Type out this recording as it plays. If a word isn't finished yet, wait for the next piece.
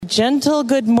gentle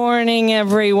good morning,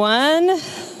 everyone.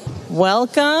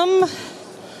 Welcome.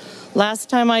 Last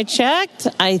time I checked,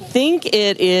 I think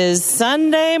it is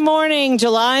Sunday morning,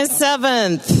 July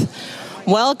 7th.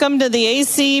 Welcome to the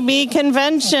ACB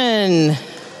convention.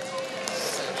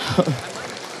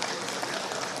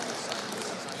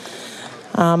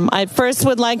 I first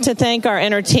would like to thank our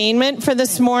entertainment for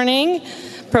this morning,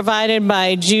 provided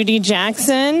by Judy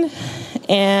Jackson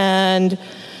and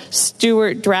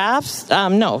Stuart Drafts. I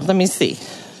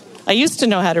used to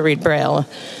know how to read Braille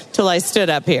till I stood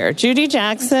up here. Judy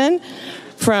Jackson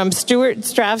from Stuart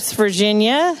Drafts,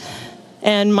 Virginia,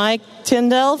 and Mike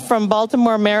Tyndall from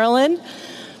Baltimore, Maryland,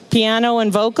 piano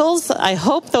and vocals. I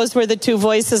hope those were the two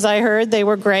voices I heard. They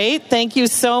were great. Thank you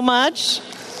so much.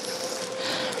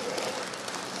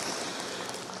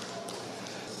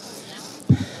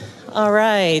 All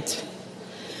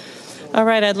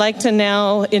right, I'd like to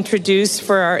now introduce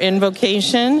for our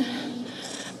invocation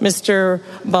Mr.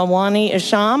 Balwani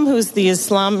Isham, who's the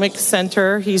Islamic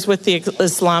Center. He's with the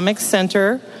Islamic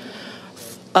Center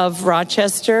of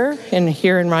Rochester,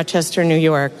 here in Rochester, New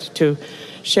York, to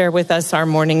share with us our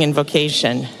morning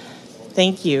invocation.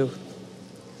 Thank you.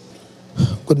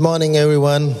 Good morning,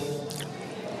 everyone.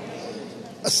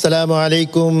 Assalamu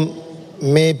alaikum.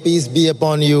 May peace be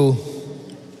upon you.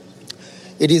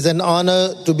 It is an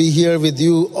honor to be here with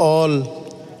you all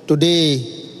today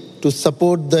to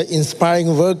support the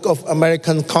inspiring work of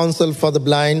American Council for the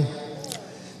Blind.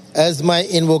 As my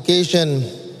invocation,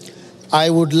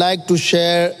 I would like to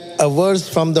share a verse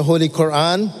from the Holy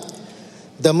Quran,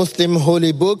 the Muslim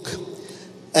holy book,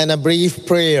 and a brief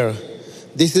prayer.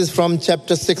 This is from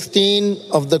chapter 16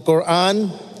 of the Quran,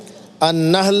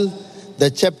 An-Nahl, the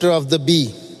chapter of the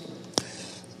bee.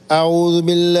 أعوذ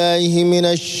بالله من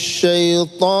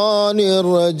الشيطان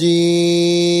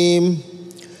الرجيم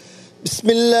بسم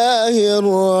الله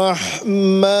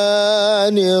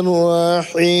الرحمن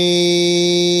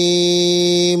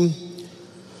الرحيم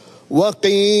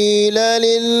وقيل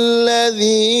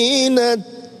للذين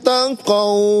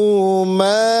اتقوا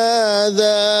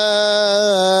ماذا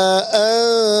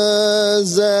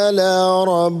أنزل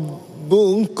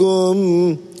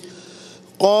ربكم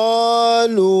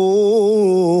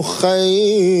قالوا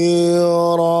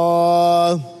خيرا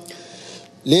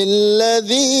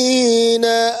للذين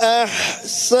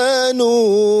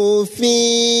أحسنوا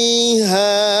في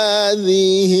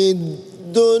هذه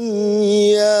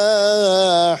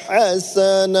الدنيا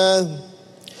حسنة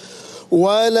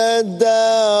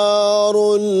ولدار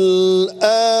الآخرة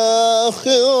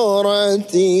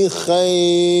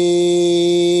خير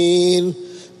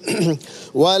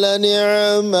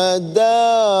ولنعم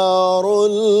دار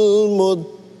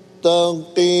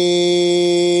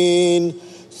المتقين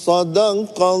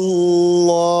صدق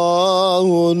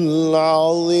الله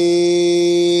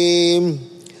العظيم.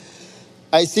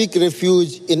 I seek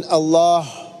refuge in Allah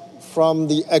from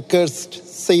the accursed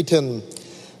Satan.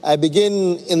 I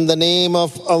begin in the name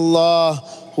of Allah,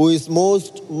 who is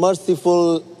most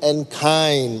merciful and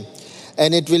kind.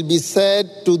 And it will be said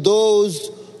to those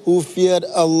who feared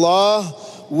Allah,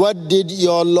 what did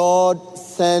your Lord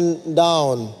send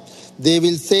down? They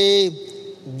will say,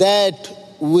 that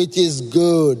which is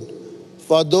good.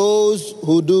 For those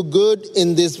who do good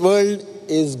in this world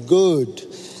is good,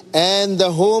 and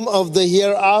the home of the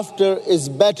hereafter is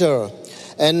better.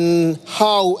 And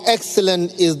how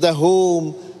excellent is the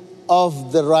home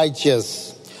of the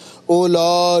righteous. O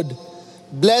Lord,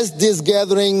 bless this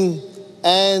gathering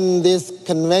and this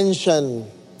convention.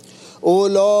 O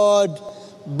Lord,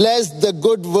 bless the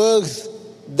good works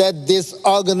that this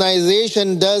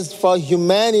organization does for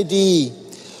humanity.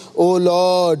 O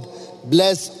Lord,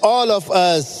 bless all of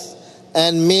us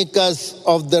and make us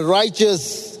of the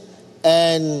righteous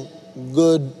and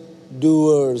good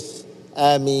doers.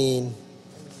 Amen.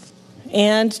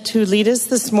 And to lead us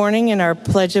this morning in our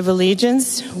Pledge of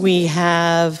Allegiance, we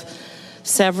have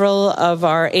several of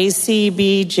our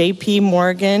ACB JP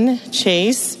Morgan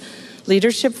Chase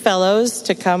Leadership Fellows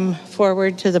to come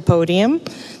forward to the podium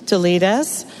to lead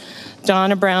us.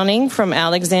 Donna Browning from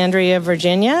Alexandria,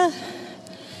 Virginia.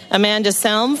 Amanda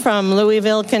Selm from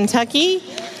Louisville, Kentucky.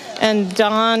 And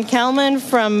Don Kelman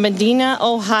from Medina,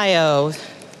 Ohio.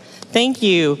 Thank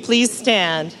you. Please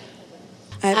stand.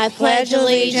 I pledge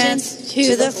allegiance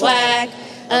to the flag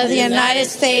of the United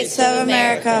States of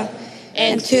America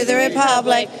and to the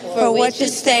republic for which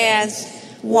it stands,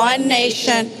 one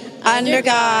nation, under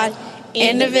God,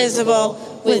 indivisible,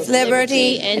 with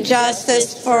liberty and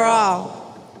justice for all.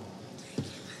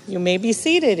 You may be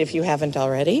seated if you haven't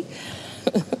already.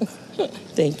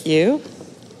 Thank you.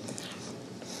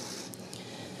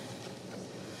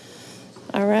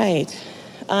 All right.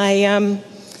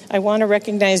 I I want to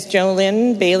recognize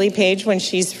JoLynn Bailey-Page when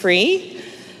she's free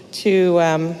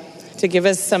to give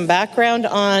us some background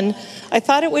on. I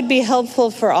thought it would be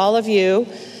helpful for all of you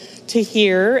to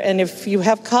hear, and if you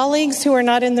have colleagues who are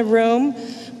not in the room,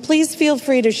 please feel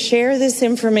free to share this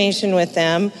information with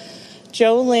them.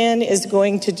 JoLynn is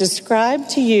going to describe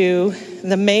to you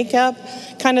the makeup,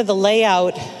 kind of the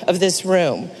layout of this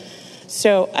room.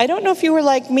 So I don't know if you were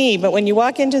like me, but when you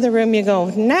walk into the room, you go,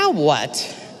 now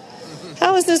what?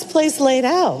 How is this place laid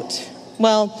out?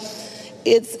 Well,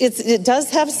 it does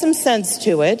have some sense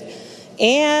to it,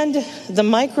 and the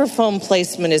microphone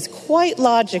placement is quite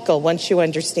logical once you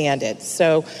understand it.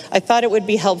 So I thought it would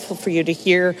be helpful for you to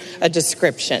hear a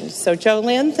description. So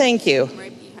JoLynn, thank you.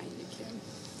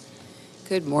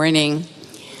 Good morning.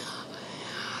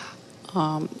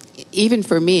 Even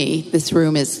for me, this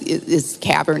room is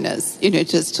cavernous.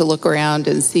 Just to look around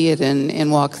and see it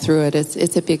and walk through it,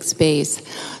 it's a big space.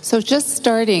 So just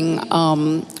starting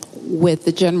with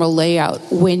the general layout,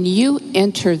 when you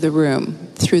enter the room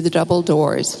through the double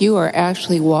doors, you are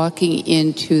actually walking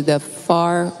into the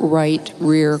far right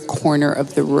rear corner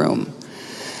of the room.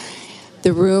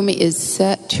 The room is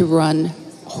set to run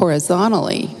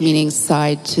horizontally, meaning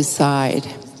side to side.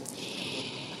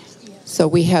 So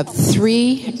we have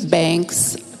 3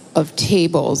 banks of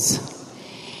tables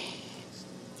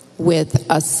with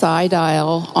a side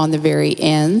aisle on the very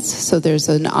ends. So there's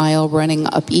an aisle running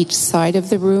up each side of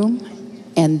the room,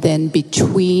 and then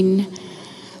between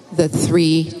the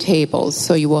 3 tables.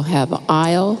 So you will have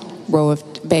aisle,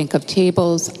 bank of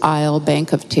tables, aisle,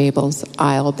 bank of tables,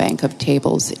 aisle, bank of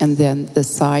tables, and then the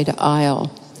side aisle.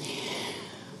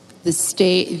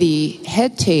 The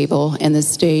head table and the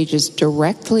stage is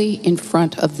directly in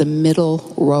front of the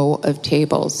middle row of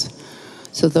tables.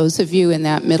 So those of you in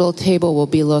that middle table will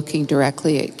be looking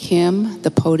directly at Kim.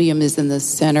 The podium is in the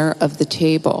center of the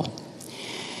table.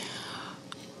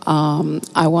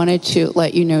 I wanted to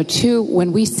let you know, too,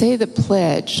 when we say the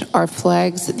pledge, our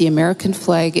flags, the American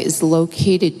flag is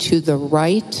located to the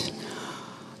right,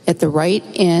 at the right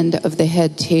end of the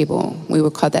head table. We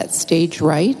would call that stage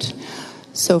right.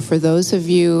 So for those of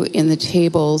you in the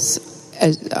tables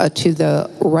to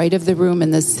the right of the room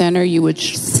in the center, you would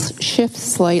shift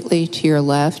slightly to your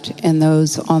left, and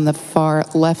those on the far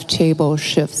left table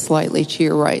shift slightly to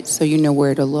your right, so you know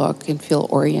where to look and feel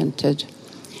oriented.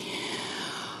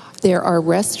 There are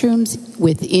restrooms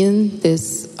within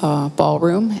this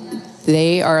ballroom.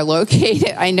 They are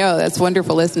located, I know, that's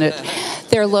wonderful, isn't it?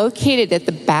 They're located at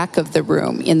the back of the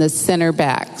room, in the center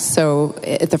back. So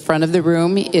at the front of the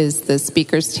room is the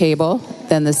speaker's table,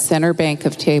 then the center bank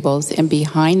of tables, and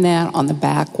behind that on the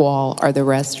back wall are the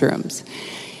restrooms.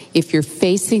 If you're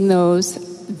facing those,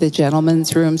 the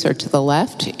gentlemen's rooms are to the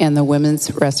left and the women's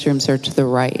restrooms are to the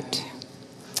right.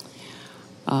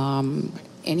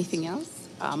 Anything else?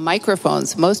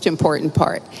 Microphones, most important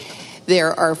part.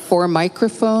 There are 4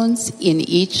 microphones in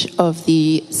each of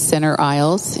the center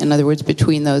aisles, in other words,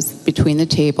 between the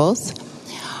tables.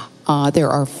 There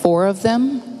are 4 of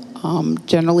them.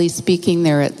 Generally speaking,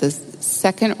 they're at the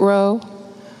 2nd row,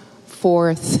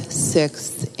 4th,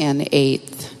 6th, and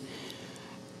 8th.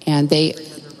 And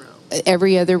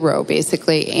every other row,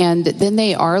 basically. And then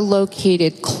they are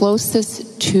located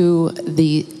closest to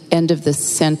the end of the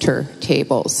center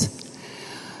tables.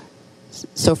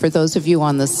 So for those of you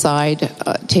on the side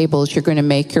tables, you're going to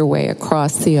make your way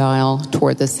across the aisle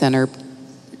toward the center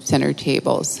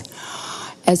tables.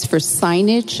 As for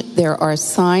signage, there are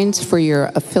signs for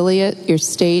your affiliate, your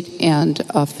state and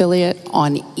affiliate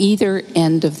on either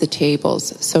end of the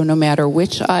tables. So no matter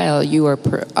which aisle you are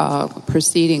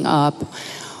proceeding up,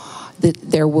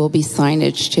 there will be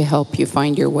signage to help you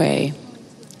find your way.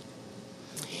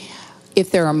 If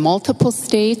there are multiple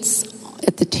states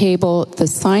at the table, the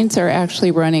signs are actually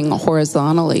running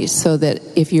horizontally so that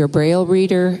if you're a Braille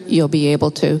reader, you'll be able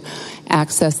to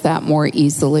access that more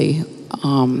easily.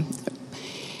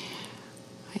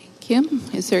 Kim,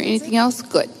 is there anything else?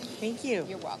 Good. Thank you.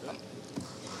 You're welcome.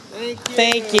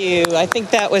 Thank you. I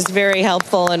think that was very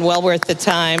helpful and well worth the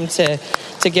time to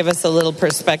give us a little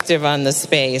perspective on the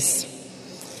space.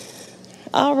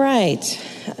 All right.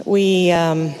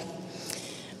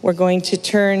 We're going to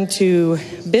turn to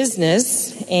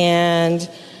business, and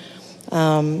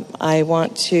I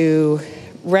want to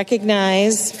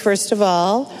recognize, first of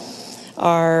all,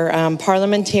 our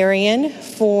parliamentarian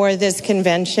for this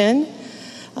convention,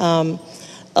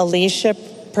 Alicia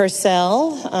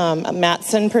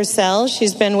Matson Purcell.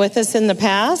 She's been with us in the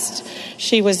past.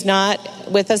 She was not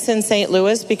with us in St.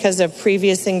 Louis because of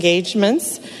previous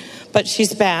engagements, but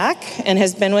she's back and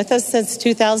has been with us since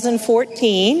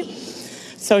 2014.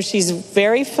 So she's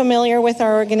very familiar with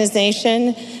our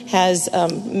organization, has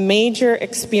major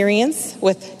experience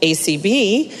with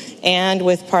ACB and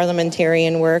with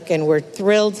parliamentarian work, and we're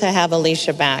thrilled to have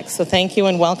Alicia back. So thank you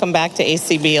and welcome back to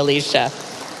ACB, Alicia.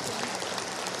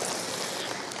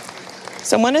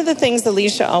 So one of the things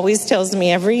Alicia always tells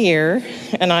me every year,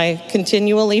 and I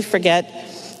continually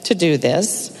forget to do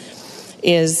this,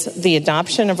 is the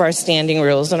adoption of our standing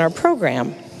rules and our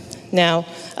program. Now,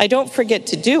 I don't forget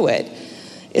to do it.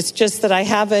 It's just that I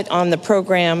have it on the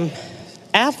program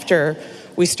after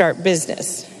we start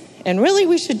business. And really,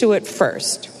 we should do it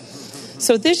first.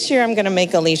 So this year, I'm going to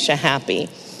make Alicia happy.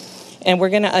 And we're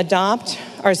going to adopt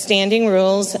our standing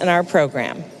rules and our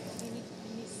program.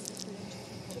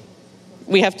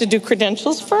 We have to do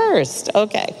credentials first.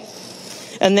 Okay.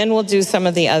 And then we'll do some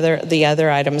of the other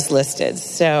items listed.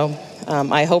 So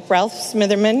I hope Ralph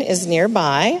Smitherman is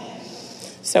nearby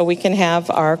so we can have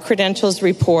our credentials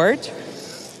report.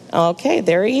 Okay,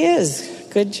 there he is.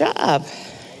 Good job.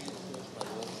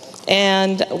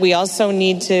 And we also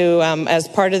need to, as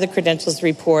part of the credentials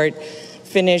report,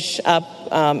 finish up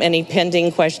any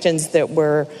pending questions that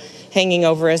were hanging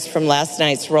over us from last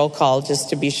night's roll call,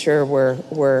 just to be sure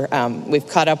we've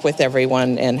caught up with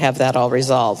everyone and have that all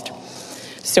resolved.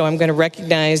 So I'm going to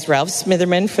recognize Ralph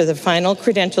Smitherman for the final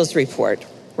credentials report.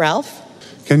 Ralph?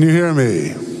 Can you hear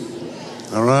me?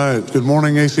 All right. Good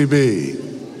morning, ACB.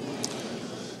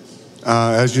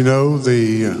 As you know,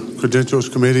 the Credentials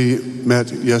Committee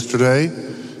met yesterday,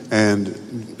 and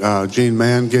Jean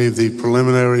Mann gave the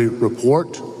preliminary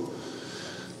report.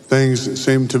 Things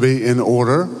seem to be in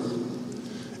order,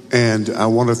 and I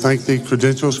want to thank the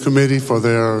Credentials Committee for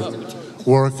their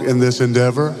work in this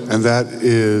endeavor, and that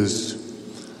is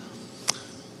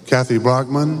Kathy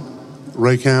Brockman,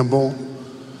 Ray Campbell,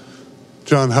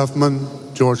 John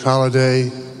Huffman, George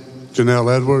Holliday,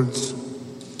 Janelle Edwards,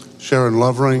 Sharon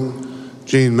Lovering,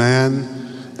 Jean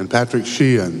Mann, and Patrick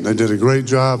Sheehan. They did a great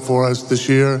job for us this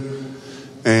year,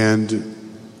 and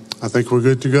I think we're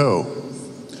good to go.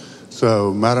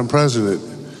 So, Madam President,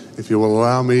 if you will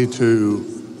allow me to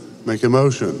make a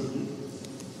motion.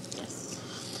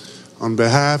 On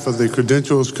behalf of the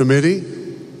Credentials Committee,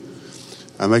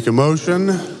 I make a motion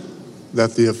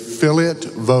that the affiliate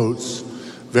votes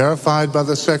verified by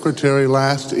the Secretary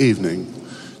last evening,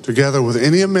 together with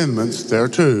any amendments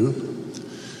thereto,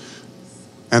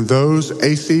 and those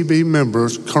ACB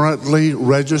members currently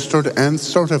registered and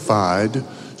certified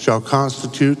shall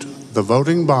constitute the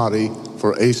voting body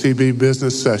for ACB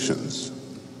business sessions.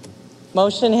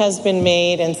 Motion has been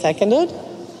made and seconded.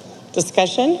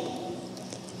 Discussion?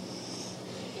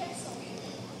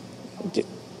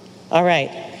 All right.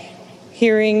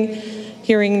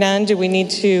 Hearing none, do we need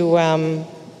to,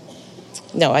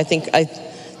 no, I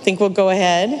think we'll go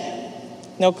ahead.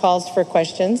 No calls for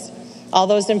questions. All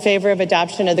those in favor of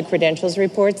adoption of the credentials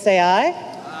report, say aye.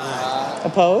 Aye.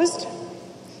 Opposed?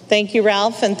 Thank you,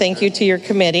 Ralph, and thank you to your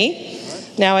committee.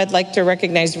 Now I'd like to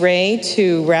recognize Ray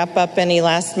to wrap up any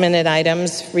last-minute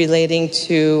items relating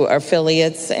to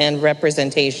affiliates and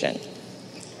representation.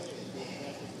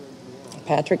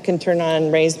 Patrick can turn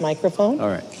on Ray's microphone. All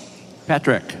right.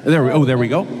 Patrick. There we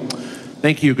go.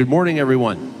 Thank you. Good morning,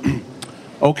 everyone.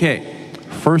 Okay.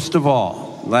 First of all,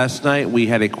 last night we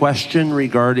had a question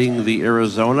regarding the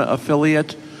Arizona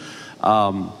affiliate.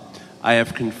 I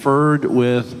have conferred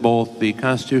with both the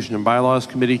Constitution and Bylaws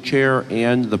Committee Chair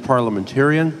and the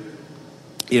parliamentarian.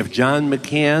 If John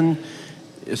McCann,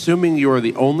 assuming you are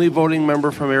the only voting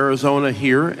member from Arizona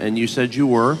here, and you said you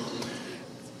were,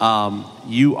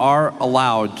 you are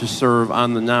allowed to serve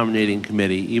on the nominating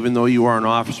committee, even though you are an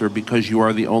officer, because you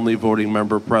are the only voting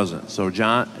member present. So,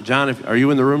 John, are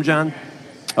you in the room, John?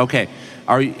 Okay.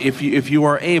 If you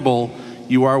are able,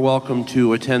 you are welcome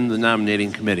to attend the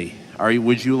nominating committee.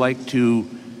 Would you like to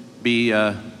be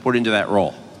put into that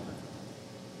role?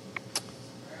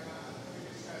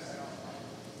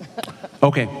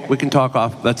 Okay, we can talk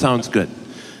off. That sounds good.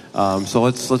 So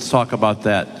let's talk about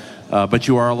that. But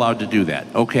you are allowed to do that.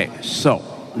 Okay, so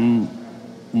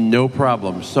no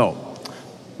problem. So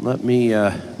let me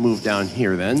move down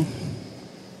here then.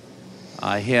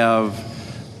 I have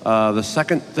the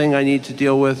second thing I need to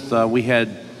deal with. We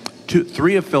had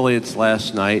three affiliates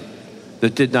last night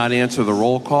that did not answer the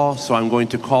roll call, so I'm going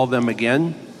to call them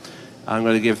again. I'm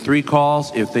going to give 3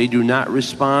 calls. If they do not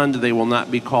respond, they will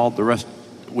not be called the rest.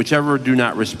 Whichever do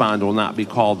not respond will not be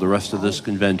called the rest of this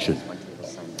convention.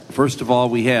 First of all,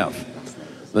 we have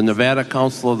the Nevada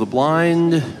Council of the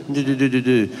Blind,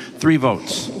 3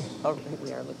 votes. We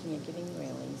are looking at getting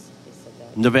railings.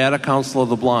 Nevada Council of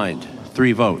the Blind,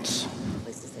 3 votes.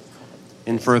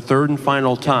 And for a third and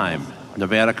final time,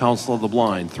 Nevada Council of the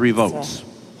Blind, 3 votes.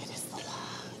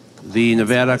 The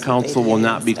Nevada Council will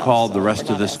not be called the rest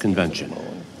of this convention.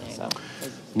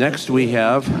 Next, we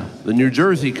have the New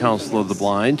Jersey Council of the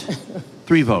Blind,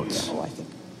 3 votes. I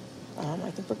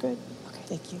think we're good. Okay,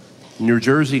 thank you. New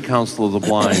Jersey Council of the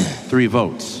Blind, 3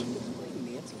 votes.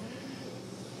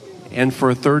 And for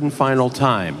a third and final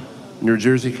time, New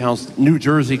Jersey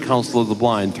Council of the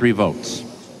Blind, 3 votes.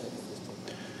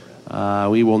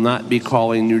 We will not be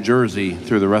calling New Jersey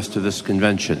through the rest of this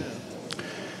convention.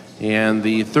 And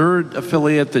the third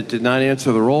affiliate that did not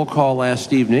answer the roll call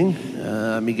last evening,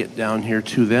 let me get down here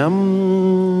to them.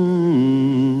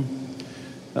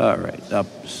 All right,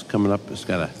 it's coming up. It's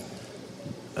got a.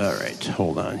 All right,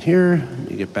 hold on here.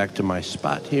 Let me get back to my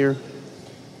spot here.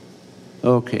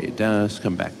 Okay, let's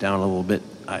come back down a little bit.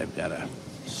 I've got a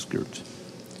skirt.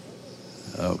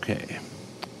 Okay.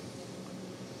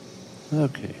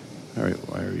 Okay. All right,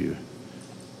 why are you?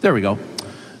 There we go.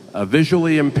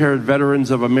 Visually Impaired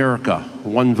Veterans of America,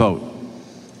 1 vote.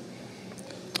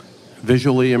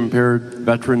 Visually Impaired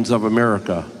Veterans of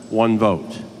America, 1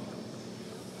 vote.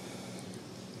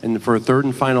 And for a third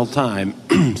and final time,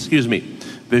 excuse me,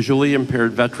 Visually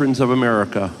Impaired Veterans of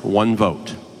America, 1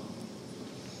 vote.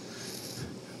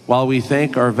 While we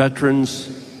thank our veterans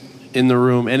in the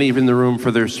room, any in the room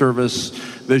for their service,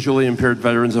 Visually Impaired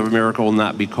Veterans of America will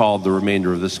not be called the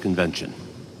remainder of this convention.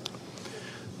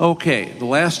 Okay, the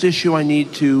last issue I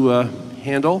need to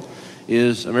handle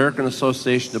is American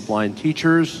Association of Blind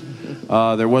Teachers.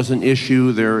 There was an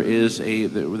issue. There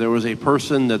was a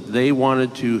person that they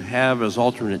wanted to have as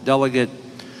alternate delegate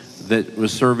that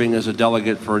was serving as a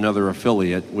delegate for another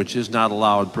affiliate, which is not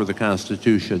allowed per the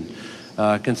Constitution.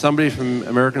 Can somebody from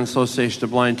American Association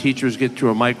of Blind Teachers get to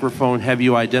a microphone? Have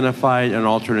you identified an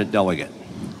alternate delegate?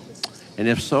 And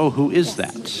if so, who is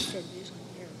that?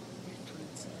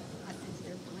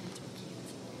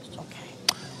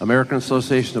 American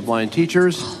Association of Blind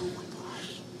Teachers.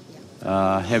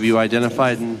 Have you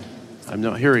identified? I'm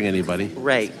not hearing anybody.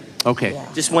 Right. Okay.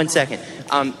 Just 1 second.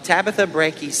 Tabitha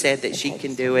Brecky said that she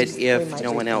can do it if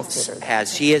no one else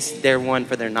has. She is their one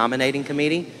for their nominating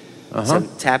committee. So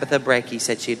Tabitha Brecky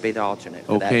said she'd be the alternate.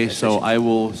 Okay, so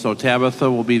Tabitha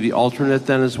will be the alternate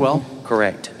then as well?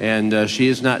 Correct. And she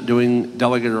is not doing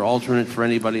delegate or alternate for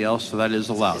anybody else, so that is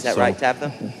allowed. Is that right,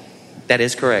 Tabitha? That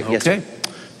is correct. Okay. Yes, sir.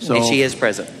 So, and she is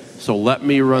present. So let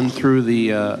me run through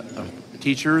the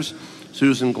teachers.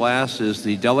 Susan Glass is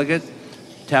the delegate.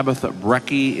 Tabitha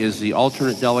Brecky is the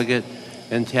alternate delegate.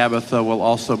 And Tabitha will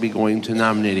also be going to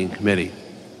nominating committee.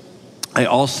 I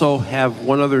also have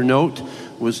one other note.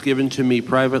 Was given to me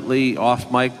privately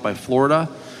off mic by Florida.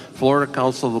 Florida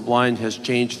Council of the Blind has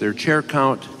changed their chair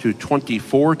count to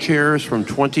 24 chairs from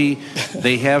 20.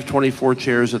 They have 24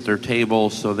 chairs at their table,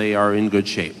 so they are in good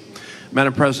shape.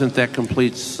 Madam President, that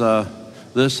completes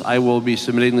this. I will be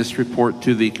submitting this report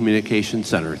to the Communication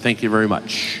Center. Thank you very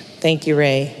much. Thank you,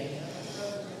 Ray.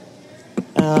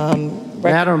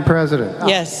 Madam President.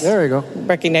 Yes. There we go.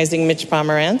 Recognizing Mitch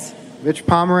Pomerantz. Mitch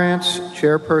Pomerantz,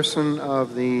 chairperson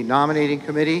of the nominating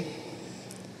committee.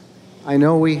 I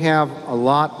know we have a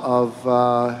lot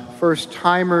of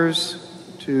first-timers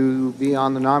to be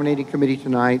on the nominating committee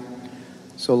tonight,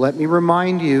 so let me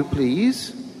remind you,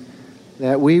 please,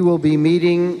 that we will be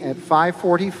meeting at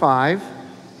 5:45.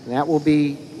 That will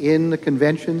be in the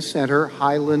Convention Center,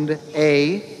 Highland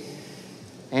A.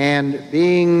 And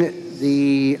being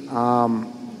the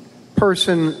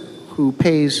person who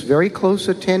pays very close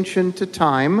attention to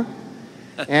time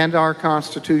and our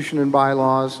Constitution and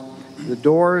bylaws, the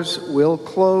doors will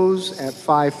close at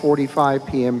 5:45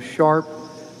 p.m. sharp,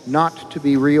 not to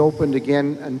be reopened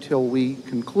again until we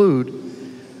conclude.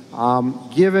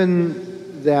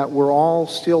 Given that we're all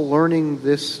still learning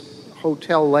this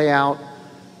hotel layout,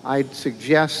 I'd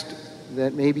suggest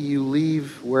that maybe you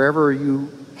leave wherever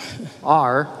you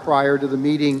are prior to the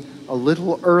meeting a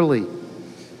little early,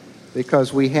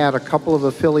 because we had a couple of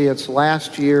affiliates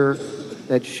last year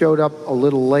that showed up a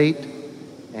little late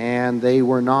and they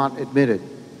were not admitted.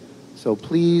 So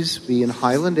please be in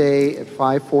Highland A at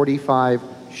 5:45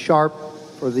 sharp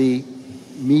for the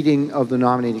meeting of the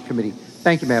nominating committee.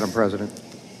 Thank you, Madam President.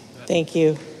 Thank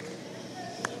you.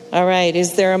 All right,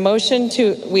 is there a motion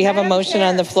we have a motion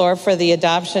on the floor for the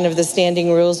adoption of the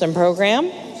standing rules and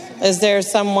program. Is there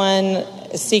someone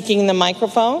seeking the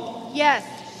microphone? Yes.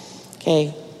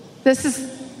 Okay. This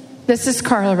is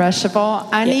Carla Ruschival.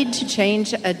 I need to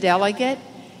change a delegate.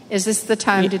 Is this the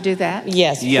time to do that?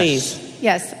 Yes, please.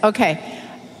 Yes, okay.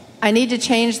 I need to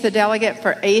change the delegate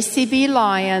for ACB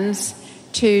Lions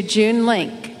to June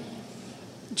Link.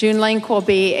 June Link will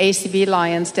be ACB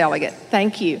Lions delegate.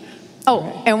 Thank you.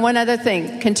 Oh, and one other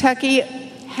thing. Kentucky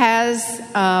has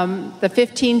the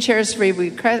 15 chairs we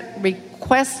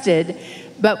requested,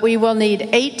 but we will need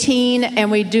 18,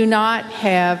 and we do not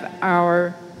have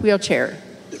our wheelchair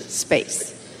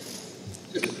space.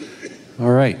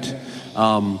 All right.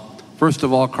 First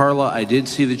of all, Carla, I did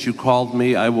see that you called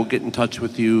me. I will get in touch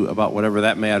with you about whatever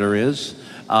that matter is.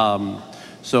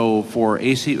 So for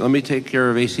AC, let me take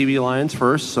care of ACB Lions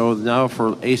first. So now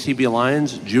for ACB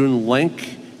Lions, June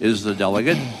Link is the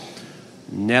delegate.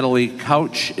 Natalie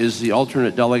Couch is the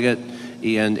alternate delegate,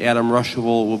 and Adam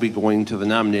Ruschival will be going to the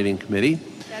nominating committee.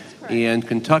 That's correct. And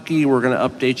Kentucky, we're going to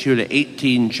update you to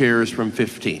 18 chairs from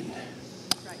 15.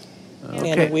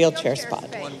 And a wheelchair spot.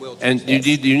 And do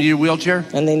you need a wheelchair?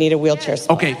 And they need a wheelchair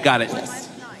spot. Okay, got it. Yes.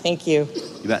 Thank you.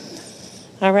 You bet.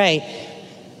 All right.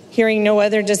 Hearing no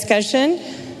other discussion,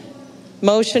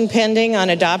 motion pending on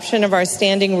adoption of our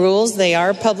standing rules. They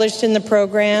are published in the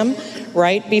program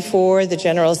right before the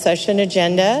general session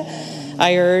agenda.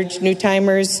 I urge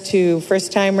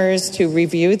first timers to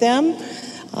review them.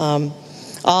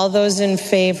 All those in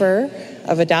favor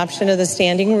of adoption of the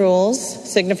standing rules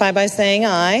signify by saying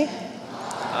aye.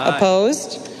 Aye.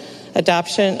 Opposed?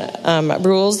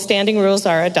 Standing rules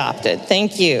are adopted.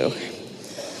 Thank you.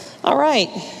 All right.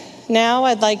 Now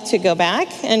I'd like to go back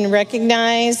and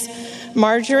recognize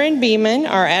Marjorie Beeman,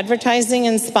 our advertising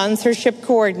and sponsorship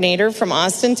coordinator from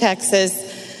Austin,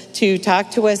 Texas, to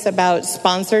talk to us about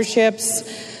sponsorships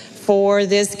for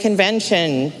this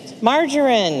convention.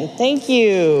 Marjorie, thank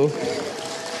you.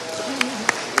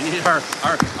 We need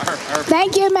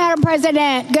Thank you, Madam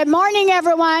President. Good morning,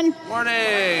 everyone.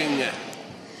 Morning.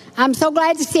 I'm so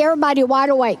glad to see everybody wide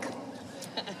awake.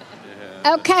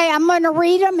 Okay, I'm going to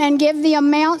read them and give the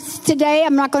amounts today.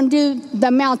 I'm not going to do the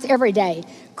amounts every day.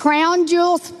 Crown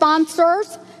Jewel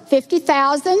sponsors,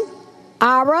 $50,000.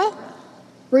 IRA,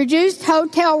 reduced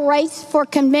hotel rates for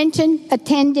convention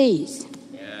attendees.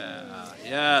 Yeah,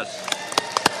 yes.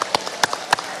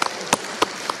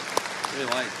 We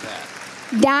like that.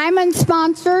 Diamond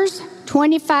sponsors,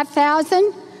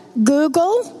 $25,000.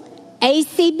 Google,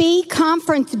 ACB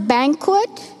Conference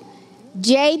Banquet,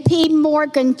 J.P.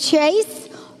 Morgan Chase,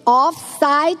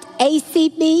 off-site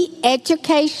ACB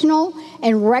educational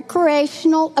and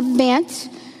recreational events,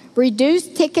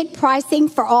 reduced ticket pricing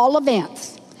for all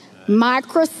events.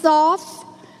 Microsoft,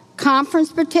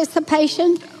 conference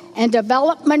participation and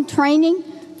development training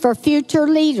for future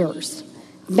leaders.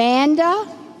 Vanda,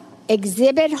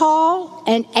 Exhibit Hall,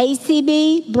 and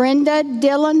ACB Brenda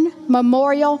Dillon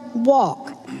Memorial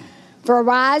Walk.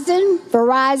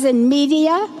 Verizon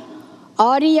Media,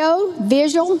 audio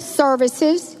visual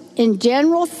services in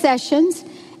general sessions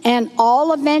and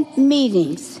all event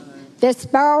meetings.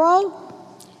 Vespero,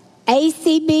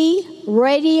 ACB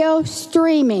radio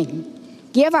streaming.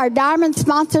 Give our diamond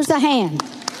sponsors a hand.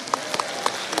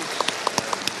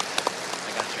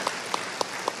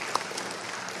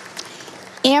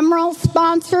 Emerald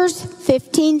sponsors,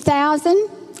 $15,000.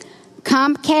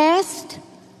 Comcast,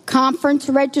 conference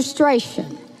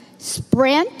registration.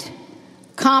 Sprint,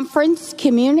 conference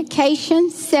communication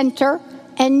center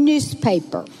and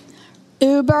newspaper.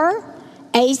 Uber,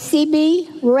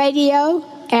 ACB radio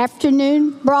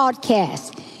afternoon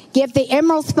broadcast. Give the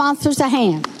Emerald sponsors a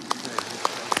hand.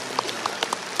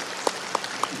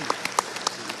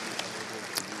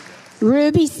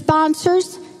 Ruby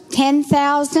sponsors,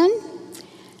 $10,000.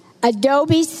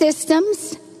 Adobe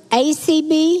Systems,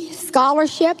 ACB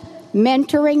Scholarship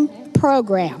Mentoring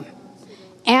Program.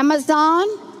 Amazon,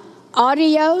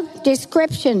 Audio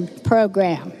Description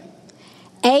Program.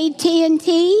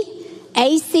 AT&T,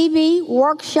 ACB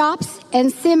Workshops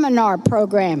and Seminar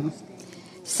Program.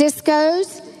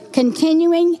 Cisco's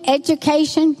Continuing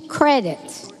Education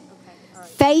Credits.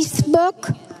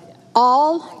 Facebook,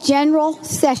 all general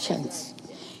sessions.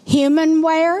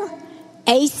 Humanware,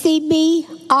 ACB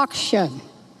Auction.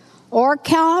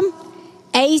 Orcom,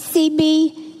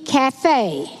 ACB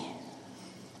Cafe.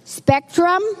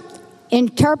 Spectrum,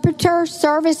 interpreter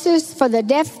services for the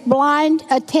deaf-blind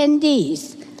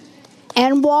attendees.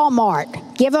 And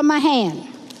Walmart. Give them a hand.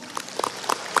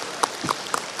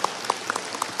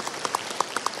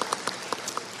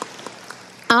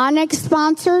 Onyx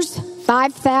sponsors,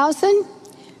 $5,000.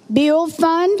 Buell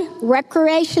Fund,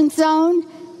 Recreation Zone,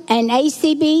 and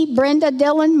ACB Brenda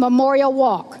Dillon Memorial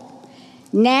Walk.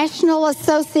 National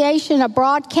Association of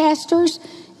Broadcasters,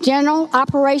 General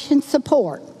Operations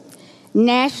Support.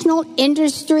 National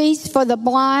Industries for the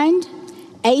Blind,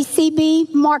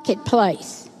 ACB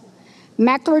Marketplace.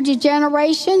 Macular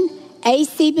Degeneration,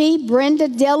 ACB Brenda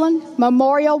Dillon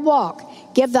Memorial Walk.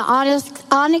 Give the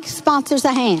Onyx sponsors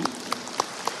a hand.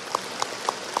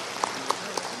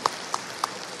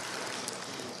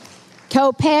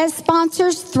 Topaz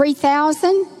sponsors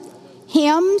 $3,000.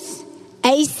 HIMSS,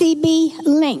 ACB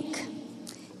Link,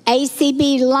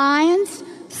 ACB Lions,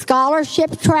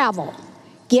 Scholarship Travel.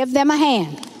 Give them a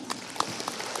hand.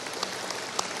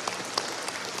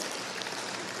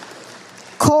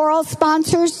 Coral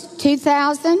sponsors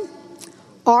 $2,000.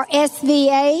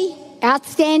 RSVA,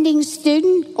 Outstanding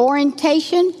Student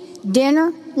Orientation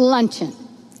Dinner Luncheon.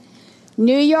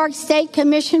 New York State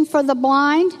Commission for the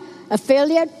Blind,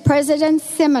 Affiliate President's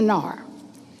Seminar.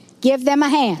 Give them a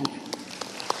hand.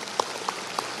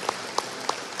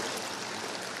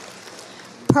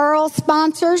 Pearl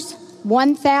sponsors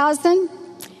 $1,000.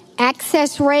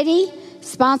 Access Ready,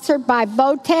 sponsored by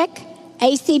Votech,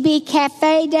 ACB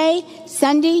Cafe Day,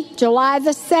 Sunday, July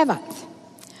the 7th.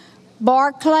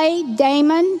 Barclay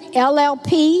Damon,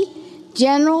 LLP,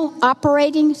 General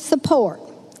Operating Support.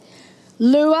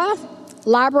 LUA,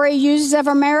 Library Users of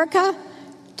America,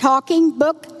 Talking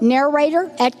Book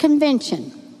Narrator at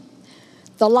Convention.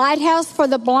 The Lighthouse for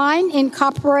the Blind,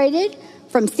 Incorporated,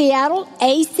 from Seattle,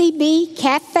 ACB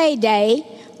Cafe Day,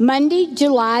 Monday,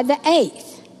 July the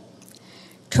 8th.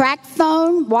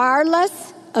 TrackPhone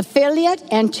Wireless, Affiliate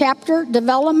and Chapter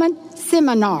Development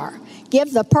Seminar.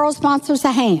 Give the Pearl sponsors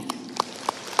a hand.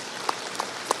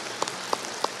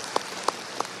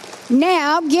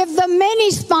 Now, give the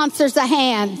many sponsors a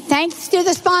hand. Thanks to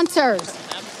the sponsors.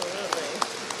 Absolutely.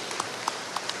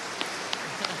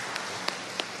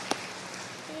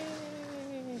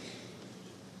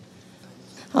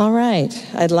 All right.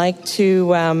 I'd like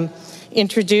to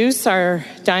introduce our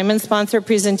Diamond sponsor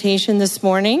presentation this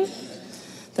morning.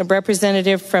 The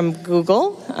representative from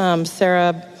Google,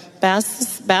 Sarah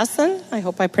Basson, I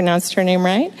hope I pronounced her name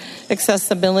right,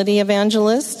 accessibility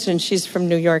evangelist, and she's from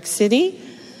New York City.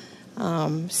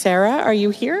 Sarah, are you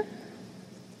here?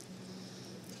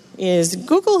 Is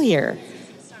Google here?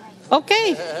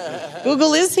 Okay,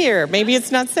 Google is here. Maybe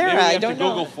it's not Sarah. Maybe we have I don't know.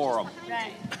 Google for them.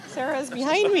 Right. Sarah's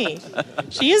behind me.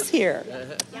 She is here.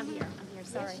 I'm here.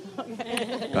 Sorry.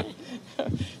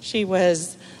 She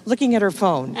was looking at her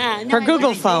phone, No, her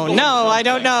Google phone. No, I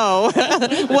don't know.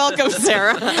 Welcome,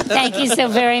 Sarah. Thank you so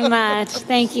very much.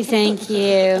 Thank you.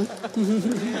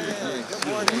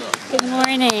 Good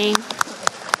morning.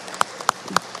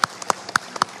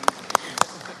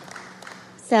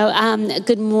 So,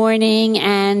 good morning,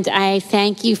 and I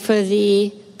thank you for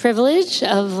the privilege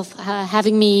of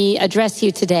having me address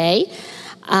you today.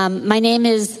 My name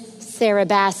is Sarah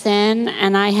Basson,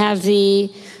 and I have the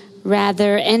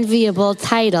rather enviable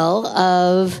title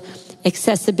of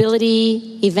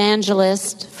Accessibility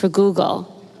Evangelist for Google.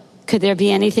 Could there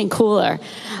be anything cooler?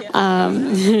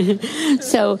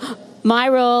 So my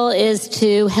role is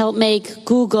to help make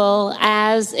Google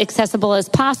as accessible as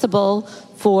possible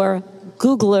for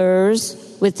Googlers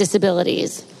with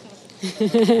disabilities.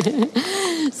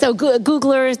 So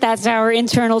Googlers, that's our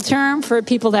internal term for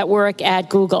people that work at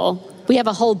Google. We have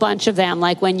a whole bunch of them,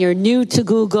 like when you're new to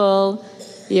Google,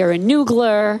 you're a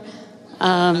Noogler,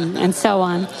 and so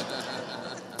on.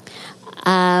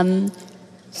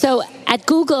 So at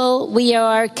Google, we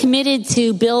are committed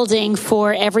to building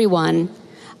for everyone.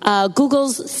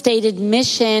 Google's stated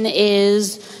mission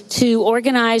is to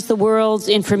organize the world's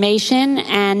information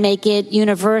and make it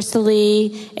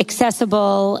universally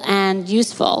accessible and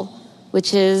useful,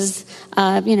 which is,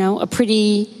 a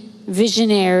pretty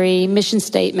visionary mission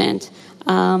statement.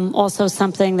 Also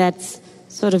something that's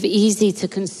sort of easy to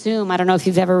consume. I don't know if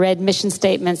you've ever read mission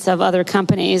statements of other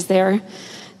companies. They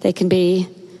can be,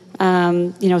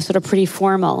 sort of pretty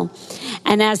formal.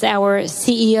 And as our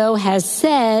CEO has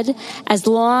said, as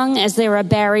long as there are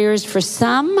barriers for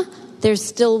some, there's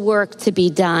still work to be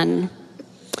done.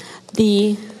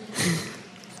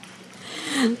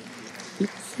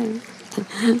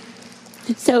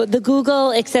 So the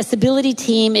Google accessibility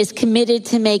team is committed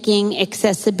to making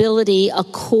accessibility a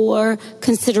core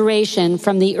consideration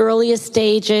from the earliest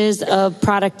stages of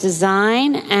product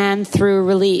design and through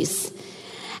release.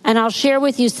 And I'll share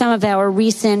with you some of our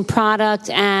recent product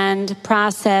and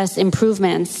process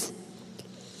improvements.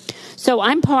 So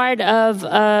I'm part of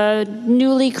a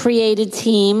newly created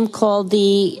team called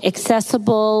the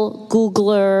Accessible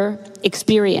Googler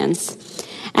Experience.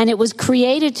 And it was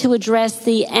created to address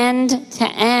the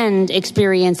end-to-end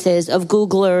experiences of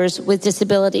Googlers with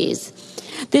disabilities.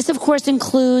 This, of course,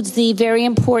 includes the very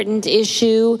important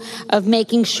issue of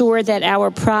making sure that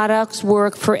our products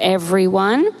work for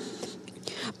everyone.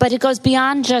 But it goes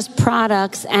beyond just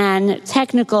products and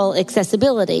technical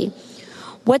accessibility.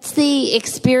 What's the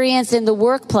experience in the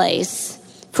workplace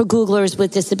for Googlers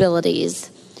with disabilities?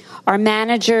 Are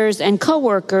managers and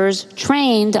coworkers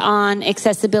trained on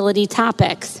accessibility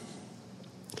topics?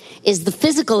 Is the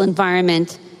physical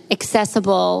environment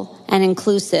accessible and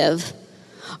inclusive?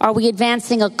 Are we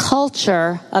advancing a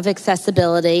culture of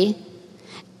accessibility?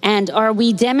 And are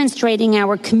we demonstrating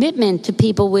our commitment to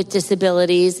people with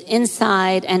disabilities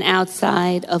inside and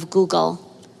outside of Google?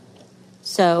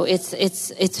 So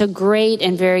it's a great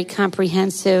and very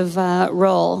comprehensive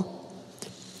role.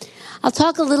 I'll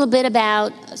talk a little bit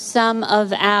about some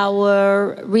of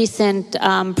our recent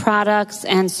products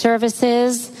and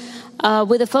services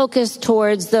with a focus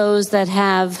towards those that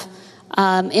have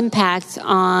impacts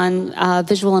on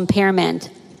visual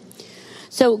impairment.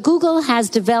 So Google has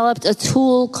developed a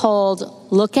tool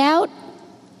called Lookout.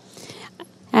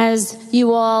 As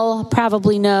you all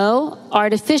probably know,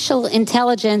 artificial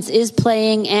intelligence is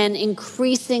playing an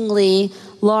increasingly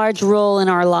large role in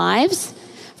our lives,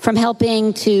 from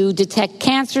helping to detect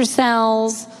cancer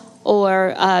cells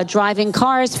or driving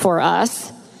cars for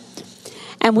us.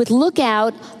 And with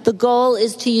Lookout, the goal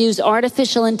is to use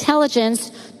artificial intelligence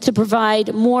to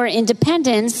provide more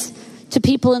independence to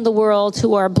people in the world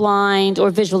who are blind or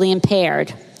visually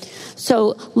impaired.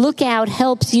 So Lookout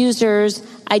helps users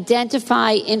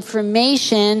identify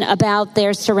information about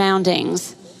their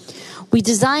surroundings. We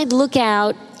designed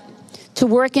Lookout to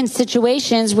work in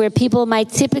situations where people might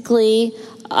typically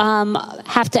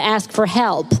have to ask for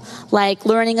help, like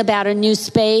learning about a new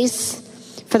space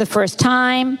for the first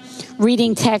time,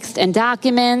 reading text and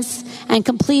documents, and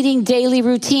completing daily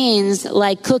routines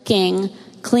like cooking,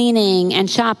 cleaning, and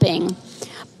shopping.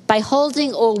 By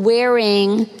holding or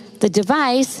wearing the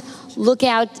device,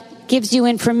 Lookout gives you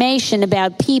information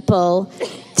about people,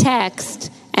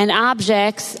 text, and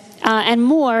objects, and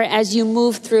more as you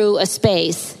move through a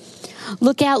space.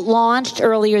 Lookout launched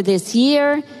earlier this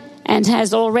year and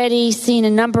has already seen a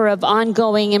number of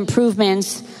ongoing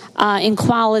improvements in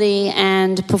quality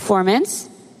and performance,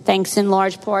 thanks in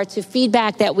large part to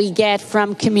feedback that we get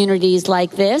from communities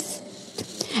like this.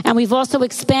 And we've also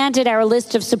expanded our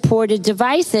list of supported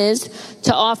devices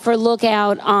to offer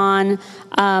Lookout on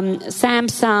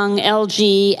Samsung,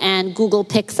 LG, and Google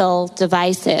Pixel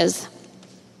devices.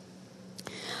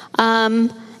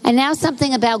 And now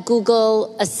something about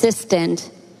Google Assistant.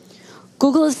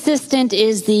 Google Assistant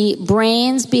is the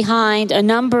brains behind a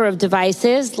number of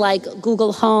devices like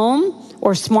Google Home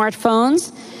or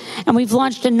smartphones. And we've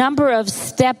launched a number of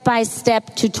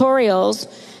step-by-step tutorials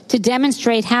to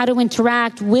demonstrate how to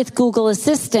interact with Google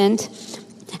Assistant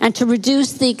and to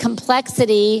reduce the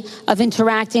complexity of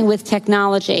interacting with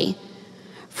technology.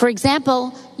 For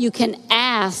example, you can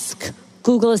ask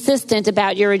Google Assistant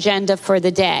about your agenda for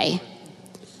the day,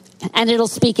 and it'll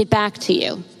speak it back to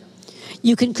you.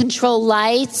 You can control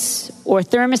lights or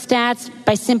thermostats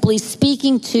by simply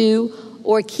speaking to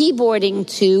or keyboarding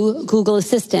to Google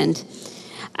Assistant.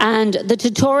 And the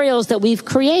tutorials that we've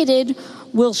created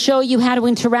will show you how to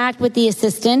interact with the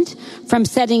assistant, from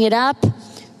setting it up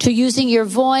to using your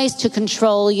voice to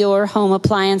control your home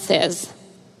appliances.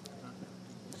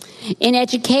 In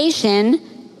education,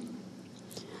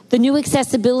 the new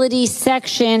accessibility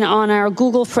section on our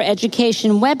Google for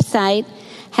Education website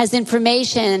has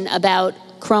information about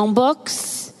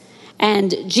Chromebooks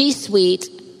and G Suite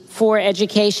for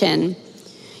education.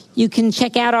 You can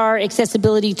check out our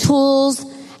accessibility tools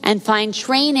and find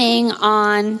training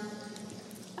on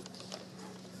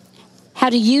how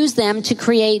to use them to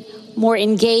create more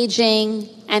engaging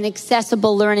and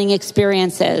accessible learning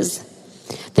experiences.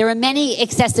 There are many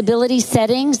accessibility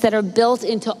settings that are built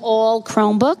into all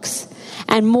Chromebooks,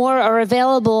 and more are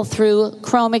available through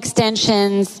Chrome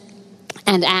extensions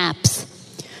and apps.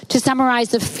 To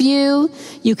summarize a few,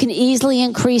 you can easily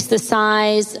increase the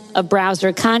size of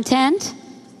browser content.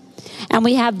 And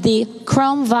we have the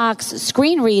ChromeVox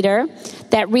screen reader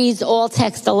that reads all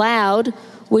text aloud,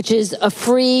 which is a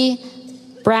free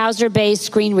browser-based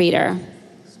screen reader.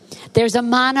 There's a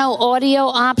mono audio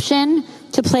option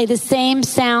to play the same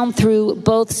sound through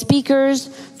both speakers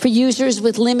for users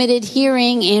with limited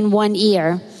hearing in one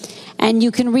ear. And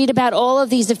you can read about all of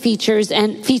these features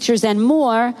and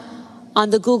more on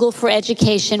the Google for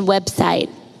Education website.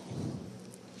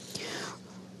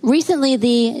 Recently,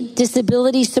 the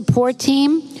Disability Support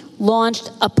Team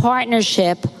launched a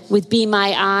partnership with Be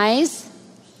My Eyes.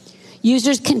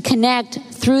 Users can connect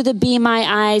through the Be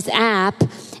My Eyes app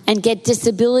and get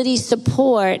disability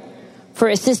support for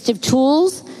assistive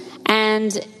tools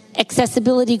and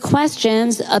accessibility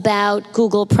questions about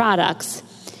Google products.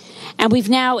 And we've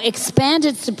now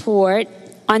expanded support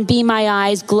on Be My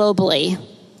Eyes globally.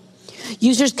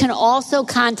 Users can also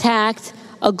contact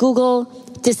a Google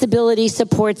disability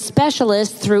support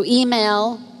specialist through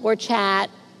email or chat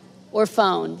or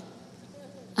phone.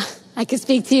 I could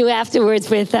speak to you afterwards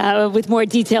with more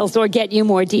details or get you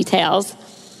more details.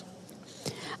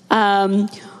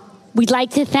 We'd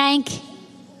like to thank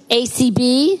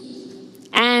ACB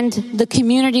and the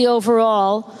community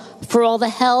overall for all the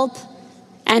help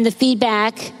and the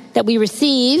feedback that we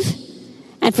receive,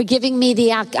 and for giving me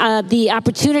the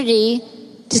opportunity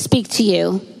to speak to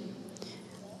you.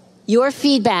 Your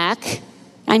feedback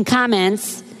and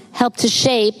comments help to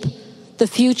shape the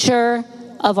future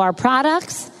of our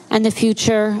products and the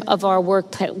future of our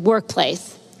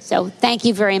workplace. So thank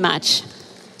you very much.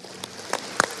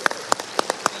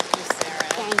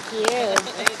 Thank you, Sarah.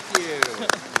 Thank you. You're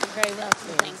very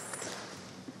welcome. Thanks.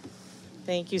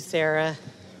 Thank you, Sarah.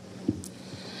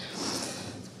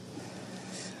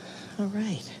 All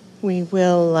right. We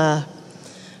will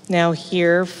now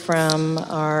hear from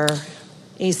our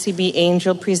ACB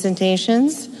Angel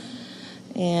presentations.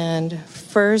 And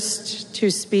first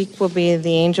to speak will be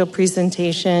the Angel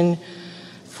presentation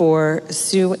for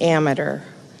Sue Amater,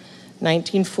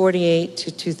 1948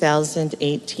 to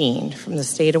 2018, from the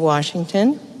state of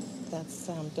Washington. That's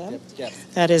Deb? Yes.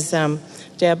 That is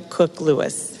Deb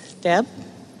Cook-Lewis. Deb?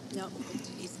 No.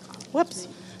 Whoops.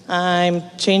 I'm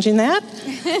changing that.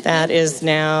 That is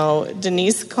now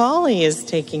Denise Cawley is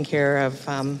taking care of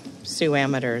Sue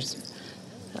Amater's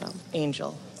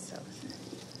Angel. So,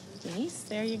 Denise,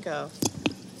 there you go.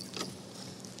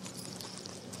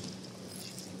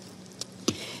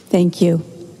 Thank you.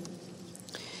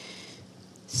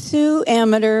 Sue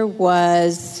Amater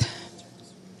was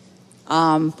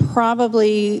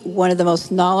probably one of the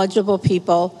most knowledgeable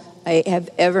people I have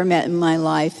ever met in my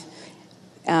life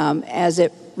as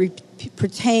it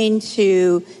pertained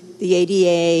to the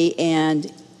ADA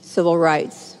and civil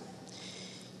rights.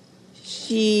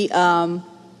 She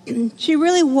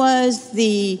really was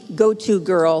the go-to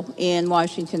girl in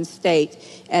Washington State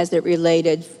as it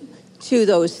related to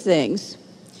those things.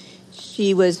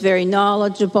 She was very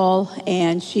knowledgeable,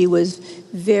 and she was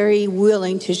very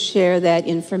willing to share that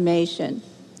information.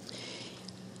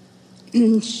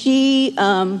 She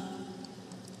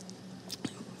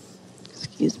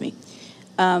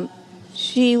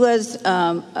was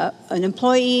an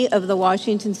employee of the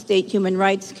Washington State Human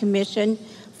Rights Commission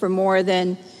for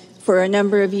a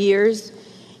number of years,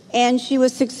 and she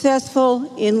was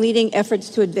successful in leading efforts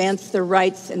to advance the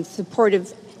rights and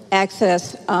supportive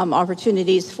access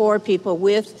opportunities for people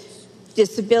with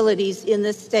disabilities in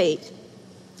the state.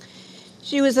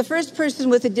 She was the first person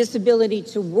with a disability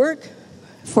to work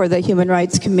for the Human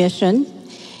Rights Commission,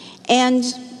 and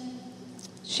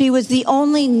she was the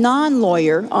only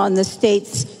non-lawyer on the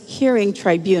state's hearing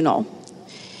tribunal.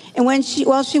 And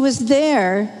while she was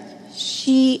there,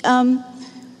 she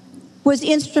was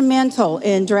instrumental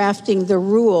in drafting the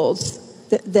rules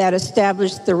that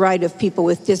established the right of people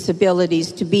with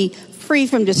disabilities to be free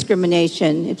from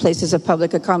discrimination in places of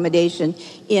public accommodation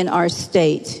in our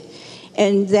state.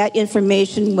 And that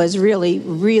information was really,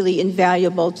 really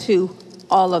invaluable to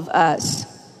all of us.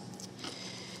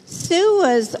 Sue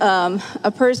was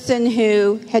a person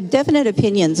who had definite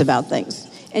opinions about things,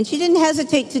 and she didn't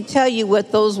hesitate to tell you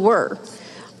what those were.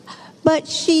 But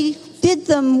she did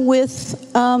them with,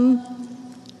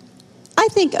 I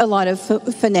think, a lot of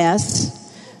finesse.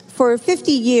 For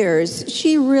 50 years,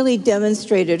 she really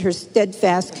demonstrated her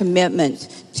steadfast commitment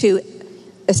to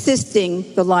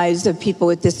assisting the lives of people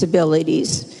with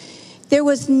disabilities. There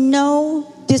was no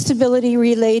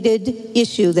disability-related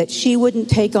issue that she wouldn't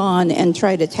take on and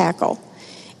try to tackle.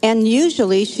 And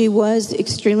usually she was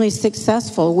extremely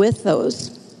successful with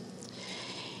those.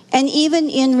 And even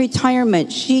in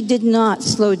retirement, she did not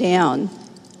slow down.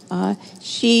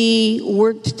 She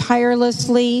worked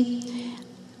tirelessly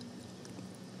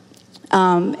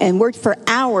and worked for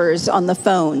hours on the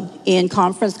phone in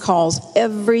conference calls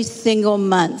every single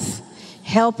month,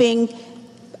 helping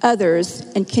others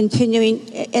and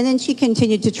then she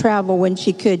continued to travel when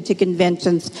she could to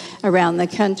conventions around the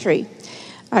country.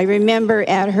 I remember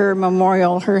at her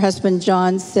memorial, her husband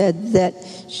John said that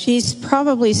she's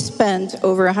probably spent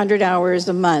over 100 hours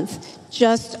a month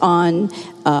just on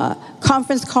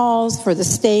conference calls for the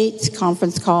state,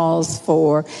 conference calls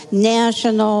for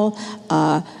national,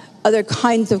 other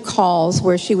kinds of calls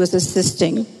where she was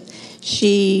assisting.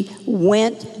 She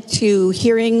went to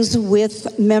hearings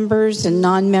with members and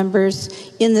non-members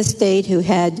in the state who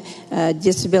had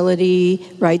disability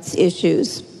rights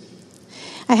issues.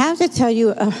 I have to tell you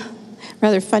a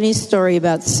rather funny story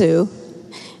about Sue.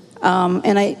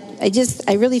 And I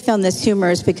really found this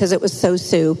humorous because it was so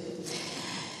Sue.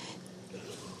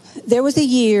 There was a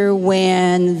year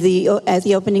when at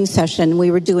the opening session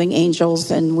we were doing angels,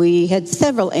 and we had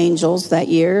several angels that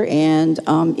year, and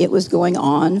it was going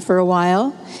on for a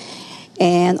while.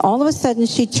 And all of a sudden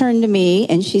she turned to me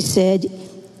and she said,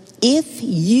 if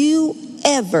you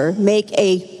ever make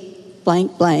a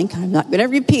blank blank, I'm not going to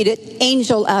repeat it,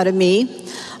 angel out of me,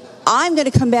 I'm going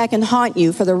to come back and haunt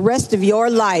you for the rest of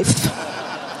your life.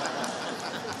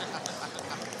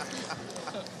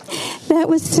 That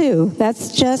was Sue.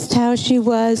 That's just how she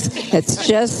was. That's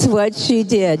just what she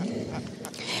did.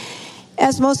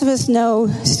 As most of us know,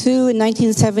 Sue in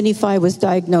 1975 was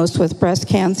diagnosed with breast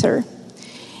cancer.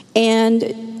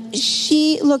 And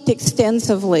she looked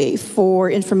extensively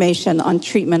for information on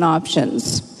treatment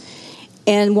options.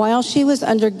 And while she was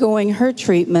undergoing her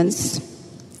treatments,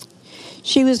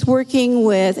 she was working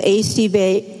with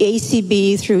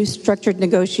ACB through structured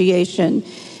negotiation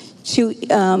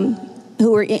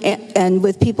and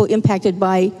with people impacted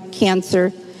by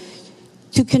cancer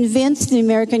to convince the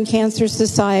American Cancer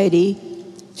Society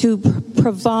to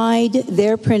provide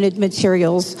their printed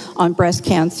materials on breast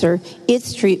cancer,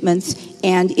 its treatments,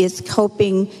 and its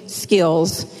coping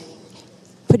skills,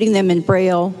 putting them in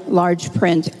Braille, large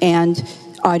print, and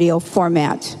audio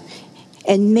format,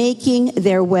 and making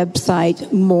their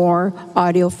website more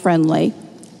audio-friendly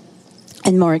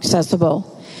and more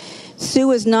accessible. Sue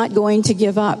was not going to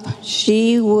give up.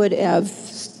 She would have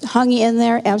hung in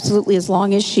there absolutely as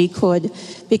long as she could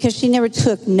because she never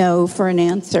took no for an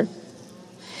answer.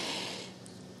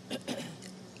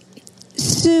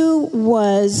 Sue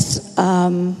was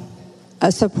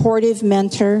a supportive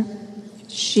mentor.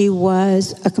 She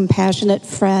was a compassionate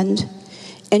friend.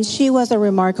 And she was a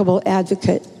remarkable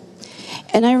advocate.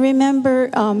 And I remember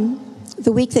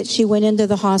the week that she went into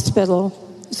the hospital,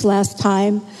 this last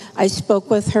time, I spoke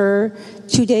with her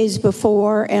 2 days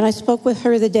before, and I spoke with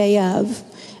her the day of,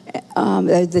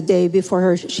 the day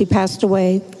before she passed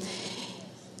away.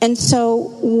 And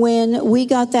so when we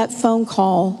got that phone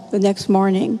call the next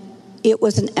morning, it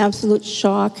was an absolute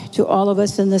shock to all of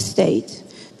us in the state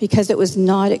because it was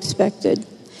not expected.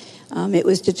 It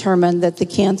was determined that the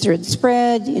cancer had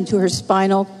spread into her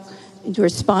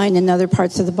spine and other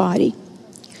parts of the body.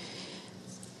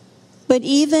 But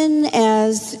even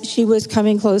as she was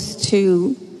coming close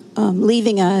to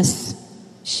leaving us,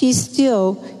 she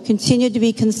still continued to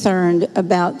be concerned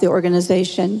about the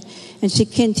organization, and she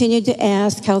continued to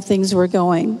ask how things were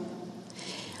going.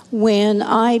 When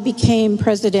I became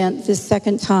president this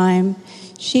second time,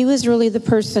 she was really the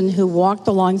person who walked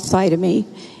alongside of me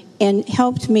and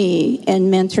helped me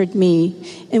and mentored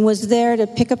me and was there to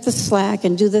pick up the slack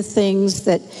and do the things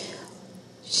that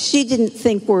she didn't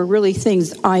think were really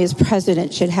things I as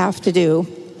president should have to do.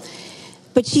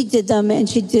 But she did them, and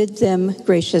she did them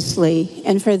graciously.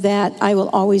 And for that, I will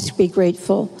always be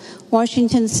grateful.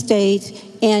 Washington State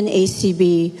and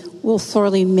ACB will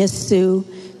sorely miss Sue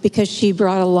because she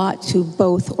brought a lot to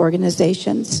both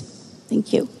organizations.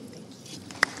 Thank you.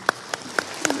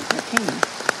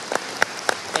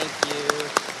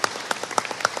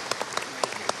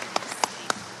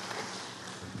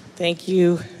 Thank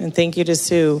you, and thank you to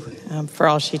Sue for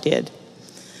all she did.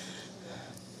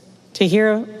 To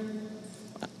hear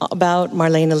about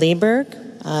Marlena Lieberg,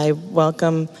 I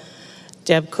welcome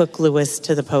Deb Cook-Lewis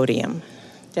to the podium.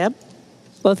 Deb?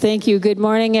 Well, thank you. Good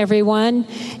morning, everyone.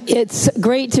 It's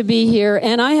great to be here.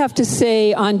 And I have to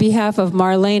say, on behalf of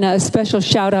Marlena, a special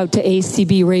shout out to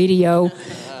ACB Radio,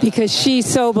 because she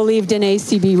so believed in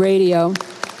ACB Radio.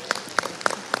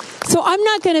 So I'm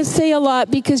not going to say a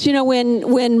lot because, you know, when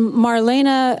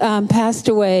Marlena passed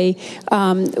away,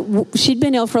 she'd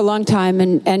been ill for a long time,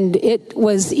 and it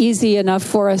was easy enough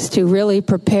for us to really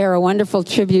prepare a wonderful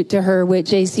tribute to her, which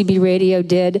ACB Radio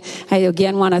did. I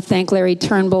again want to thank Larry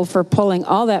Turnbull for pulling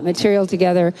all that material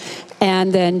together.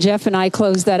 And then Jeff and I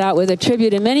closed that out with a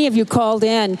tribute, and many of you called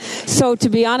in. So to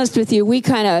be honest with you, we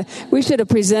should have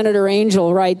presented her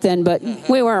angel right then, but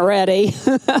we weren't ready.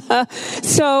 But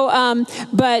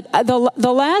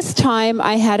the last time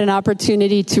I had an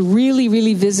opportunity to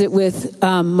really visit with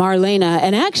Marlena,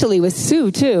 and actually with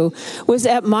Sue too, was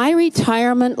at my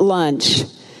retirement lunch.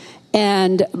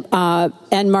 And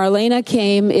Marlena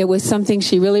came. It was something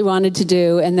she really wanted to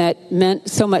do, and that meant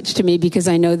so much to me because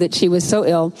I know that she was so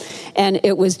ill. And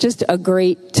it was just a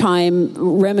great time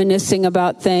reminiscing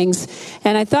about things.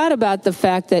 And I thought about the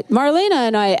fact that Marlena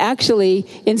and I actually,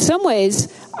 in some ways,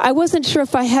 I wasn't sure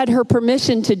if I had her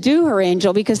permission to do her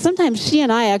angel, because sometimes she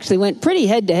and I actually went pretty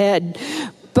head to head.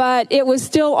 But it was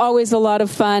still always a lot of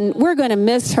fun. We're going to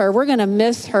miss her. We're going to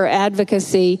miss her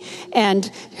advocacy. And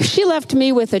she left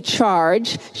me with a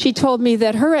charge. She told me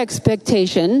that her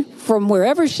expectation from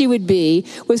wherever she would be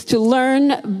was to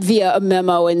learn via a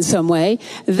memo in some way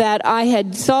that I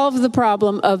had solved the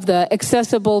problem of the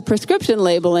accessible prescription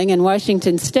labeling in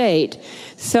Washington State.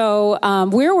 So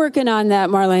we're working on that,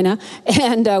 Marlena,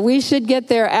 and we should get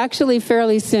there actually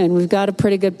fairly soon. We've got a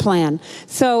pretty good plan.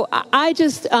 So I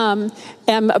just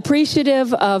am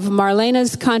appreciative of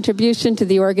Marlena's contribution to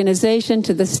the organization,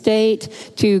 to the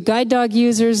state, to Guide Dog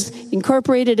Users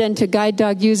Incorporated, and to Guide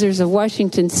Dog Users of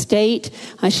Washington State.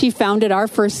 She founded our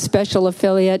first special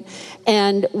affiliate,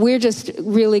 and we're just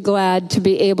really glad to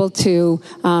be able to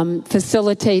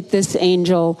facilitate this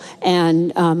angel,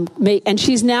 and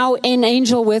she's now an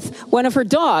angel with one of her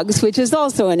dogs, which is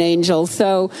also an angel.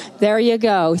 So there you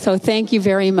go. So thank you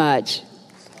very much.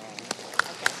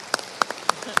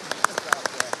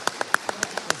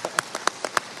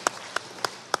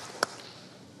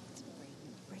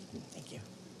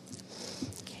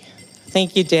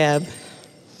 Thank you, Deb.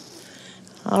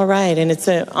 All right, and it's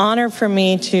an honor for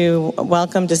me to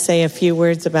welcome to say a few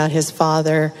words about his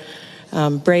father,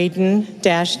 Braden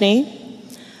Dashney,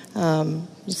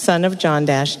 son of John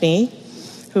Dashney,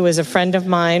 who was a friend of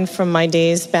mine from my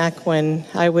days back when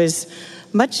I was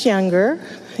much younger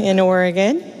in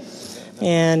Oregon,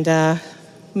 and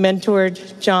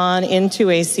mentored John into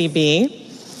ACB.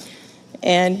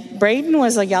 And Braden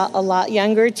was a lot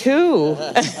younger, too.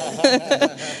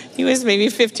 He was maybe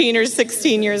 15 or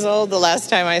 16 years old the last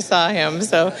time I saw him.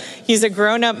 So he's a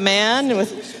grown-up man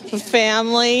with a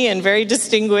family and very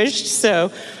distinguished.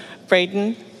 So,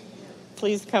 Braden,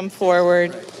 please come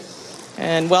forward.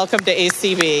 And welcome to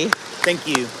ACB. Thank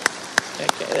you.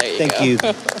 Okay, there you Thank go. you.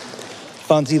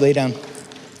 Fonzie, lay down.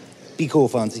 Be cool,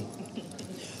 Fonzie.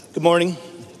 Good morning.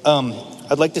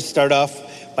 I'd like to start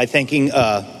off by thanking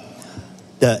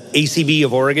the ACB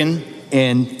of Oregon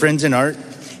and Friends in Art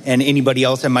and anybody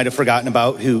else I might have forgotten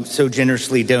about who so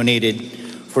generously donated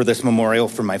for this memorial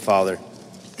for my father.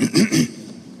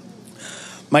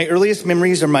 My earliest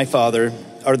memories of my father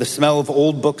are the smell of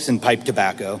old books and pipe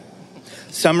tobacco.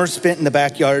 Summers spent in the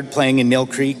backyard playing in Mill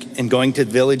Creek and going to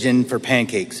the Village Inn for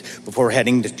pancakes before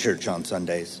heading to church on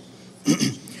Sundays.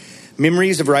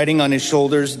 Memories of riding on his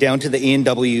shoulders down to the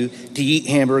A&W to eat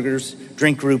hamburgers,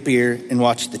 drink root beer, and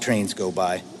watch the trains go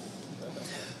by.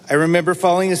 I remember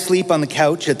falling asleep on the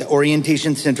couch at the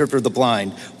Orientation Center for the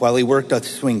Blind while he worked a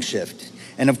swing shift.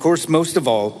 And of course, most of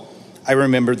all, I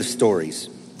remember the stories.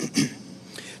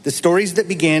 The stories that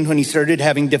began when he started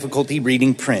having difficulty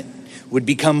reading print would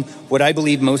become what I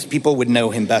believe most people would know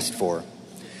him best for.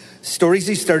 Stories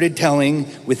he started telling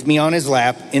with me on his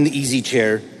lap in the easy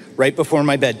chair right before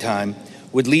my bedtime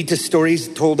would lead to stories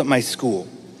told at my school,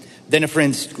 then a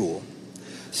friend's school.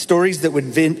 Stories that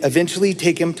would eventually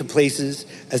take him to places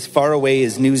as far away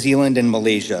as New Zealand and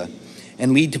Malaysia,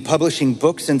 and lead to publishing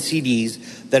books and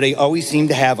CDs that he always seemed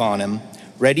to have on him,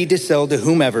 ready to sell to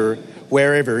whomever,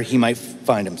 wherever he might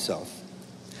find himself.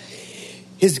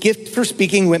 His gift for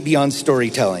speaking went beyond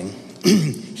storytelling.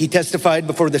 He testified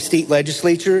before the state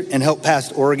legislature and helped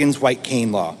pass Oregon's white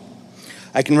cane law.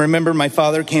 I can remember my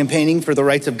father campaigning for the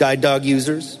rights of guide dog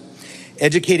users,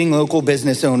 educating local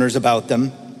business owners about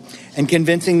them, and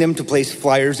convincing them to place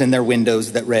flyers in their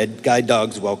windows that read, "Guide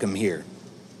Dogs Welcome Here."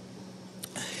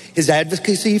 His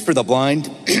advocacy for the blind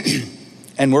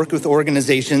and work with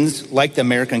organizations like the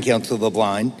American Council of the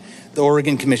Blind, the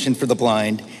Oregon Commission for the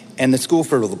Blind, and the School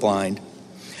for the Blind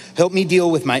helped me deal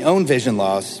with my own vision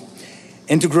loss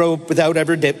and to grow up without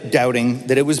ever doubting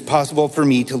that it was possible for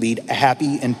me to lead a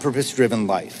happy and purpose-driven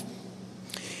life.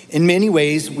 In many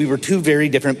ways, we were two very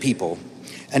different people,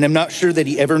 and I'm not sure that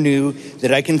he ever knew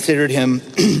that I considered him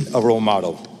a role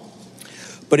model.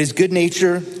 But his good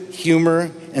nature,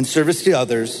 humor, and service to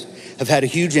others have had a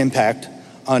huge impact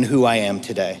on who I am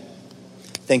today.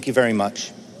 Thank you very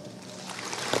much.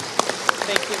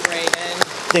 Thank you, Braden.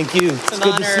 Thank you. It's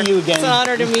good to see you again. It's an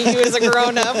honor to meet you as a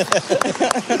grown-up.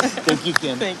 Thank you,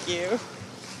 Kim. Thank you.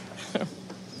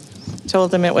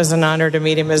 Told him it was an honor to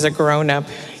meet him as a grown-up.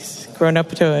 He's grown up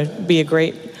to be a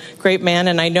great man,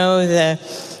 and I know the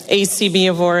ACB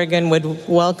of Oregon would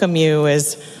welcome you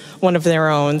as one of their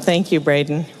own. Thank you,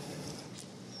 Braden.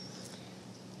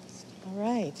 All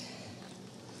right.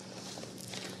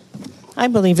 I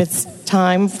believe it's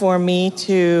time for me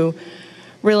to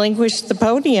relinquish the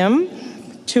podium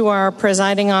to our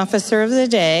presiding officer of the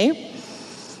day,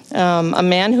 a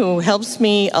man who helps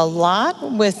me a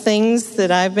lot with things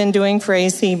that I've been doing for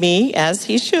ACB, as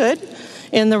he should,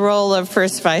 in the role of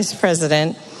First Vice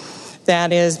President.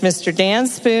 That is Mr. Dan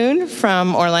Spoon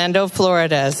from Orlando,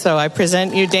 Florida. So I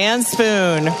present you Dan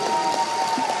Spoon.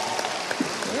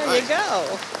 There you go.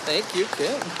 Thank you,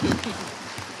 Kim.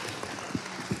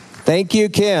 Thank you,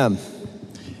 Kim.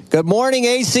 Good morning,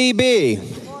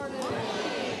 ACB.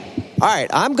 All right,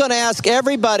 I'm going to ask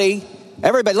everybody,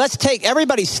 let's take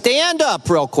everybody stand up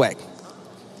real quick.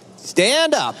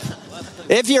 Stand up.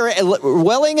 If you're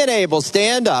willing and able,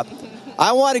 stand up.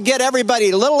 I want to get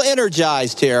everybody a little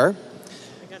energized here.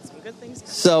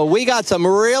 So we got some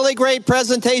really great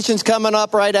presentations coming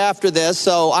up right after this.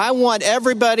 So I want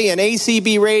everybody in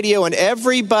ACB Radio and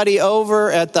everybody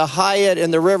over at the Hyatt in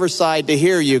the Riverside to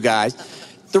hear you guys.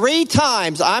 3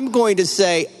 times I'm going to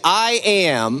say, I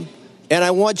am, and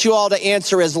I want you all to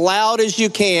answer as loud as you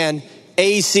can,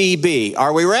 ACB.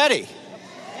 Are we ready?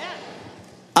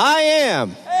 I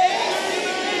am.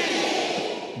 ACB.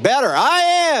 Better. I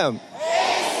am.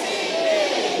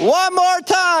 ACB. One more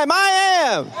time. I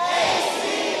am.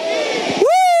 ACB.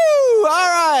 Woo! All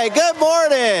right. Good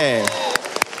morning.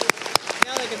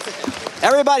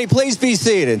 Everybody, please be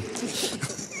seated.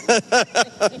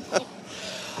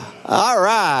 All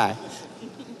right.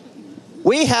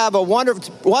 We have a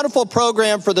wonderful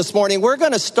program for this morning. We're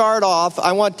going to start off.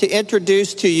 I want to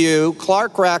introduce to you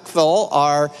Clark Rackville,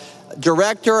 our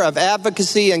Director of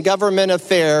Advocacy and Government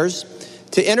Affairs,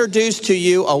 to introduce to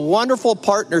you a wonderful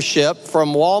partnership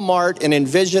from Walmart and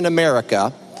Envision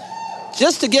America.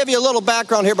 Just to give you a little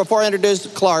background here before I introduce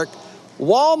Clark,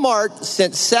 Walmart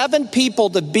sent 7 people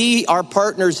to be our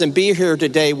partners and be here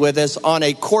today with us on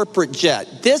a corporate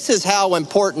jet. This is how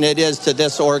important it is to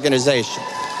this organization.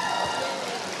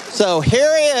 So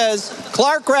here he is,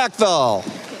 Clark Rackville.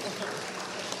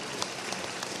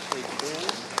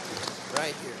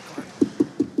 Right here, Clark.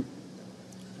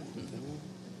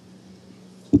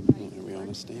 Are we on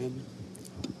a stand?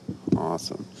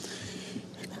 Awesome.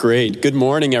 Great. Good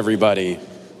morning, everybody.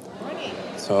 Good morning.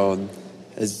 So,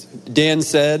 as Dan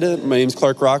said, my name is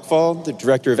Clark Rackville, the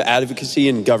Director of Advocacy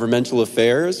and Governmental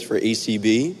Affairs for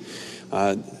ACB.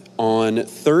 On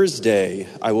Thursday,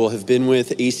 I will have been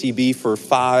with ACB for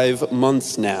 5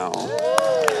 months now.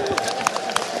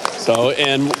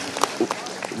 And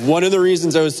one of the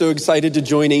reasons I was so excited to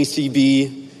join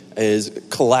ACB is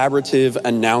collaborative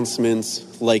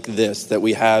announcements like this that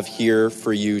we have here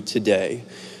for you today.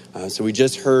 So we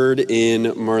just heard in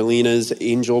Marlena's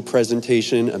angel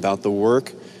presentation about the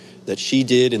work that she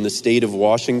did in the state of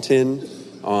Washington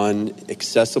on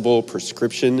accessible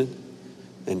prescription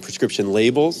and prescription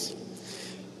labels.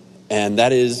 And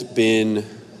that has been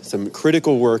some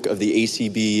critical work of the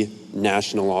ACB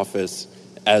National Office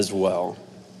as well.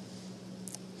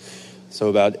 So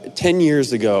about 10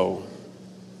 years ago,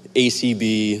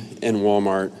 ACB and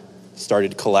Walmart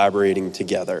started collaborating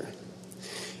together.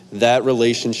 That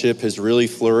relationship has really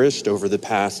flourished over the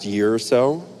past year or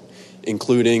so,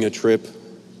 including a trip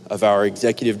of our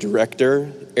executive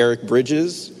director, Eric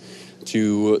Bridges,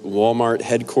 to Walmart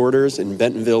headquarters in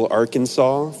Bentonville,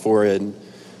 Arkansas for a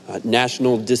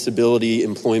National Disability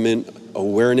Employment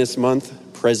Awareness Month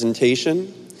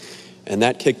presentation. And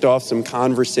that kicked off some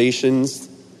conversations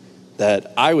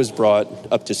that I was brought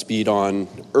up to speed on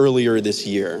earlier this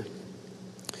year.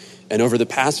 And over the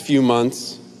past few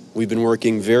months, we've been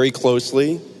working very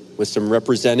closely with some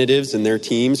representatives and their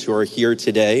teams who are here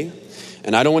today.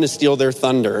 And I don't want to steal their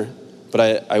thunder,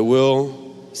 but I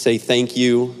will say thank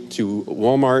you to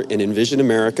Walmart and Envision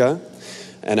America.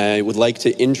 And I would like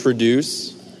to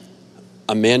introduce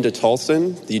Amanda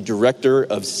Tolson, the Director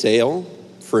of Sale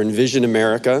for Envision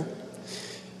America.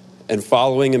 And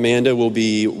following Amanda will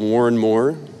be Warren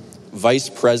Moore, Vice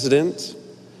President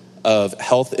of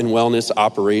Health and Wellness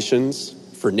Operations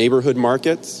for Neighborhood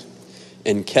Markets,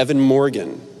 and Kevin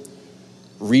Morgan,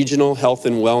 Regional Health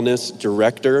and Wellness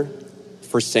Director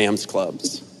for Sam's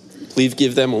Clubs. Please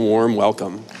give them a warm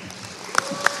welcome.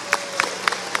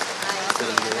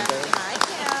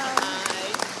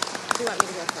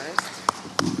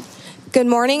 Good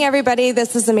morning, everybody.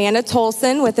 This is Amanda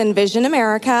Tolson with Envision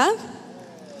America.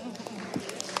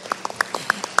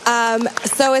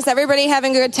 So is everybody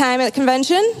having a good time at the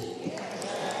convention?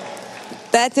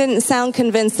 That didn't sound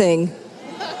convincing.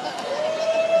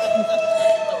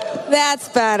 That's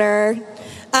better.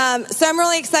 So I'm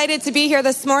really excited to be here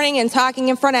this morning and talking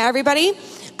in front of everybody.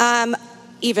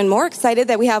 Even more excited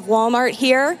that we have Walmart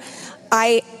here.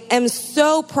 I am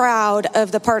so proud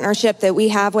of the partnership that we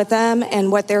have with them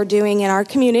and what they're doing in our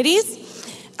communities.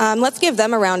 Let's give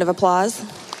them a round of applause.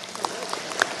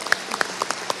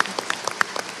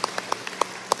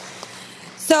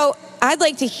 So I'd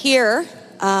like to hear,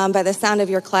 by the sound of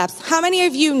your claps, how many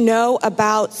of you know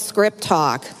about Script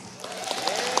Talk?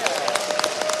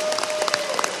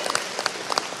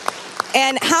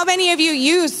 And how many of you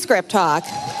use Script Talk?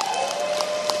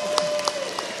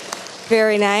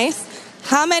 Very nice.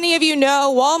 How many of you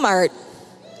know Walmart?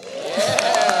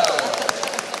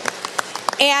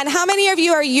 And how many of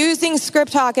you are using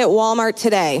Script Talk at Walmart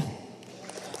today?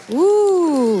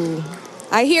 Woo.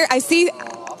 I see.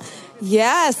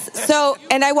 Yes. So,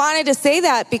 and I wanted to say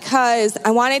that because I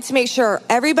wanted to make sure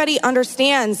everybody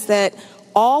understands that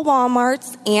all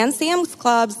Walmarts and Sam's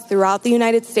Clubs throughout the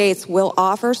United States will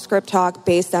offer Script Talk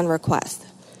based on request.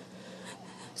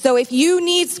 So if you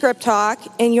need Script Talk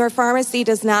and your pharmacy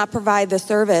does not provide the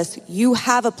service, you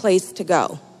have a place to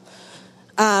go.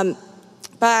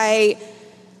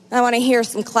 I want to hear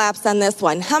some claps on this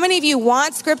one. How many of you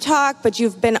want Script Talk, but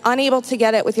you've been unable to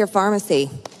get it with your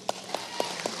pharmacy?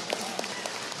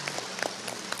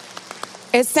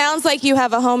 It sounds like you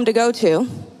have a home to go to.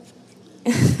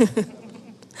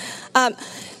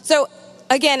 So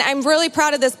again, I'm really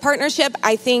proud of this partnership.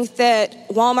 I think that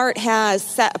Walmart has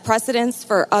set a precedence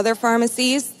for other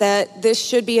pharmacies that this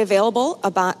should be available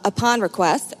upon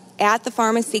request at the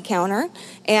pharmacy counter,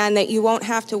 and that you won't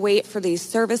have to wait for these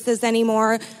services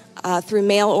anymore through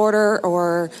mail order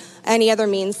or any other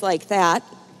means like that.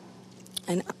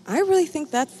 And I really think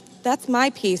that's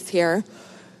my piece here.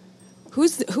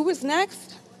 Who was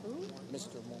next?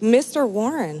 Mr.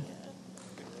 Warren.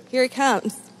 Here he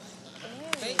comes.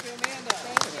 Thank you, Amanda.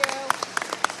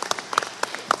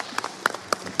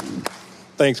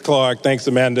 Thanks, Clark. Thanks,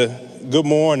 Amanda. Good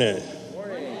morning.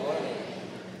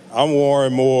 I'm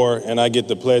Warren Moore, and I get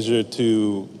the pleasure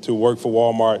to work for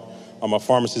Walmart. I'm a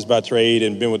pharmacist by trade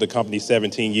and been with the company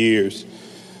 17 years.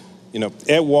 You know,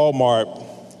 at Walmart,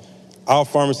 our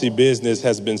pharmacy business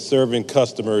has been serving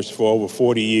customers for over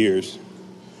 40 years.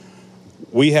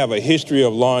 We have a history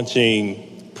of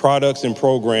launching products and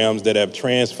programs that have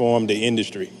transformed the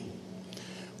industry.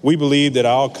 We believe that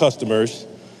our customers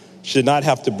should not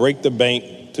have to break the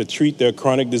bank to treat their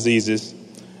chronic diseases,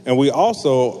 and we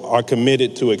also are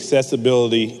committed to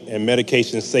accessibility and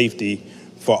medication safety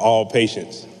for all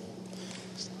patients.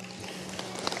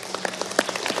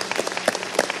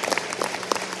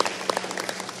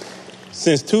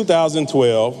 Since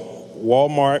 2012,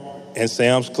 Walmart and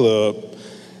Sam's Club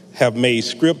have made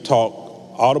Script Talk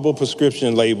audible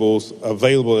prescription labels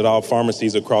available at all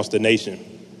pharmacies across the nation.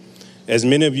 As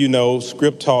many of you know,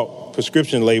 Script Talk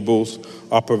prescription labels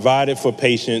are provided for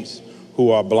patients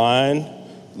who are blind,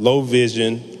 low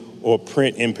vision, or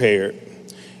print impaired.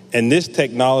 And this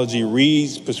technology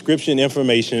reads prescription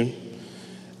information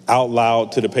out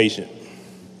loud to the patient.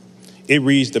 It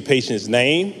reads the patient's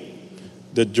name,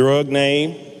 the drug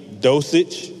name,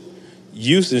 dosage,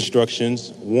 use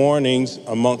instructions, warnings,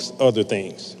 amongst other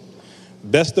things.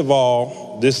 Best of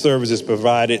all, this service is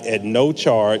provided at no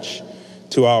charge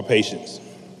to our patients.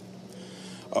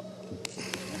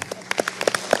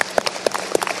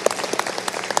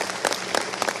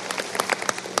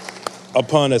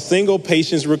 Upon a single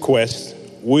patient's request,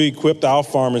 we equipped our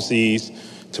pharmacies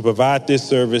to provide this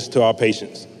service to our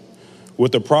patients.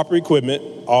 With the proper equipment,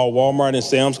 all Walmart and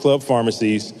Sam's Club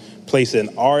pharmacies place an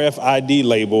RFID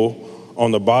label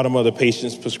on the bottom of the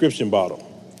patient's prescription bottle.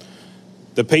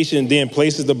 The patient then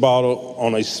places the bottle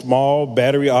on a small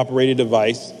battery-operated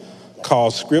device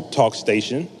called Script Talk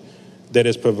Station that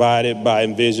is provided by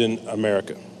Envision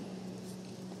America.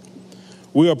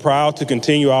 We are proud to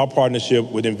continue our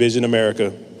partnership with Envision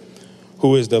America,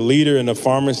 who is the leader in the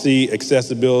pharmacy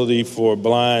accessibility for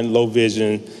blind, low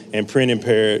vision, and print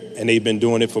impaired, and they've been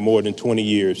doing it for more than 20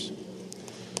 years.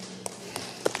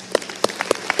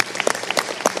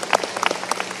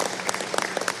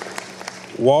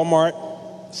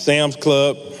 Walmart, Sam's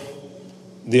Club,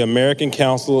 the American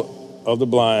Council of the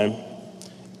Blind,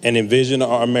 and Envision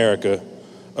America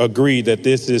agree that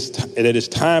it's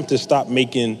time to stop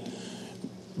making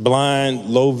blind,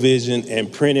 low vision,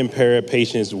 and print impaired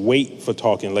patients wait for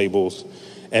talking labels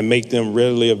and make them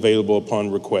readily available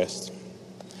upon request.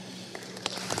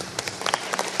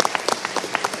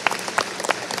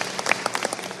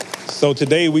 So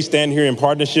today we stand here in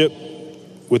partnership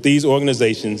with these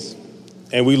organizations,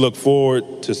 and we look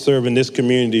forward to serving this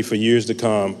community for years to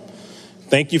come.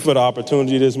 Thank you for the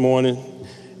opportunity this morning,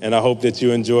 and I hope that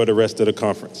you enjoy the rest of the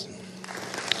conference.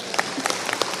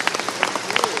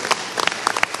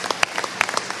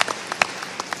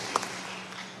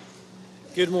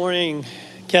 Good morning.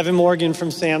 Kevin Morgan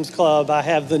from Sam's Club. I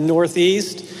have the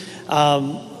Northeast.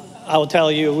 I will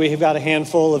tell you, we've got a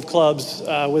handful of clubs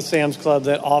with Sam's Club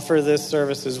that offer this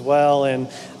service as well. And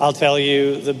I'll tell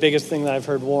you, the biggest thing that I've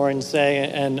heard Warren say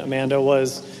and Amanda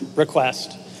was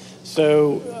request.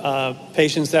 So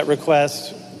patients that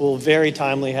request will very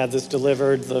timely have this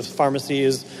delivered. The pharmacy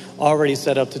is already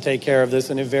set up to take care of this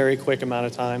in a very quick amount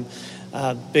of time.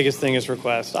 Biggest thing is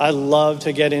request. I love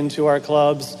to get into our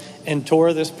clubs and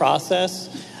tour this process.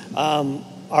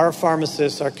 our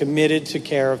pharmacists are committed to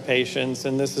care of patients,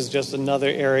 and this is just another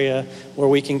area where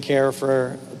we can care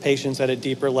for patients at a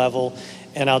deeper level.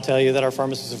 And I'll tell you that our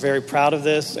pharmacists are very proud of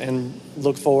this and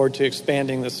look forward to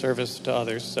expanding this service to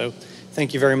others. So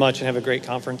thank you very much and have a great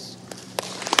conference.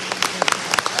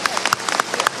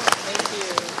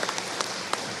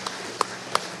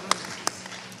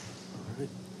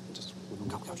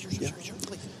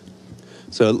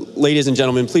 So, ladies and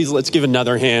gentlemen, please let's give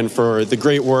another hand for the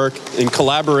great work and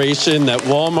collaboration that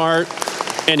Walmart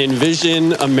and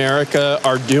Envision America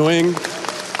are doing.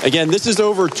 Again, this is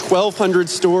over 1,200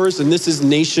 stores, and this is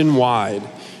nationwide.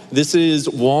 This is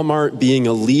Walmart being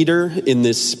a leader in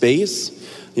this space.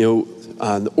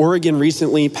 Oregon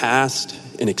recently passed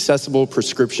an accessible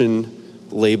prescription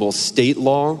label state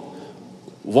law.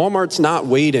 Walmart's not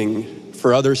waiting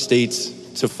for other states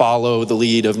to follow the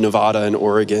lead of Nevada and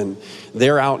Oregon.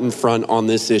 They're out in front on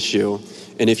this issue.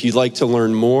 And if you'd like to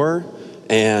learn more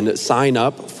and sign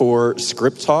up for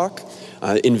Script Talk,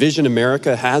 Envision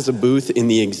America has a booth in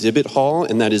the exhibit hall,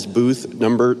 and that is booth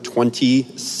number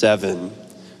 27.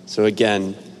 So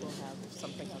again,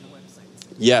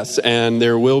 yes, and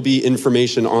there will be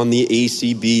information on the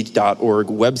acb.org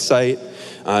website,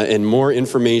 and more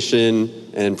information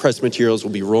and press materials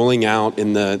will be rolling out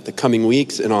in the coming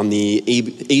weeks and on the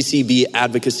ACB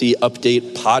Advocacy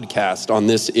Update podcast on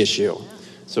this issue.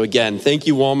 So again, thank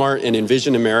you, Walmart and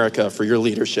Envision America, for your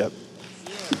leadership.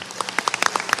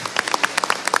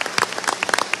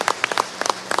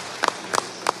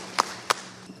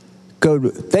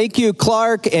 Good. Thank you,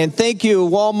 Clark, and thank you,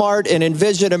 Walmart and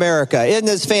Envision America. Isn't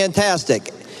this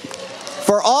fantastic?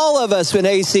 For all of us in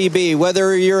ACB,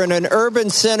 whether you're in an urban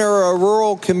center or a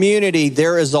rural community,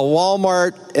 there is a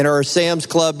Walmart and or a Sam's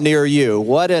Club near you.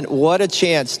 What a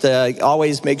chance to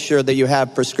always make sure that you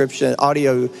have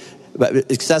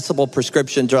accessible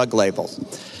prescription drug labels.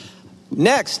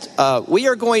 Next, we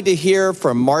are going to hear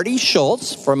from Marty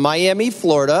Schultz from Miami,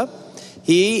 Florida.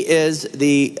 He is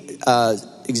the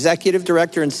Executive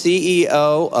Director and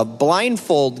CEO of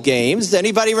Blindfold Games.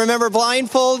 Anybody remember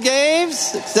Blindfold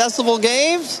Games? Accessible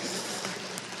Games?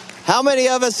 How many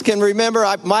of us can remember?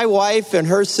 My wife and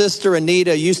her sister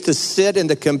Anita used to sit in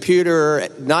the computer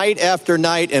night after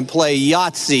night and play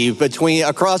Yahtzee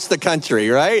across the country,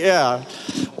 right? Yeah.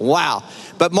 Wow.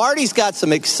 But Marty's got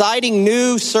some exciting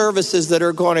new services that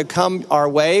are going to come our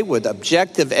way with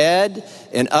Objective Ed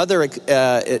and other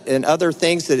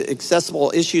things, that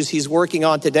accessible issues he's working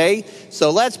on today. So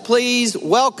let's please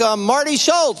welcome Marty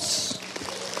Schultz.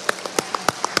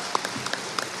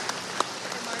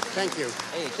 Thank you.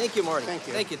 Hey, thank you, Marty. Thank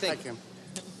you. Thank you.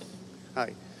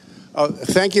 Hi.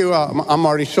 Thank you. I'm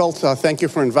Marty Schultz. Thank you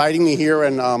for inviting me here,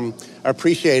 and I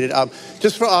appreciate it.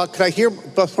 Could I hear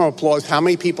just from applause how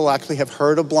many people actually have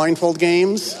heard of Blindfold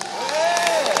Games?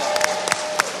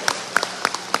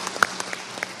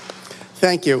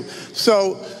 Thank you.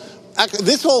 So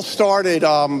this all started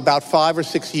about 5 or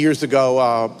 6 years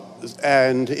ago,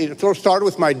 and it sort of started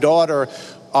with my daughter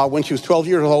when she was 12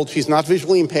 years old. She's not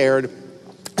visually impaired,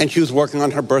 and she was working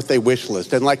on her birthday wish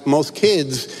list. And like most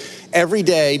kids, every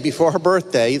day before her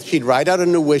birthday, she'd write out a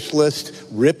new wish list,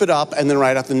 rip it up, and then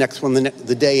write out the next one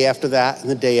the day after that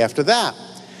and the day after that.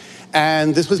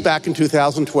 And this was back in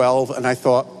 2012, and I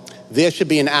thought, there should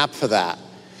be an app for that.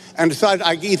 And decided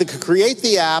I either could create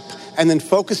the app and then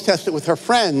focus test it with her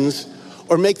friends,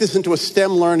 or make this into a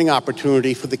STEM learning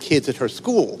opportunity for the kids at her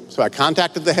school. So I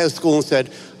contacted the head of school and said,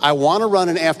 I want to run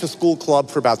an after-school club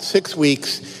for about 6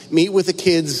 weeks, meet with the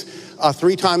kids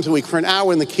 3 times a week for an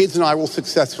hour, and the kids and I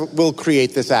will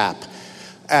create this app.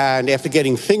 And after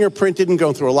getting fingerprinted and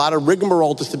going through a lot of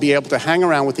rigmarole just to be able to hang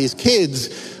around with these kids,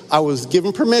 I was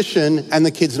given permission, and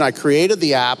the kids and I created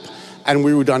the app, and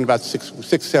we were done about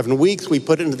 6-7 weeks. We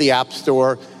put it into the App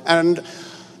Store, and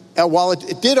while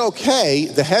it did okay,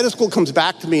 the head of school comes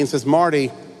back to me and says,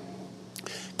 Marty,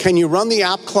 can you run the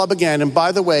app club again? And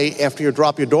by the way, after you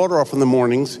drop your daughter off in the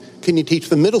mornings, can you teach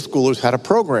the middle schoolers how to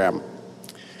program?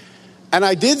 And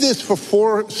I did this for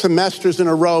 4 semesters in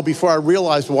a row before I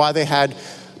realized why they had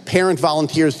parent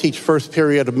volunteers teach first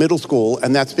period of middle school,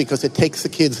 and that's because it takes the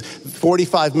kids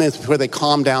 45 minutes before they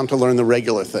calm down to learn the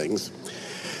regular things.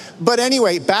 But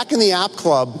anyway, back in the app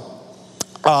club,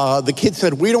 the kids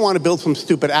said, we don't want to build some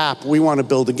stupid app, we want to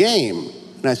build a game.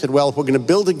 And I said, well, if we're going to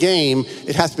build a game,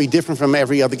 it has to be different from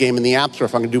every other game in the App Store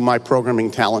if I'm going to do my programming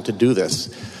talent to do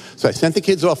this. So I sent the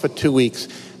kids off for 2 weeks,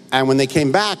 and when they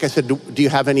came back, I said, do you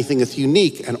have anything that's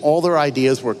unique? And all their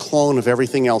ideas were a clone of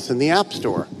everything else in the App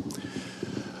Store.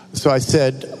 So I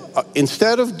said,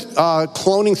 instead of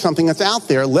cloning something that's out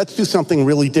there, let's do something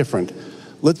really different.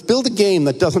 Let's build a game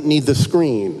that doesn't need the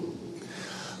screen.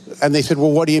 And they said,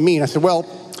 well, what do you mean? I said, well,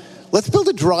 let's build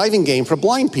a driving game for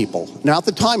blind people. Now, at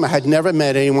the time, I had never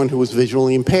met anyone who was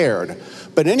visually impaired.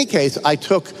 But in any case, I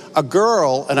took a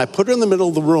girl and I put her in the middle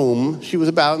of the room. She was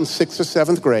about in 6th or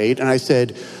 7th grade. And I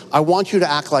said, I want you to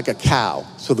act like a cow.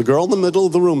 So the girl in the middle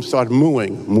of the room started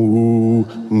mooing. Moo,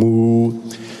 moo.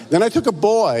 Then I took a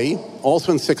boy,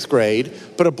 also in 6th grade,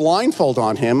 put a blindfold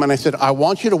on him. And I said, I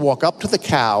want you to walk up to the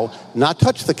cow, not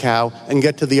touch the cow, and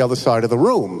get to the other side of the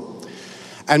room.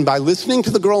 And by listening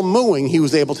to the girl mooing, he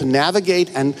was able to navigate,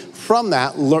 and from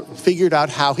that, figured out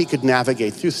how he could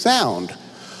navigate through sound.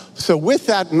 So with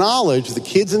that knowledge, the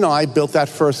kids and I built that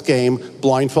first game,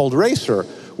 Blindfold Racer,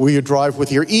 where you drive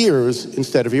with your ears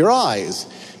instead of your eyes.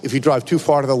 If you drive too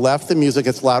far to the left, the music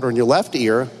gets louder in your left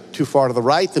ear. Too far to the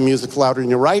right, the music's louder in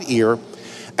your right ear.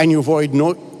 And you avoid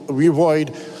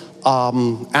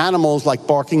animals like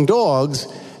barking dogs,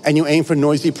 and you aim for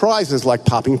noisy prizes like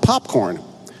popping popcorn.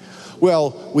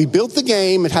 Well, we built the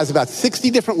game. It has about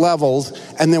 60 different levels,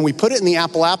 and then we put it in the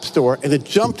Apple App Store, and it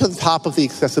jumped to the top of the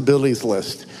accessibilities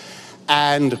list.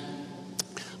 And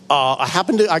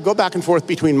I go back and forth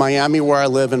between Miami, where I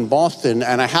live, and Boston,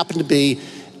 and I happened to be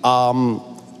on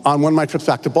one of my trips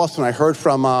back to Boston. I heard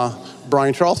from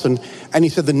Brian Charlson, and he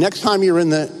said, the next time you're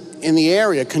in the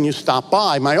area, can you stop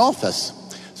by my office?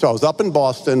 So I was up in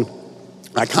Boston.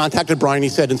 I contacted Brian. He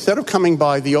said, instead of coming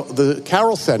by the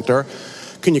Carroll Center,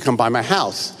 can you come by my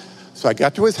house? So I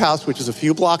got to his house, which is a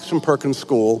few blocks from Perkins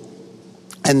School,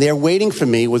 and there waiting for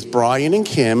me was Brian and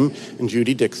Kim and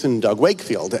Judy Dixon and Doug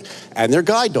Wakefield and their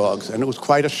guide dogs. And it was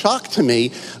quite a shock to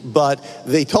me, but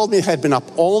they told me they had been up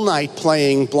all night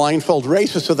playing Blindfold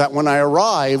Racer so that when I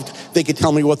arrived, they could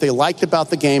tell me what they liked about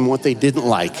the game and what they didn't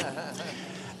like.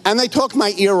 And they talked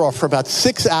my ear off for about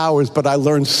 6 hours, but I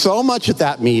learned so much at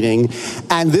that meeting.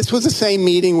 And this was the same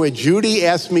meeting where Judy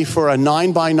asked me for a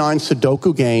 9x9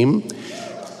 Sudoku game.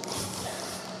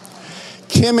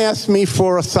 Kim asked me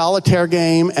for a solitaire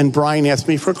game, and Brian asked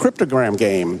me for a cryptogram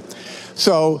game.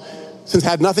 So, since I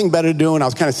had nothing better to do, and I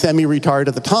was kind of semi-retired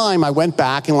at the time, I went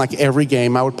back, and like every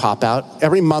month I would pop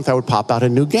out a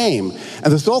new game. And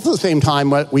this is also the same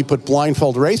time we put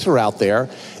Blindfold Racer out there.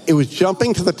 It was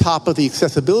jumping to the top of the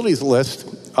accessibilities list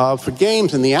for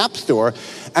games in the App Store,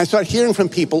 and I started hearing from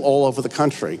people all over the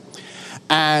country.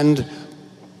 And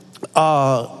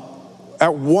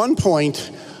at one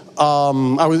point,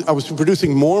 I was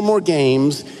producing more and more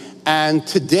games, and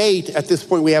to date, at this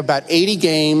point, we have about 80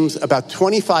 games, about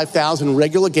 25,000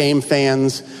 regular game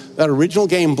fans. That original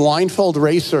game, Blindfold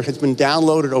Racer, has been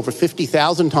downloaded over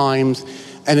 50,000 times,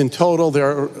 and in total,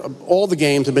 all the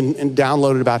games have been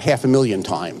downloaded about 500,000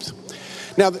 times.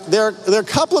 Now, there are a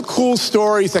couple of cool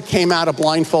stories that came out of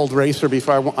Blindfold Racer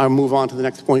before I move on to the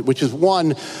next point, which is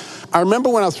one, I remember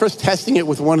when I was first testing it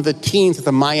with one of the teens at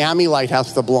the Miami Lighthouse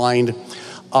of the Blind.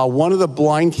 One of the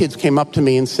blind kids came up to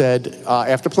me and said,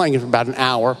 after playing it for about an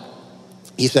hour,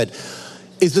 he said,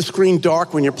 is the screen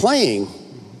dark when you're playing?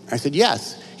 I said,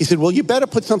 yes. He said, well, you better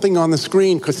put something on the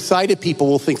screen because sighted people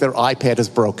will think their iPad is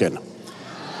broken.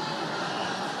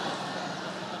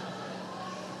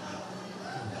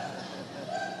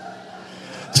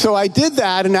 So I did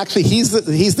that, and actually he's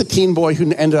the teen boy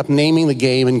who ended up naming the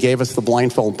game and gave us the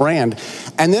Blindfold brand.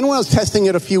 And then when I was testing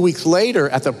it a few weeks later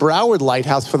at the Broward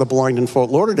Lighthouse for the Blind in Fort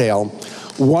Lauderdale,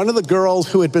 one of the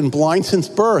girls who had been blind since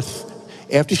birth,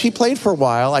 after she played for a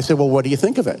while, I said, well, what do you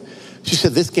think of it? She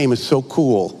said, this game is so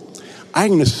cool. I'm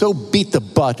going to so beat the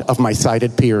butt of my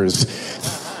sighted peers.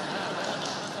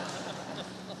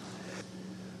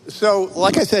 So,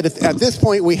 like I said, at this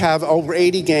point, we have over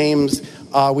 80 games.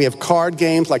 We have card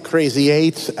games like Crazy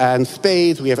Eights and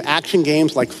Spades. We have action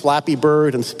games like Flappy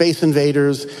Bird and Space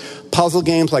Invaders. Puzzle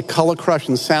games like Color Crush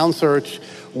and Sound Search.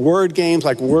 Word games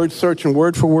like Word Search and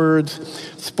Word for Words.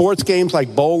 Sports games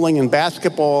like bowling and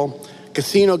basketball.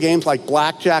 Casino games like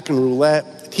Blackjack and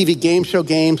Roulette. TV game show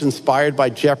games inspired by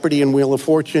Jeopardy and Wheel of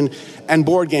Fortune. And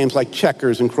board games like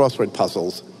checkers and crossword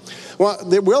puzzles. Well,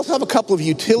 we also have a couple of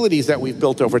utilities that we've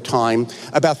built over time.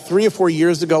 About 3 or 4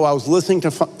 years ago, I was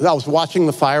watching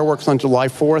the fireworks on July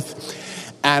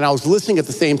 4th, and I was listening at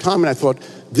the same time, and I thought,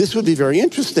 this would be very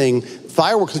interesting.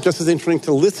 Fireworks is just as interesting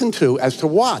to listen to as to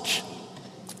watch.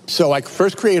 So I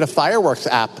first created a fireworks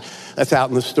app that's out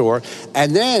in the store,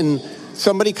 and then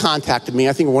somebody contacted me,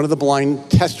 I think one of the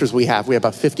blind testers we have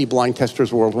about 50 blind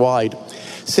testers worldwide,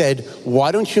 said,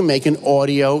 why don't you make an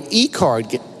audio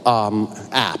e-card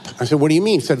app? I said, what do you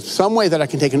mean? He said, some way that I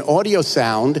can take an audio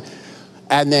sound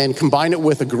and then combine it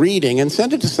with a greeting and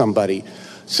send it to somebody.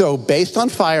 So based on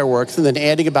fireworks and then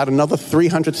adding about another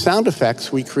 300 sound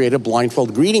effects, we created a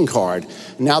blindfold greeting card.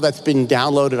 Now that's been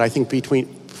downloaded, I think, between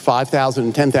 5,000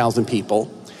 and 10,000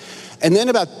 people. And then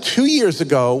about 2 years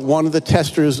ago, one of the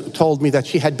testers told me that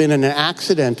she had been in an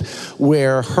accident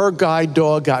where her guide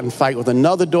dog got in a fight with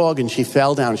another dog and she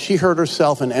fell down. She hurt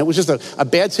herself, and it was just a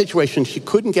bad situation. She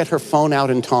couldn't get her phone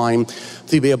out in time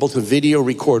to be able to video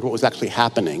record what was actually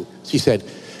happening. She said,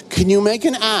 "Can you make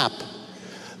an app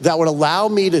that would allow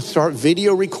me to start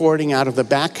video recording out of the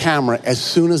back camera as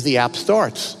soon as the app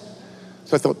starts?"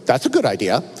 So I thought, that's a good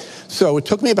idea. So it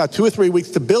took me about 2 or 3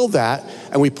 weeks to build that,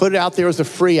 and we put it out there as a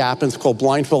free app, and it's called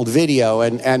Blindfold Video.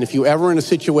 And if you're ever in a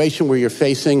situation where you're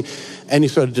facing any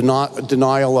sort of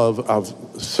denial of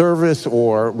service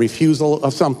or refusal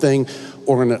of something,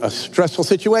 or in a stressful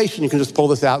situation, you can just pull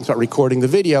this out and start recording the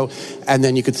video, and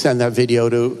then you could send that video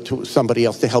to somebody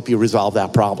else to help you resolve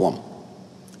that problem.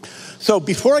 So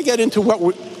before I get into what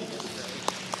we're...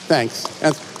 Thanks.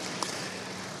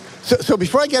 So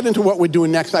before I get into what we're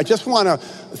doing next, I just want to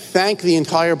thank the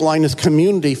entire blindness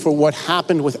community for what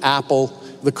happened with Apple,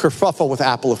 the kerfuffle with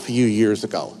Apple a few years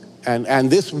ago. And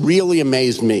this really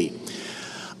amazed me.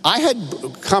 I had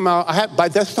come out, by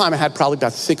this time I had probably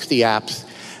about 60 apps,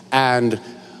 and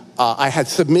I had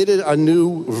submitted a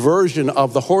new version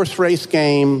of the horse race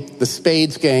game, the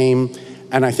spades game,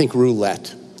 and I think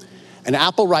roulette. And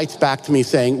Apple writes back to me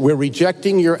saying, "We're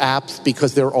rejecting your apps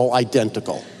because they're all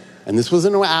identical." And this was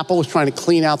when Apple was trying to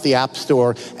clean out the App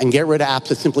Store and get rid of apps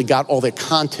that simply got all their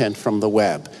content from the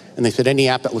web. And they said any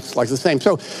app that looks like the same.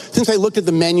 So since I looked at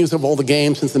the menus of all the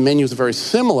games, since the menus are very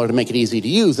similar to make it easy to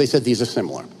use, they said these are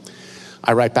similar.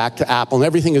 I write back to Apple, and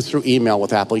everything is through email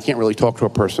with Apple. You can't really talk to a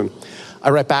person.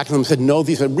 I write back to them and said, "No,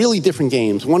 these are really different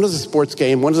games. One is a sports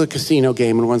game, one is a casino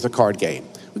game, and one's a card game."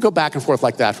 We go back and forth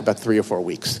like that for about 3 or 4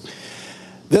 weeks.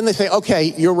 Then they say,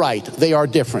 "Okay, you're right. They are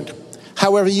different.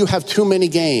 However, you have too many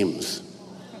games."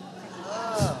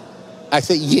 I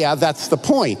say, "Yeah, that's the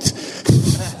point."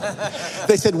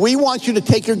 They said, "We want you to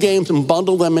take your games and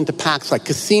bundle them into packs like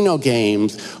casino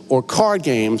games or card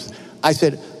games." I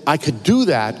said, "I could do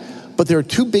that, but there are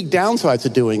 2 big downsides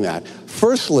of doing that.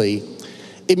 Firstly,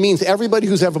 it means everybody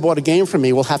who's ever bought a game from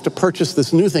me will have to purchase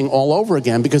this new thing all over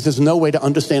again because there's no way to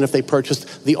understand if they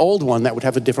purchased the old one that would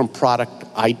have a different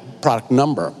product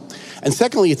number. And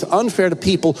secondly, it's unfair to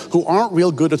people who aren't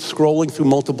real good at scrolling through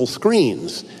multiple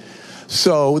screens.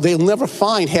 So they'll never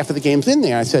find half of the games in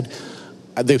there."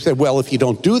 They said, "Well, if you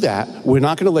don't do that, we're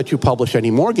not going to let you publish any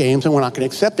more games, and we're not going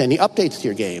to accept any updates to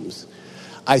your games."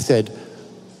 I said,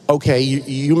 "Okay,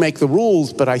 you make the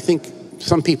rules, but I think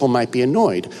some people might be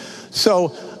annoyed."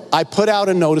 So I put out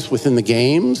a notice within the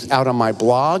games, out on my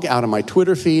blog, out on my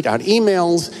Twitter feed, out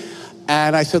emails,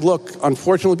 and I said, "Look,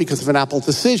 unfortunately, because of an Apple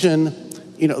decision,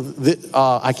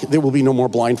 there will be no more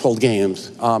blindfold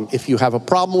games. If you have a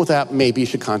problem with that, maybe you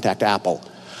should contact Apple."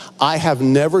 I have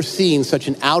never seen such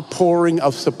an outpouring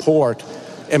of support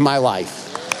in my life.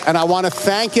 And I want to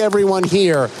thank everyone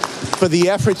here for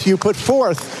the efforts you put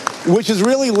forth, which has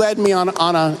really led me on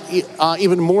an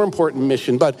even more important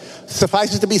mission. But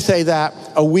suffice it to say that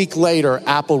a week later,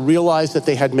 Apple realized that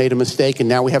they had made a mistake, and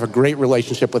now we have a great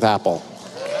relationship with Apple.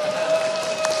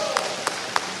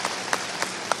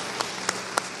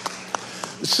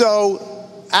 So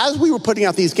as we were putting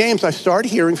out these games, I started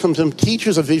hearing from some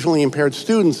teachers of visually impaired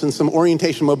students and some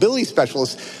orientation mobility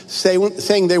specialists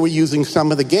saying they were using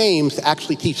some of the games to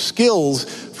actually teach skills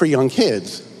for young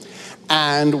kids.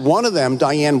 And one of them,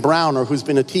 Diane Browner, who's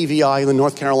been a TVI in the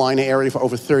North Carolina area for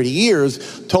over 30 years,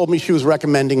 told me she was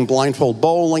recommending blindfold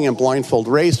bowling and blindfold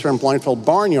racer and blindfold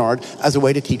barnyard as a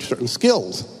way to teach certain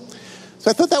skills. So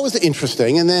I thought that was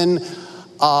interesting. And then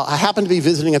I happened to be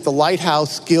visiting at the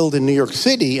Lighthouse Guild in New York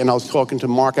City, and I was talking to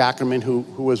Mark Ackerman, who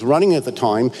was running it at the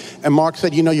time, and Mark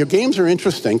said, "Your games are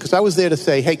interesting," because I was there to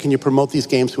say, "Hey, can you promote these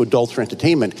games to adults for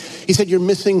entertainment?" He said, "You're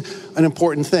missing an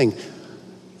important thing.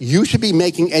 You should be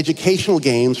making educational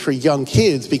games for young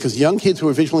kids, because young kids who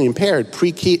are visually impaired,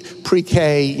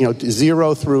 pre-K,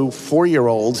 0 through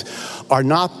 4-year-olds, are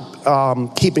not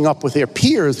keeping up with their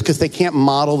peers because they can't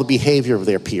model the behavior of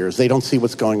their peers. They don't see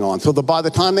what's going on. So by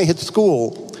the time they hit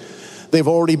school, they're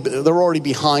already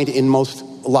behind in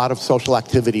a lot of social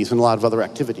activities and a lot of other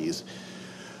activities."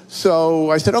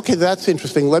 So I said, "Okay, that's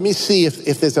interesting. Let me see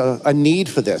if there's a need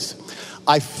for this."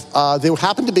 There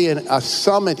happened to be a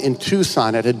summit in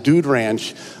Tucson at a dude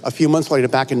ranch a few months later,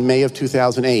 back in May of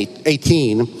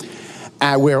 2018,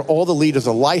 where all the leaders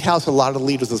of Lighthouse, a lot of the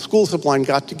leaders of Schools for the Blind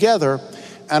got together,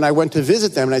 and I went to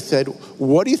visit them, and I said,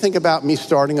 "What do you think about me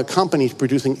starting a company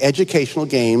producing educational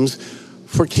games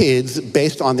for kids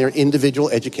based on their individual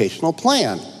educational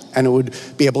plan? And it would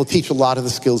be able to teach a lot of the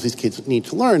skills these kids need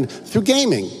to learn through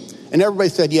gaming." And everybody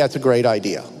said, yeah, it's a great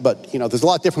idea. But, there's a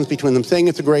lot of difference between them saying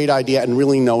it's a great idea and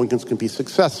really knowing it's going to be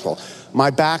successful. My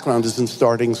background is in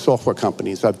starting software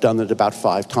companies. I've done it about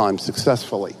 5 times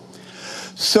successfully.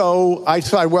 So I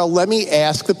decided, well, let me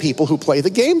ask the people who play the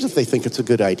games if they think it's a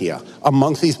good idea.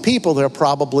 Amongst these people, there are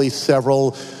probably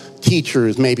several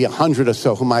teachers, maybe 100 or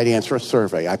so, who might answer a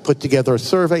survey. I put together a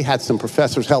survey, had some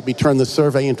professors help me turn the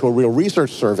survey into a real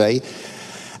research survey,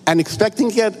 and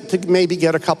expecting to maybe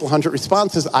get a couple hundred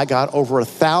responses, I got over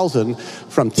 1,000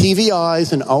 from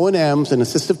TVIs and O&Ms and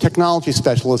assistive technology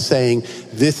specialists saying,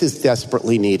 this is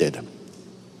desperately needed.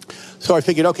 So I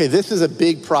figured, okay, this is a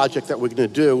big project that we're going to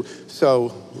do.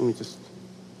 So let me just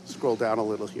scroll down a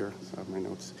little here. Sorry, my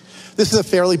notes. This is a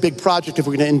fairly big project. If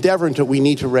we're going to endeavor into it, we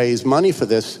need to raise money for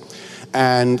this.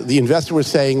 And the investor was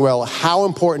saying, well, how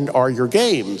important are your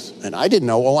games? And I didn't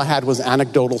know. All I had was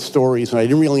anecdotal stories, and I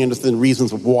didn't really understand the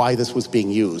reasons of why this was being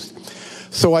used.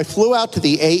 So I flew out to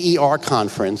the AER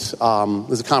conference.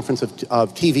 There's a conference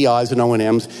of TVIs and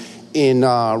O&Ms in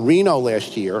Reno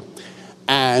last year.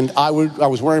 And I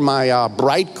was wearing my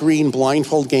bright green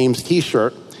Blindfold Games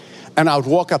t-shirt. And I would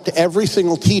walk up to every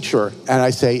single teacher, and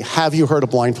I say, have you heard of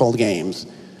Blindfold Games?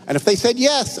 And if they said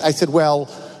yes, I said, well,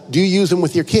 do you use them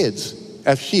with your kids?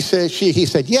 If he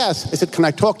said yes, I said, can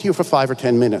I talk to you for 5 or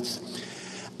 10 minutes?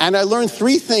 And I learned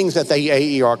 3 things at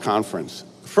the AER conference.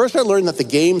 First, I learned that the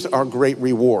games are a great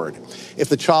reward. If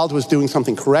the child was doing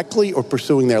something correctly or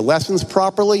pursuing their lessons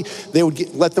properly, they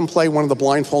would let them play one of the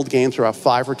blindfold games for about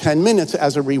 5 or 10 minutes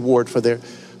as a reward for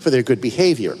their good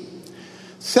behavior.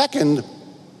 Second,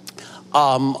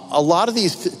 a lot of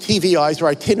these TVIs are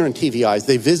itinerant TVIs.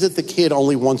 They visit the kid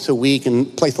only once a week, in a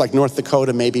place like North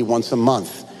Dakota, maybe once a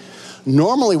month.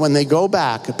 Normally, when they go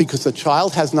back, because the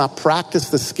child has not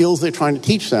practiced the skills they're trying to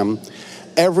teach them,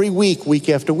 every week, week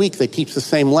after week, they teach the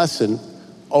same lesson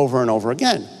over and over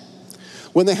again.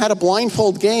 When they had a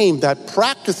blindfold game that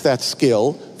practiced that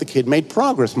skill, the kid made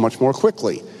progress much more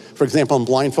quickly. For example, in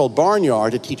Blindfold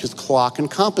Barnyard, it teaches clock and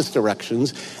compass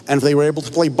directions, and if they were able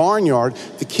to play Barnyard,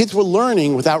 the kids were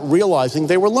learning without realizing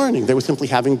they were learning. They were simply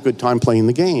having a good time playing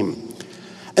the game.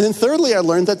 And then thirdly, I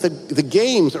learned that the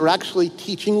games are actually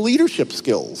teaching leadership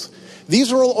skills.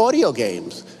 These are all audio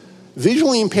games.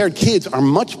 Visually impaired kids are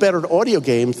much better at audio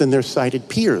games than their sighted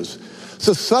peers.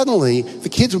 So suddenly, the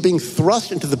kids were being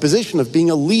thrust into the position of being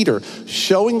a leader,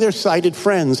 showing their sighted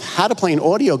friends how to play an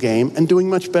audio game and doing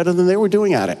much better than they were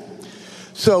doing at it.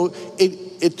 So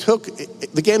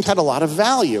the games had a lot of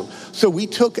value. So we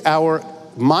took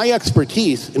my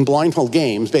expertise in blindfold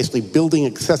games, basically building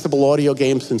accessible audio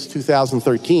games since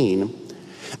 2013,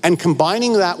 and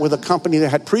combining that with a company that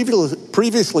had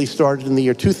previously started in the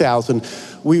year 2000,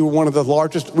 we were the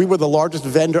largest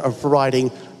vendor of providing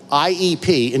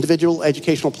IEP, Individual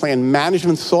Educational Plan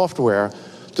Management software,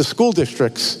 to school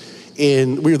districts.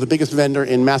 We were the biggest vendor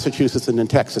in Massachusetts and in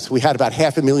Texas. We had about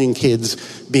 500,000 kids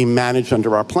being managed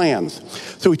under our plans.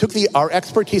 So we took our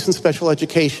expertise in special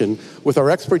education with our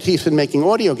expertise in making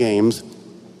audio games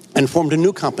and formed a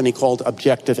new company called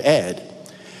Objective Ed.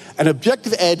 And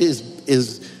Objective Ed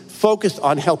is focused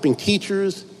on helping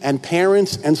teachers and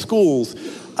parents and schools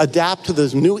adapt to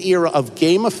this new era of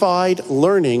gamified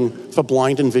learning for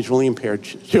blind and visually impaired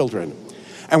children.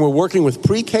 And we're working with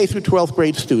pre-K through 12th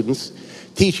grade students,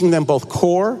 teaching them both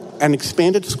core and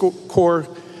expanded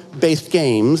core-based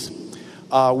games,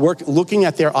 looking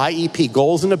at their IEP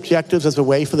goals and objectives as a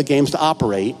way for the games to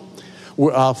operate.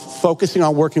 We're focusing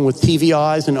on working with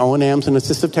TVIs and O&Ms and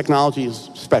assistive technology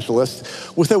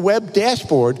specialists with a web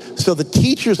dashboard so the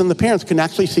teachers and the parents can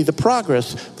actually see the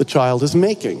progress the child is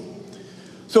making.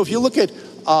 So if you look at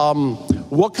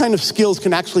what kind of skills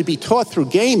can actually be taught through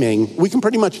gaming, we can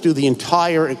pretty much do the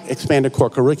entire expanded core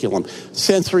curriculum.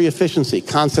 Sensory efficiency,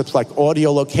 concepts like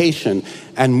audio location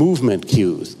and movement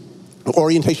cues.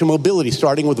 Orientation mobility,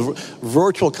 starting with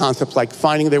virtual concepts like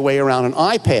finding their way around an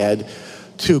iPad,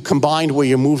 to combined where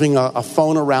you're moving a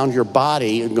phone around your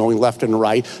body and going left and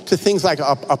right, to things like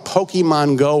a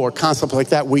Pokemon Go or concepts like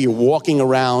that where you're walking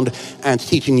around and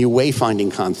teaching you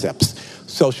wayfinding concepts.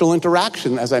 Social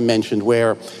interaction, as I mentioned,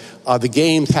 where the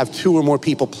games have 2 or more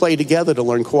people play together to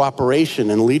learn cooperation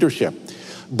and leadership.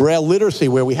 Braille literacy,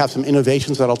 where we have some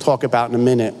innovations that I'll talk about in a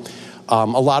minute. A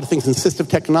lot of things in assistive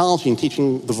technology and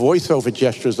teaching the voiceover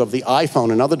gestures of the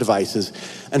iPhone and other devices.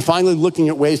 And finally, looking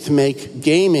at ways to make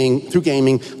through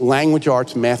gaming, language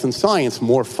arts, math, and science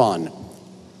more fun.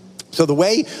 So the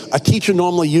way a teacher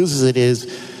normally uses it is,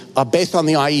 based on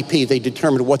the IEP, they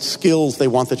determine what skills they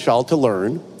want the child to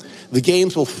learn. The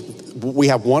games we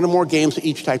have 1 or more games for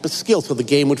each type of skill, so the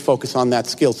game would focus on that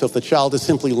skill. So if the child is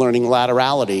simply learning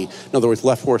laterality, in other words,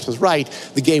 left versus right,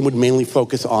 the game would mainly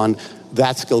focus on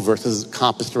that skill versus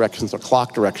compass directions or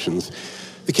clock directions.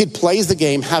 The kid plays the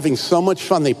game having so much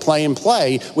fun. They play and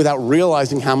play without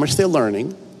realizing how much they're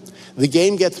learning. The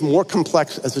game gets more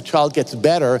complex as the child gets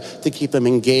better to keep them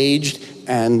engaged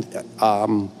and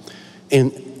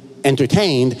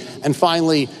entertained. And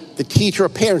finally, the teacher or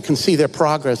parent can see their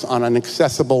progress on an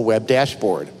accessible web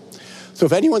dashboard. So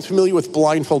if anyone's familiar with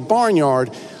Blindfold Barnyard,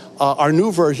 our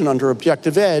new version under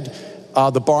Objective Ed,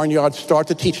 the Barnyard starts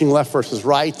the teaching left versus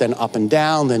right, then up and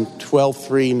down, then 12,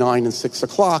 3, 9, and 6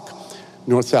 o'clock,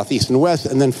 north, south, east, and west,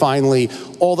 and then finally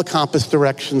all the compass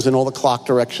directions and all the clock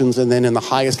directions, and then in the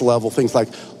highest level, things like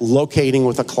locating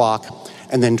with a clock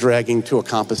and then dragging to a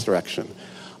compass direction.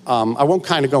 I won't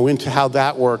kind of go into how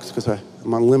that works because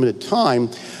I'm on limited time,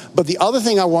 but the other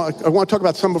thing I want to talk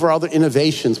about some of our other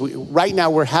innovations. Right now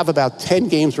we have about 10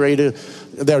 games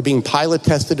that are being pilot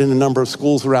tested in a number of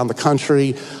schools around the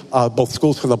country, both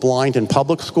schools for the blind and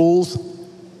public schools.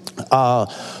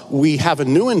 We have a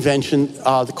new invention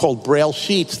called Braille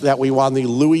Sheets that we won the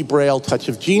Louis Braille Touch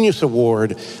of Genius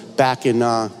Award back in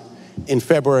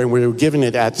February, and we were giving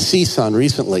it at CSUN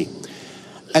recently.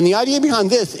 And the idea behind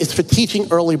this is for teaching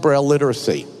early Braille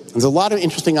literacy. There's a lot of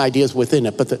interesting ideas within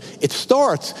it, but it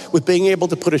starts with being able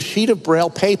to put a sheet of Braille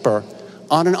paper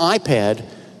on an iPad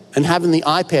and having the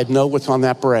iPad know what's on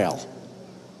that Braille.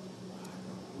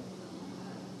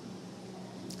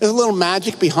 There's a little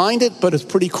magic behind it, but it's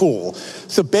pretty cool.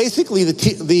 So basically, it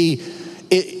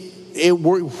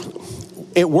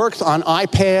works on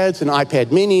iPads and iPad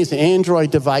minis and Android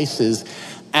devices,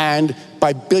 and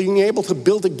by being able to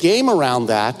build a game around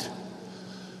that,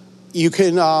 you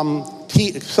can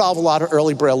solve a lot of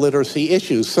early Braille literacy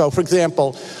issues. So, for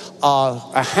example,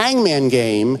 a hangman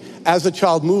game, as a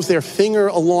child moves their finger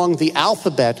along the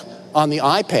alphabet on the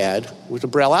iPad, with the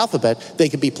Braille alphabet, they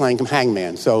could be playing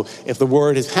hangman. So if the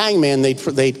word is hangman,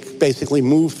 they'd basically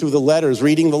move through the letters,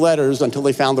 reading the letters until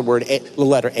they found the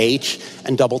letter H,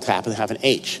 and double tap and have an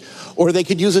H. Or they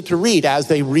could use it to read. As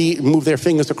they move their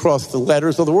fingers across the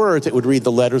letters of the words, it would read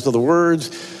the letters of the words,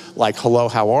 like hello,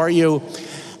 how are you?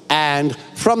 And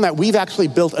from that, we've actually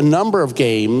built a number of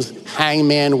games,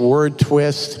 Hangman, Word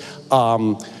Twist.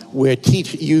 We're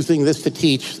using this to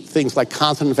teach things like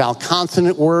consonant, vowel,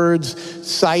 consonant words,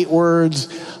 sight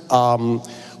words.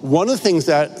 One of the things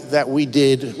that we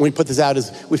did when we put this out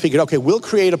is we figured, okay, we'll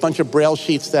create a bunch of Braille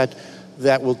sheets that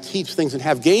will teach things and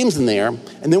have games in there.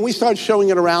 And then we started showing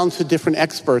it around to different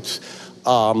experts,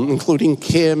 including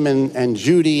Kim and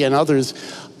Judy and others.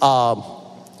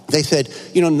 They said,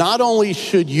 not only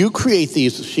should you create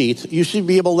these sheets, you should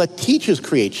be able to let teachers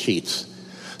create sheets.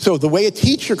 So the way a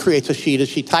teacher creates a sheet is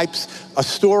she types a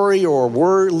story or a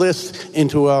word list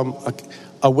into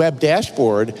a web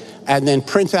dashboard and then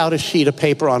prints out a sheet of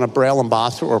paper on a Braille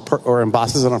embosser or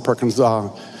embosses on a Perkins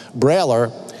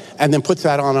Brailler and then puts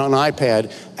that on an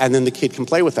iPad, and then the kid can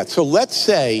play with that. So let's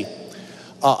say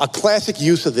a classic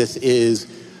use of this is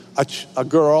a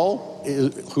girl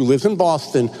who lives in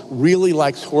Boston really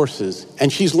likes horses,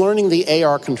 and she's learning the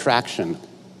AR contraction.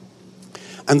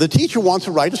 And the teacher wants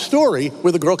to write a story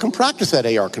where the girl can practice that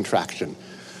AR contraction.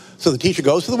 So the teacher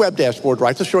goes to the web dashboard,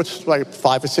 writes a short,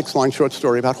 5 or 6 line short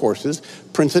story about horses,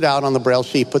 prints it out on the Braille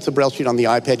sheet, puts the Braille sheet on the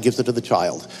iPad, gives it to the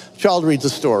child. The child reads the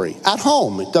story at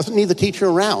home. It doesn't need the teacher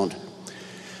around.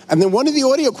 And then one of the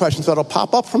audio questions that'll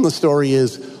pop up from the story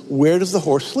is, where does the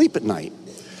horse sleep at night?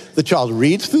 The child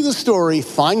reads through the story,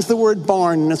 finds the word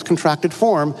barn in its contracted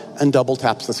form, and double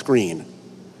taps the screen.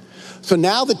 So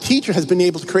now the teacher has been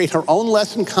able to create her own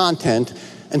lesson content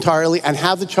entirely and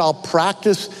have the child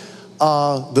practice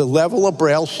the level of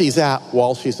Braille she's at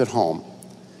while she's at home.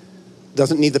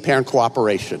 Doesn't need the parent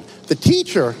cooperation. The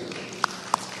teacher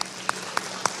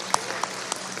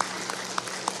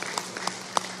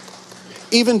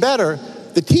even better,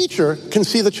 the teacher can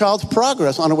see the child's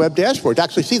progress on a web dashboard, to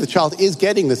actually see the child is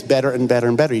getting this better and better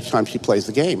and better each time she plays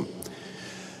the game.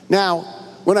 Now,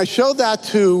 when I showed that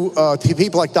to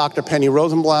people like Dr. Penny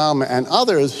Rosenbaum and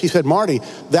others, she said, Marty,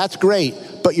 that's great,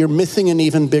 but you're missing an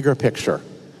even bigger picture.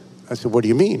 I said, what do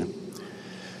you mean?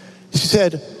 She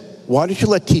said, why don't you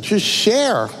let teachers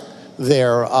share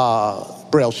their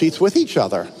Braille sheets with each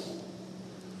other?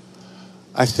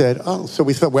 I said, oh, so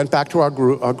we went back to our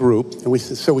group, and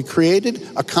we created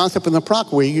a concept in the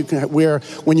PROC where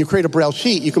when you create a Braille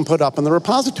sheet, you can put up in the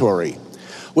repository.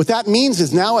 What that means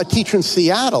is now a teacher in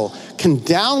Seattle can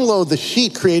download the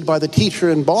sheet created by the teacher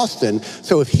in Boston.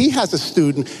 So if he has a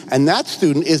student and that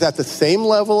student is at the same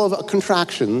level of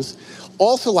contractions,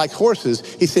 also like horses,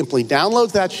 he simply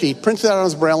downloads that sheet, prints it out on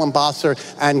his Braille embosser,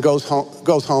 and goes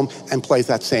home and plays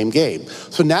that same game.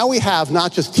 So now we have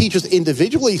not just teachers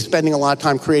individually spending a lot of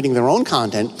time creating their own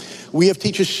content, we have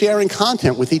teachers sharing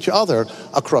content with each other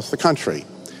across the country.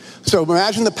 So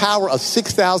imagine the power of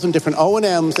 6,000 different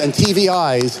O&Ms and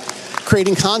TVIs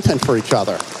creating content for each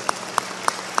other.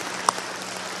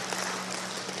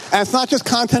 And it's not just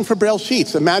content for Braille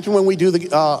sheets. Imagine when we do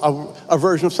a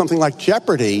version of something like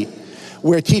Jeopardy,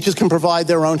 where teachers can provide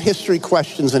their own history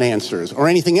questions and answers, or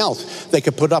anything else they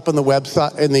could put up on the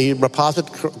website, in the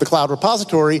cloud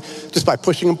repository, just by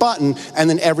pushing a button, and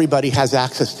then everybody has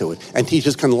access to it. And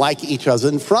teachers can like each other.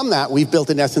 And from that, we've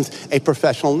built, in essence, a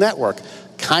professional network.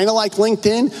 Kind of like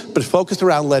LinkedIn, but focused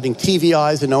around letting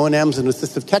TVIs and O&Ms and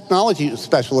assistive technology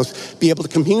specialists be able to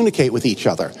communicate with each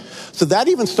other. So that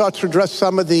even starts to address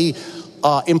some of the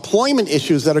employment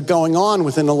issues that are going on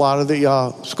within a lot of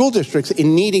the school districts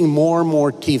in needing more and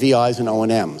more TVIs and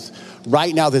O&Ms.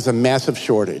 Right now, there's a massive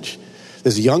shortage.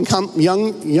 There's young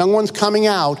ones coming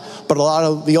out, but a lot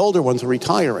of the older ones are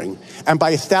retiring. And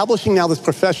by establishing now this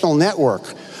professional network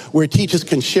where teachers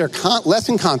can share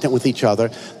lesson content with each other,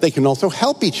 they can also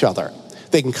help each other.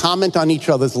 They can comment on each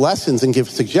other's lessons and give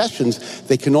suggestions.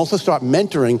 They can also start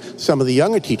mentoring some of the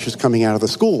younger teachers coming out of the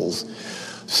schools.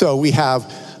 So we have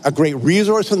a great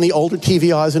resource in the older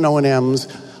TVIs and O&Ms,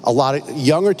 a lot of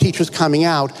younger teachers coming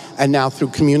out, and now through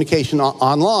communication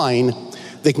online,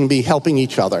 they can be helping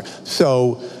each other.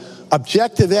 So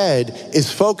Objective Ed is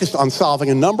focused on solving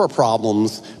a number of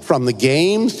problems, from the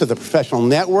games to the professional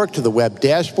network to the web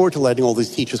dashboard to letting all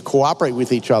these teachers cooperate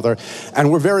with each other.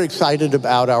 And we're very excited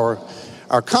about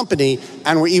our company,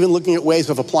 and we're even looking at ways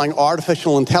of applying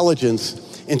artificial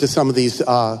intelligence into some of these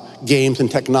games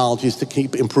and technologies to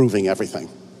keep improving everything.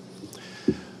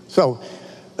 So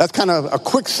that's kind of a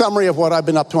quick summary of what I've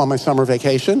been up to on my summer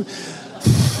vacation.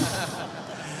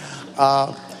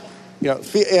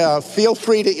 Feel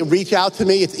free to reach out to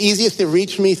me. It's easiest to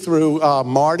reach me through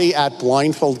Marty at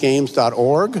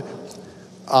blindfoldgames.org.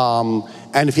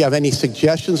 And if you have any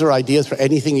suggestions or ideas for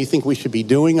anything you think we should be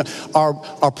doing,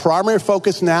 our primary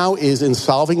focus now is in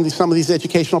solving some of these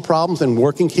educational problems and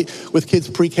working with kids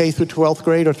pre-K through 12th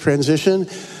grade or transition.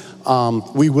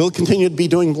 We will continue to be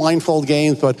doing blindfold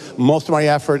games, but most of my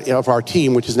effort of our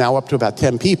team, which is now up to about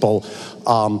 10 people,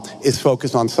 is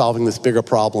focused on solving this bigger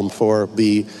problem for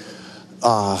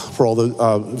all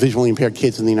the visually impaired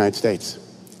kids in the United States.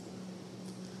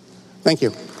 Thank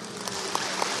you.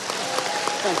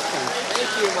 Thank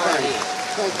you, Marty.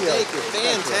 Thank you. Thank you.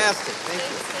 Fantastic. Thank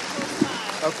you.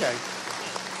 Okay.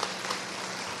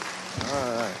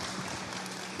 All right.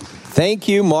 Thank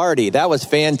you, Marty. That was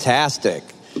fantastic.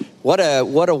 What a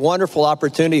wonderful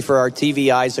opportunity for our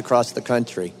TVIs across the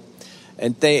country.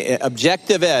 And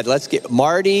Objective Ed, let's get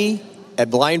Marty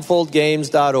at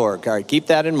blindfoldgames.org. All right, keep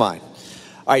that in mind.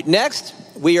 All right, next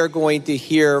we are going to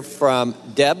hear from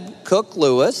Deb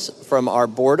Cook-Lewis from our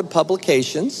Board of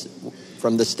Publications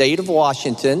from the state of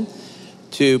Washington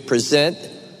to present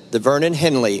the Vernon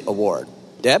Henley Award.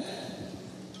 Deb?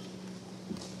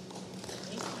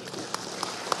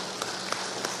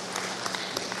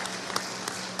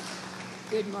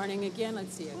 Good morning again.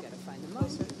 Let's see, I've got to find the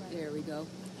mouse. There we go.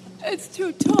 It's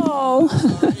too tall.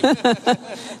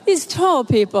 These tall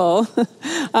people.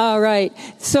 All right.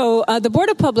 So the Board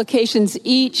of Publications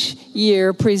each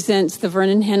year presents the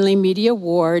Vernon Henley Media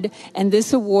Award, and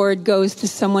this award goes to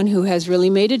someone who has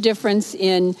really made a difference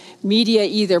in media,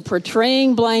 either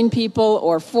portraying blind people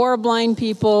or for blind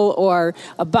people or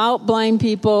about blind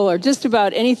people or just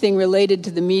about anything related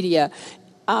to the media.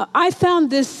 I found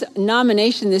this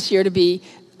nomination this year to be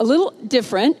a little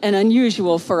different and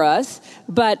unusual for us,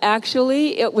 but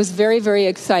actually it was very, very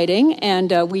exciting,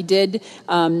 and we did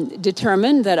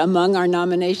determine that among our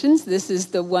nominations, this is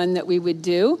the one that we would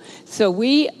do. So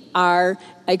we are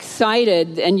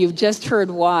excited, and you've just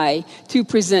heard why, to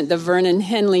present the Vernon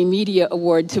Henley Media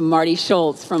Award to Marty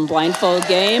Schultz from Blindfold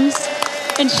Games.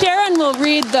 And Sharon will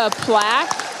read the plaque.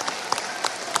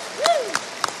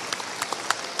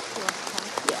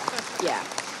 Yeah.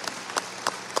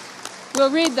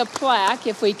 We'll read the plaque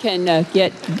if we can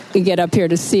get up here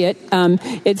to see it.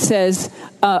 It says,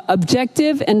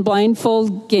 Objective and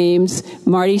Blindfold Games,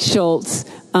 Marty Schultz,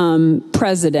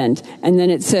 President. And then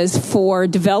it says, for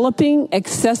developing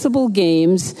accessible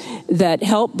games that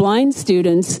help blind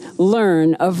students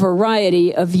learn a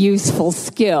variety of useful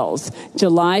skills.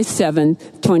 July 7th,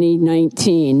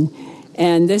 2019.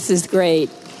 And this is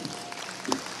great.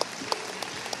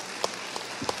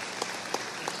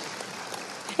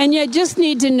 And you just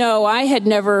need to know, I had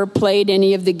never played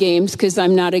any of the games because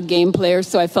I'm not a game player,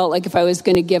 so I felt like if I was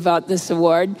going to give out this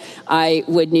award, I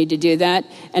would need to do that.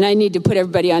 And I need to put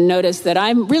everybody on notice that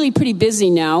I'm really pretty busy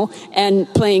now and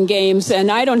playing games, and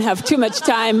I don't have too much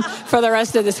time for the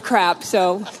rest of this crap.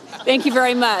 So thank you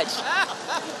very much.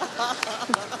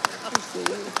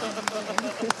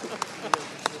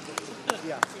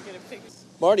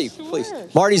 Marty, please.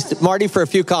 Marty for a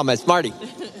few comments. Marty.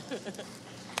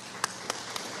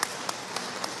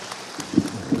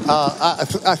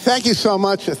 Thank you so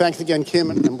much. Thanks again, Kim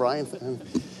and Brian.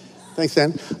 Thanks,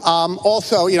 Dan.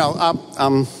 Also,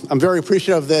 I'm very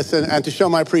appreciative of this, and to show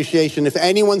my appreciation, if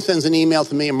anyone sends an email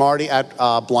to me, Marty at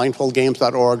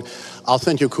blindfoldgames.org, I'll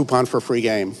send you a coupon for a free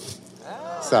game.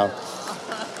 So,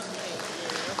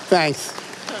 thanks.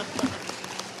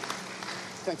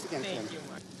 Thanks again, Kim.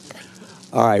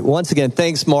 All right. Once again,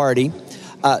 thanks, Marty.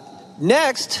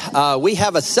 Next, we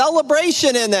have a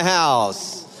celebration in the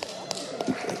house.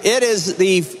 It is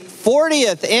the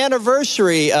 40th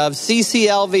anniversary of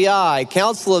CCLVI,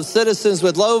 Council of Citizens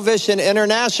with Low Vision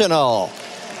International.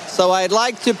 So I'd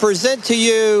like to present to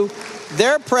you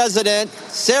their president,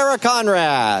 Sarah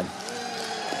Conrad.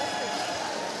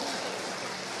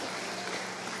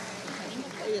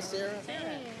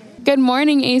 Good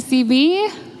morning,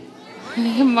 ACB.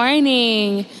 Good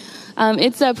morning.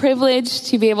 It's a privilege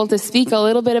to be able to speak a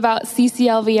little bit about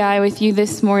CCLVI with you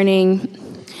this morning.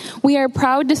 We are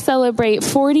proud to celebrate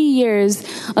 40 years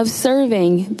of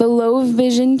serving the low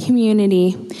vision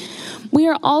community. We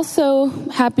are also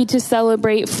happy to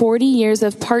celebrate 40 years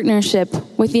of partnership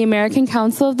with the American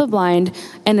Council of the Blind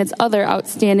and its other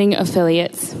outstanding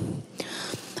affiliates.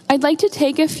 I'd like to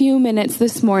take a few minutes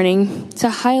this morning to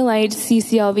highlight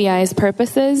CCLVI's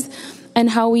purposes and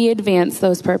how we advance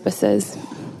those purposes.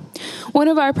 One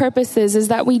of our purposes is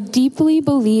that we deeply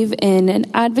believe in and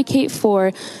advocate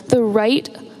for the right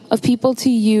of people to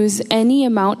use any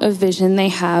amount of vision they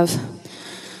have.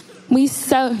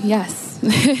 Yes,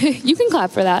 you can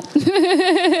clap for that.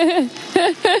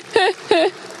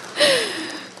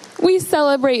 We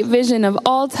celebrate vision of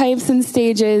all types and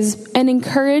stages and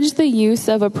encourage the use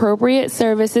of appropriate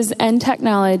services and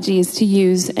technologies to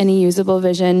use any usable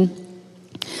vision.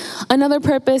 Another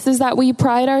purpose is that we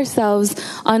pride ourselves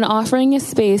on offering a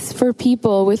space for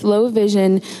people with low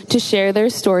vision to share their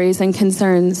stories and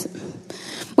concerns.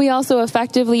 We also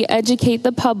effectively educate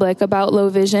the public about low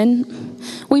vision.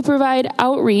 We provide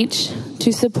outreach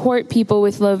to support people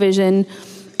with low vision.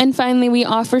 And finally, we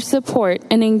offer support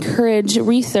and encourage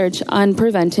research on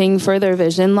preventing further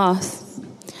vision loss.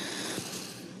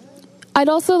 I'd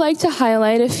also like to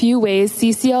highlight a few ways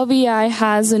CCLVI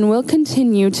has and will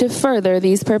continue to further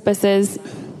these purposes.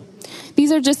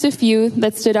 These are just a few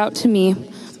that stood out to me,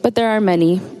 but there are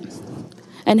many,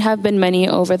 and have been many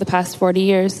over the past 40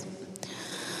 years.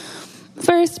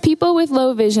 First, people with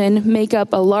low vision make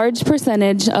up a large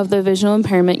percentage of the visual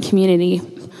impairment community.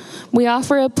 We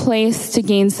offer a place to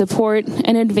gain support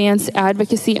and advance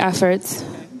advocacy efforts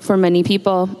for many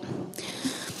people.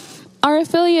 Our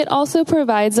affiliate also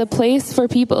provides a place for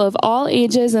people of all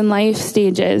ages and life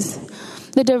stages.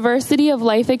 The diversity of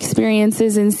life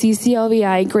experiences in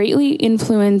CCLVI greatly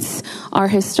influence our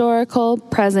historical,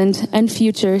 present, and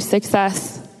future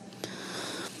success.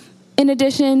 In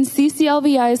addition,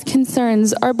 CCLVI's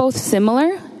concerns are both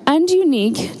similar and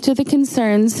unique to the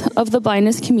concerns of the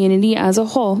blindness community as a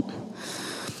whole.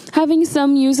 Having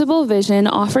some usable vision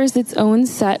offers its own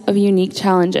set of unique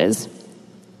challenges.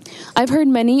 I've heard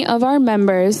many of our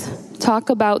members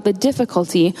talk about the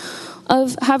difficulty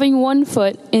of having one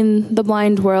foot in the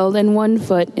blind world and one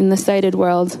foot in the sighted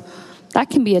world. That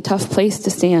can be a tough place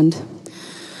to stand.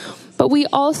 But we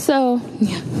also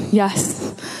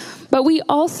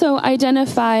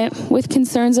identify with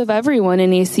concerns of everyone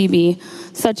in ACB,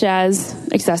 such as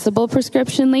accessible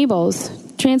prescription labels,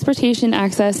 transportation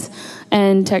access,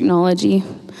 and technology.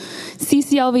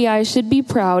 CCLVI should be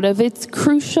proud of its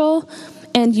crucial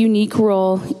and unique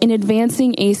role in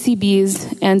advancing ACB's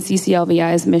and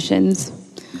CCLVI's missions.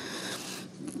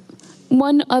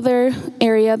 One other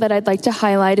area that I'd like to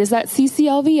highlight is that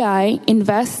CCLVI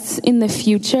invests in the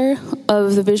future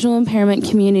of the visual impairment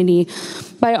community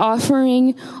by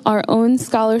offering our own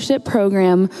scholarship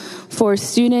program for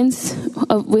students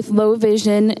with low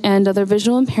vision and other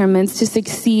visual impairments to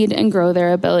succeed and grow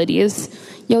their abilities.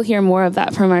 You'll hear more of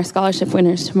that from our scholarship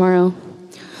winners tomorrow.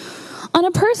 On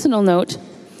a personal note,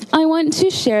 I want to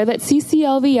share that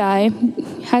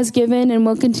CCLVI has given and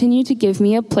will continue to give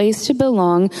me a place to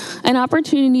belong and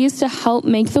opportunities to help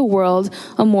make the world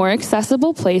a more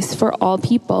accessible place for all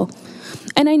people.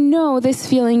 And I know this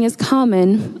feeling is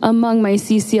common among my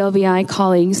CCLVI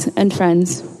colleagues and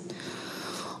friends.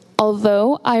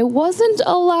 Although I wasn't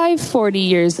alive 40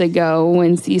 years ago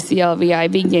when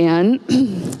CCLVI began,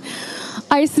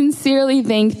 I sincerely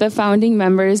thank the founding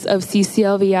members of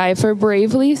CCLVI for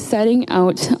bravely setting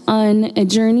out on a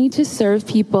journey to serve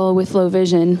people with low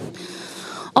vision.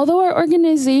 Although our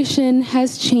organization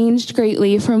has changed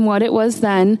greatly from what it was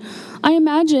then, I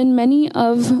imagine many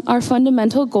of our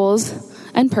fundamental goals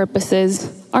and purposes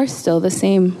are still the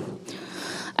same.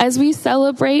 As we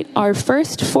celebrate our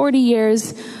first 40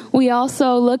 years, we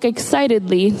also look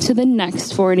excitedly to the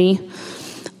next 40.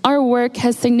 Our work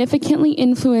has significantly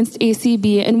influenced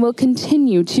ACB and will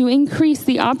continue to increase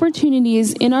the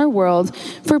opportunities in our world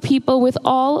for people with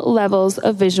all levels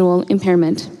of visual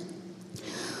impairment.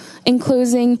 In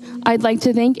closing, I'd like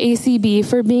to thank ACB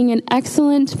for being an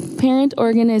excellent parent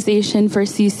organization for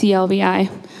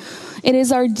CCLVI. It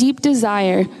is our deep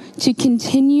desire to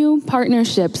continue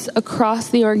partnerships across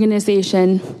the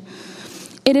organization.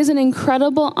 It is an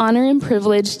incredible honor and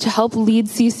privilege to help lead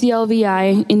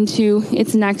CCLVI into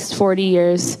its next 40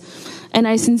 years. And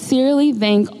I sincerely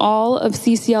thank all of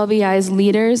CCLVI's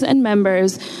leaders and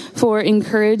members for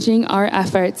encouraging our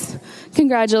efforts.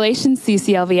 Congratulations,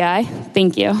 CCLVI.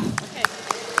 Thank you.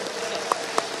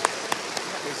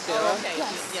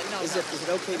 Is it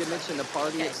okay to mention the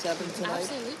party at 7 tonight?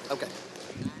 Absolutely. Okay.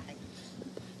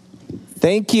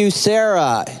 Thank you,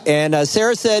 Sarah. And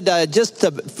Sarah said just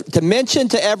to mention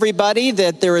to everybody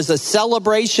that there is a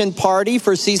celebration party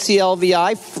for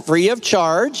CCLVI free of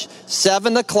charge,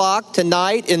 7 o'clock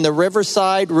tonight in the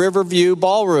Riverside Riverview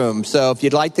Ballroom. So if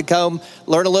you'd like to come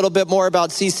learn a little bit more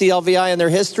about CCLVI and their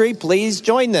history, please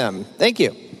join them. Thank you.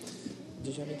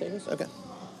 Did you have anything else? Okay.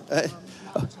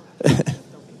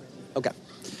 Okay.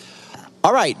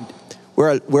 All right.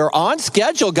 We're on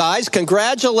schedule, guys.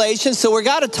 Congratulations. So we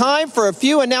got a time for a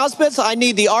few announcements. I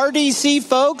need the RDC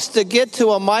folks to get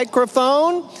to a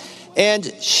microphone. And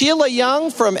Sheila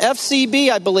Young from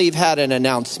FCB, I believe, had an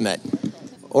announcement.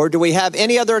 Or do we have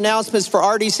any other announcements for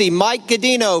RDC? Mike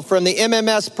Godino from the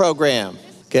MMS program.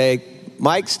 Okay,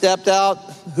 Mike stepped out.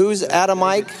 Who's at a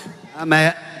mic? I'm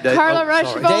at. Carla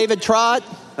Rushville. David Trott.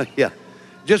 Yeah.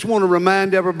 Just want to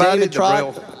remind everybody. David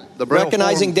Trott. The Braille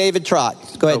recognizing Forum. David Trott.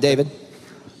 Go ahead, Okay. David.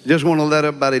 Just want to let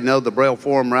everybody know the Braille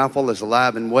Forum raffle is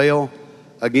alive and well.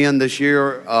 Again, this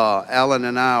year, Alan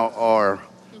and I are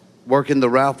working the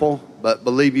raffle, but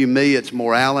believe you me, it's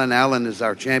more Alan. Alan is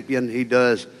our champion. He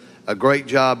does a great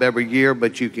job every year,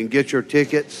 but you can get your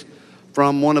tickets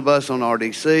from one of us on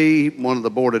RDC, one of the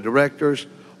board of directors,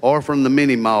 or from the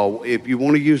mini mall. If you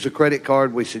want to use a credit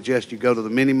card, we suggest you go to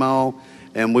the mini mall,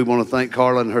 and we want to thank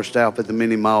Carla and her staff at the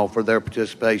mini mall for their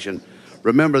participation.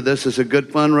 Remember, this is a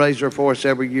good fundraiser for us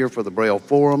every year for the Braille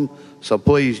Forum, so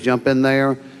please jump in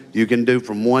there. You can do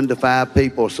from 1 to 5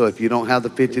 people, so if you don't have the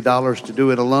 $50 to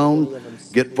do it alone,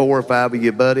 get 4 or 5 of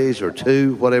your buddies or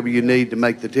 2, whatever you need to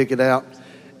make the ticket out.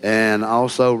 And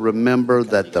also remember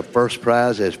that the first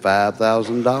prize is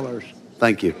 $5,000.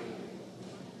 Thank you.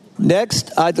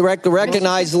 Next, I'd like to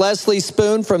recognize Leslie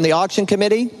Spoon from the auction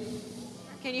committee.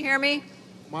 Can you hear me?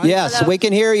 Yes, Hello? we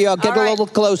can hear you. I'll get All a little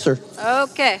closer.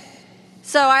 Okay.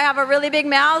 So I have a really big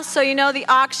mouth, so you know the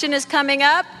auction is coming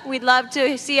up. We'd love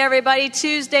to see everybody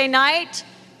Tuesday night.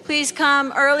 Please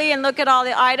come early and look at all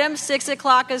the items. 6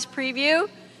 o'clock is preview.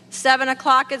 7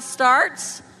 o'clock it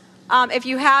starts. If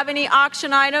you have any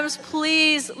auction items,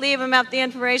 please leave them at the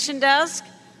information desk.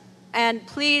 And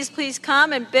please, please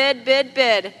come and bid, bid,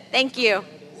 bid. Thank you.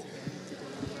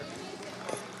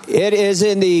 It is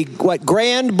in the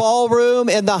Grand Ballroom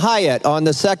in the Hyatt on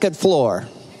the 2nd floor.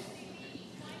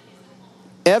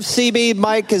 FCB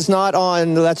mic is not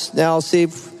on. Let's now see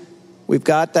if we've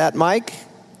got that mic.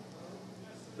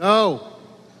 No.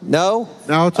 No?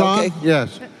 Now it's on?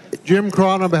 Yes. Jim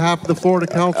Crott on behalf of the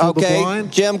Florida Council of the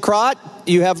Blind. Jim Crott,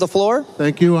 you have the floor.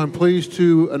 Thank you. I'm pleased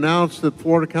to announce that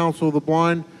Florida Council of the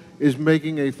Blind is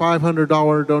making a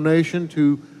 $500 donation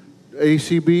to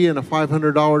ACB and a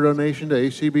 $500 donation to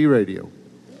ACB Radio.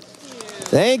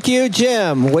 Thank you,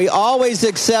 Jim. We always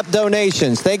accept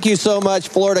donations. Thank you so much,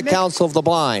 Florida Council of the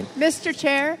Blind. Mr.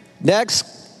 Chair? Next,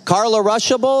 Carla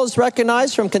Rushable is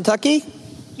recognized from Kentucky.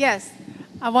 Yes.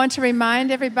 I want to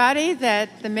remind everybody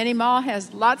that the Mini Mall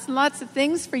has lots and lots of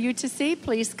things for you to see.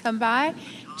 Please come by.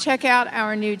 Check out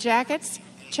our new jackets.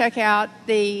 Check out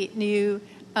the new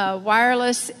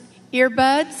wireless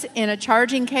earbuds in a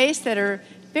charging case that are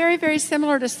very, very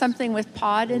similar to something with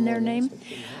pod in their name.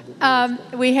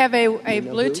 We have a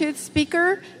Bluetooth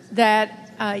speaker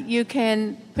that you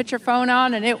can put your phone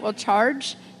on and it will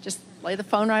charge. Just lay the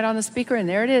phone right on the speaker and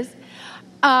there it is.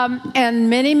 And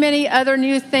many, many other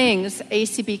new things.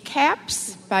 ACB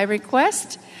caps by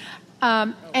request.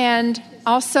 And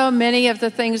also many of the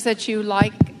things that you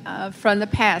like from the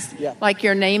past, like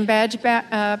your name badge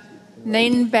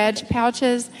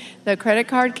pouches, the credit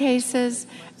card cases,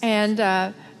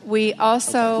 and we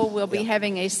also will be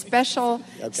having a special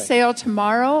sale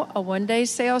tomorrow, a one-day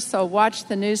sale, so watch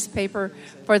the newspaper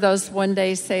for those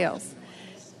one-day sales.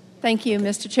 Thank you,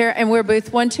 Mr. Chair. And we're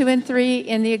booth 1, 2, and 3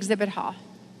 in the exhibit hall.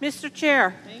 Mr.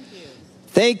 Chair.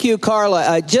 Thank you,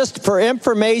 Carla. Just for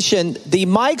information, the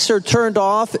mics are turned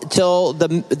off till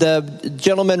the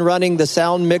gentleman running the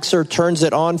sound mixer turns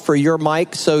it on for your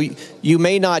mic, so you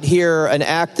may not hear an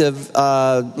active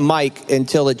mic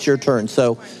until it's your turn.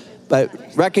 So, but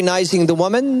recognizing the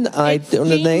woman, I don't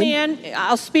know the name.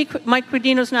 I'll speak. Mike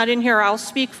Credino's not in here. I'll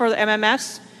speak for the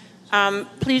MMS.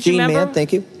 Please Jean remember. Mann,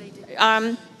 thank you.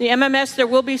 The MMS, there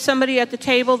will be somebody at the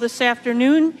table this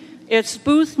afternoon. It's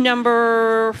booth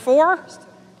number 4,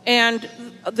 and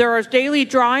there are daily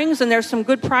drawings, and there's some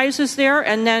good prizes there.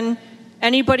 And then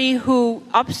anybody who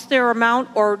ups their amount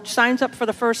or signs up for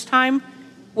the first time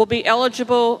will be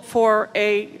eligible for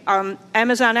a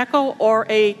Amazon Echo or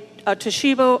a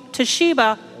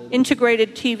Toshiba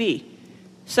integrated TV.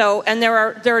 So, and there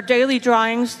are daily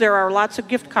drawings. There are lots of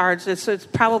gift cards. It's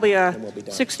probably a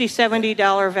 $60,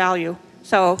 $70 value.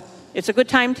 So it's a good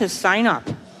time to sign up.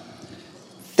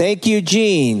 Thank you,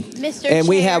 Jean. And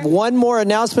we have one more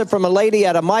announcement from a lady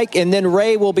at a mic, and then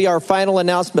Ray will be our final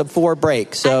announcement before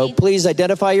break. So please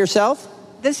identify yourself.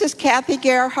 This is Kathy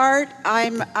Gerhardt.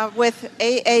 I'm with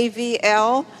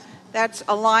AAVL. That's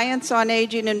Alliance on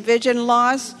Aging and Vision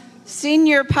Loss.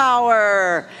 Senior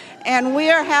Power. And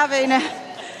we are having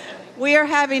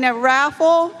a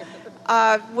raffle.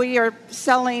 We are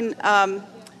selling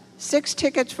 6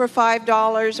 tickets for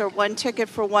 $5 or 1 ticket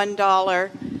for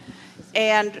 $1.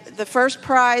 And the first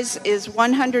prize is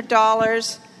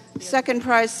 $100, second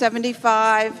prize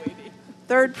 $75,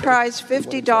 third prize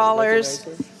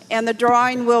 $50, and the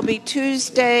drawing will be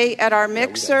Tuesday at our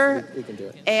mixer.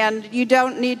 And you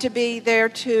don't need to be there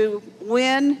to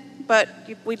win, but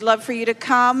we'd love for you to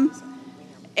come.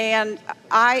 And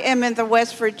I am in the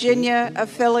West Virginia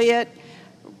affiliate,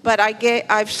 but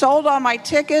I've sold all my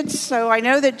tickets, so I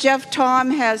know that Jeff Tom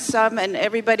has some, and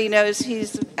everybody knows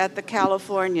he's at the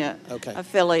California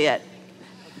affiliate.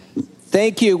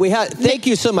 Thank you. Thank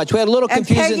you so much. We had a little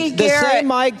confusion. The same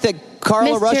mic that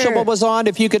Carla Rushabble was on.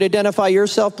 If you could identify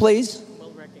yourself, please.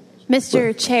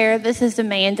 Mr. Chair, this is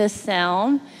Amanda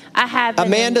Selm. I have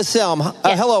Amanda Selm.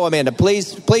 Hello, Amanda.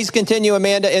 Please continue,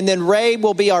 Amanda. And then Ray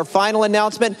will be our final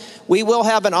announcement. We will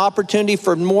have an opportunity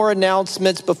for more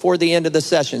announcements before the end of the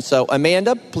session. So,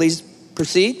 Amanda, please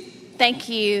proceed. Thank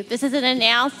you. This is an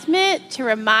announcement to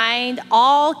remind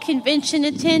all convention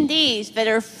attendees that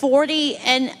are 40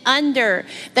 and under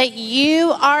that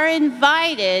you are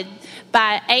invited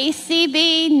by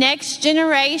ACB Next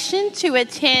Generation to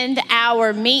attend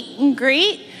our meet and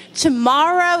greet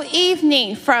tomorrow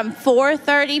evening from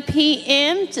 4:30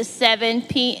 p.m. to 7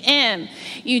 p.m.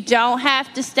 You don't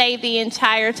have to stay the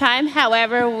entire time.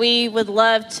 However, we would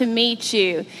love to meet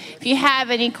you. If you have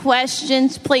any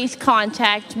questions, please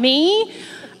contact me.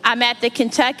 I'm at the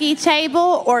Kentucky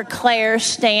table or Claire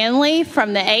Stanley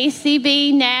from the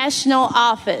ACB National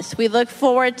Office. We look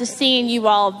forward to seeing you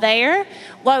all there.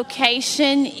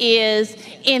 Location is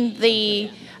in the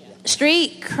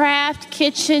Street Craft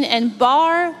Kitchen and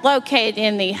Bar, located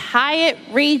in the Hyatt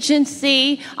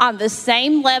Regency on the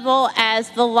same level as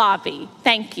the lobby.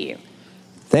 Thank you.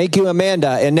 Thank you, Amanda.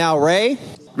 And now, Ray?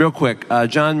 Real quick,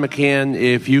 John McCann,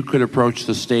 if you could approach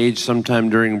the stage sometime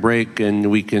during break and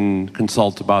we can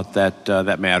consult about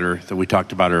that matter that we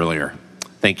talked about earlier.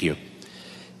 Thank you.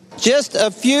 Just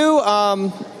a few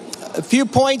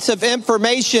points of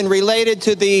information related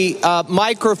to the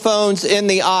microphones in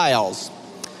the aisles.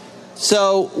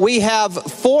 So we have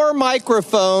 4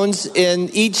 microphones in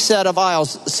each set of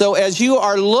aisles. So as you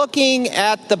are looking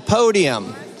at the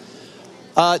podium,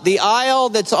 the aisle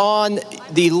that's on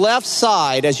the left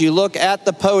side, as you look at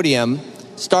the podium,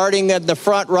 starting at the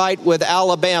front right with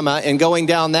Alabama and going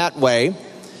down that way,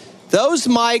 those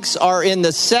mics are in the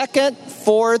 2nd,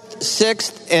 4th,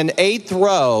 6th, and 8th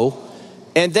row,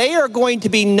 and they are going to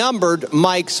be numbered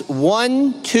mics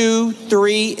 1, 2,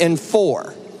 3, and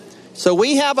 4. So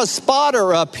we have a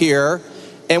spotter up here,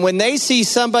 and when they see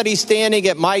somebody standing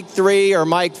at mic 3 or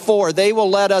mic 4, they will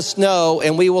let us know,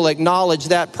 and we will acknowledge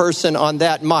that person on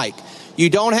that mic. You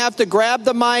don't have to grab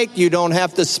the mic. You don't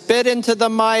have to spit into the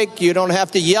mic. You don't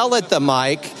have to yell at the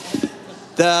mic.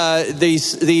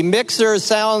 The mixer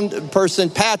sound person,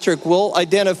 Patrick,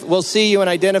 will see you and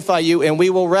identify you, and we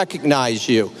will recognize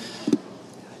you.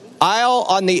 Aisle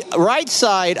on the right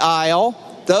side aisle,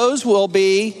 those will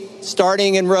be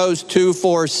starting in rows 2,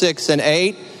 4, 6, and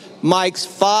 8. Mics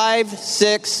 5,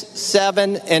 6,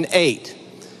 7, and 8.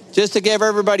 Just to give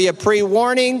everybody a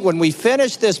pre-warning, when we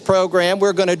finish this program,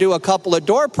 we're going to do a couple of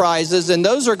door prizes, and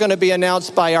those are going to be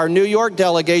announced by our New York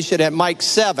delegation at mic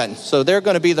 7. So they're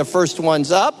going to be the first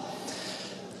ones up.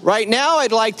 Right now,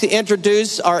 I'd like to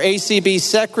introduce our ACB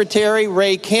Secretary,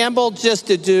 Ray Campbell, just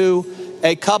to do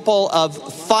a couple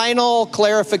of final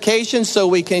clarifications so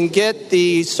we can get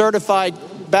the certified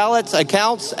ballots,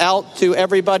 accounts out to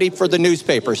everybody for the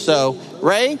newspaper. So,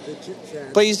 Ray,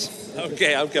 please.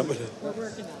 Okay, I'm coming.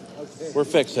 We're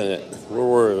fixing it. We're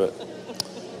worried about it.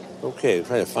 Okay, I'm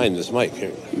trying to find this mic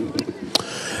here.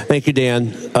 Thank you,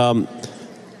 Dan.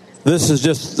 This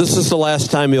is the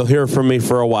last time you'll hear from me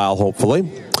for a while,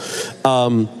 hopefully.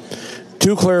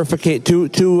 Two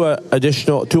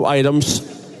additional items.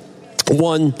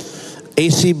 One,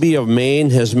 ACB of Maine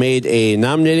has made a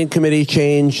nominating committee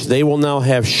change. They will now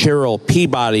have Cheryl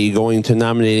Peabody going to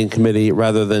nominating committee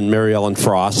rather than Mary Ellen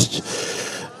Frost.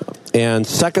 And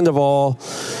second of all,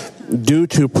 due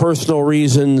to personal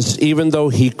reasons, even though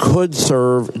he could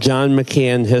serve, John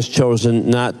McCann has chosen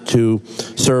not to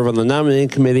serve on the nominating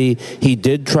committee. He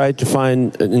did try to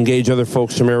engage other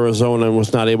folks from Arizona and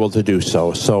was not able to do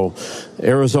so. So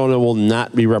Arizona will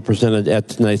not be represented at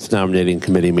tonight's nominating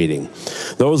committee meeting.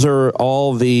 Those are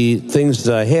all the things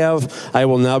that I have. I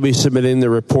will now be submitting the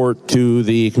report to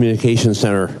the Communications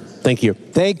Center. Thank you.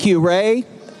 Thank you, Ray.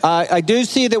 I do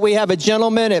see that we have a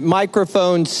gentleman at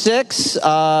microphone 6.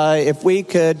 If we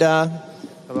could...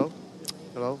 Hello?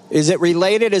 Hello? Is it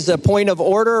related? Is it a point of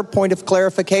order, point of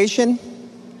clarification?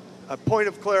 A point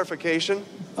of clarification.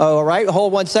 Oh, all right.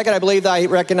 Hold 1 second. I believe I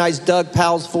recognize Doug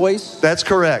Powell's voice. That's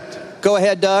correct. Go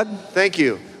ahead, Doug. Thank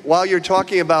you. While you're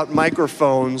talking about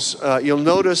microphones, you'll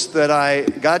notice that I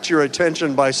got your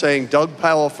attention by saying Doug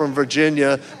Powell from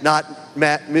Virginia, not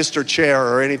Mr. Chair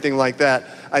or anything like that.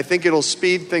 I think it'll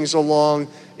speed things along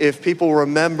if people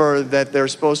remember that they're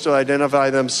supposed to identify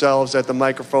themselves at the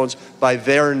microphones by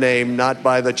their name, not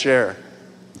by the chair.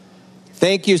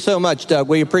 Thank you so much, Doug.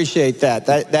 We appreciate that.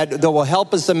 That will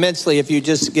help us immensely if you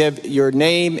just give your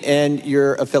name and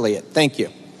your affiliate. Thank you.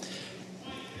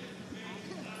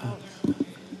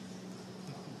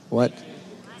 What?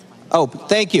 Oh,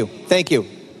 thank you. Thank you.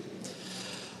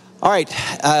 All right.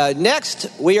 Next,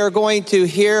 we are going to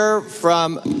hear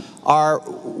from our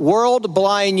World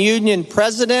Blind Union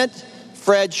president,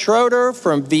 Fred Schroeder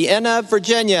from Vienna,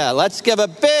 Virginia. Let's give a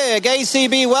big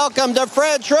ACB welcome to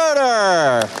Fred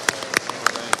Schroeder.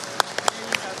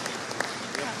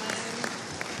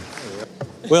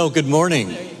 Well, good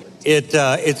morning. It's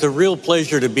a real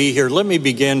pleasure to be here. Let me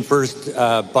begin first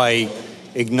by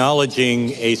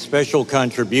acknowledging a special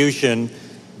contribution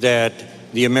that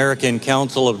the American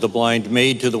Council of the Blind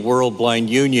made to the World Blind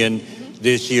Union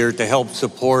this year to help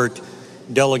support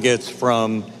delegates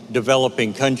from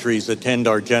developing countries attend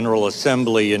our General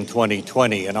Assembly in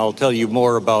 2020. And I'll tell you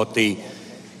more about the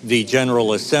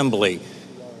General Assembly.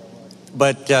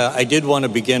 But I did want to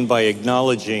begin by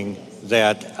acknowledging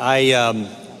that I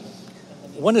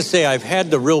want to say I've had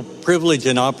the real privilege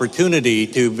and opportunity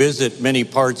to visit many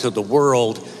parts of the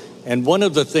world. And one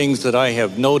of the things that I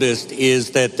have noticed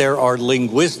is that there are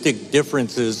linguistic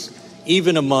differences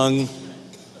even among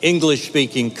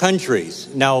English-speaking countries.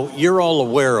 Now, you're all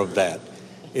aware of that.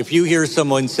 If you hear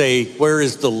someone say, "Where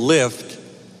is the lift?"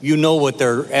 you know what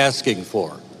they're asking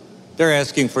for. They're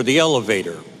asking for the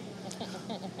elevator.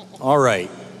 All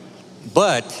right.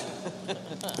 But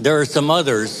there are some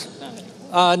others,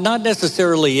 not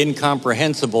necessarily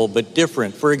incomprehensible, but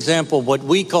different. For example, what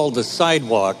we call the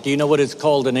sidewalk, do you know what it's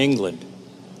called in England?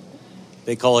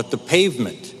 They call it the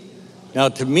pavement. Now,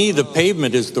 to me, the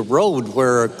pavement is the road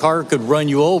where a car could run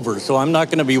you over, so I'm not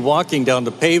going to be walking down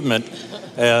the pavement.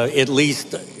 At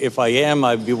least if I am,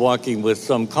 I'd be walking with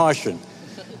some caution.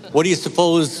 What do you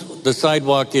suppose the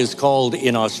sidewalk is called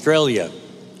in Australia?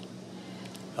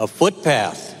 A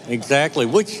footpath, exactly,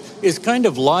 which is kind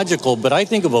of logical, but I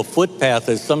think of a footpath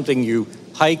as something you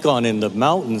hike on in the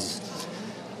mountains.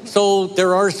 So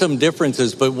there are some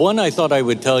differences, but one I thought I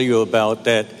would tell you about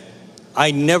that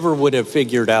I never would have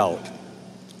figured out.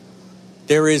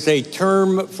 There is a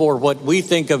term for what we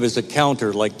think of as a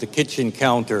counter, like the kitchen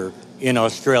counter in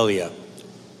Australia.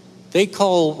 They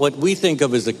call what we think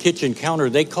of as a kitchen counter,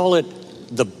 they call it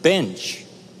the bench.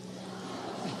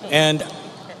 And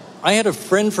I had a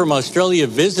friend from Australia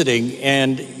visiting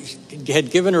and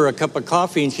had given her a cup of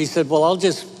coffee, and she said, "Well, I'll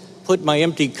just put my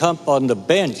empty cup on the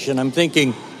bench." And I'm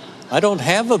thinking, I don't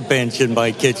have a bench in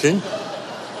my kitchen.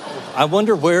 I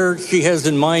wonder where she has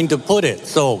in mind to put it.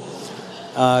 So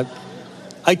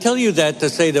I tell you that to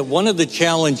say that one of the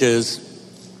challenges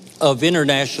of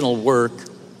international work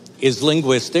is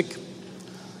linguistic.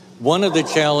 One of the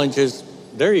challenges,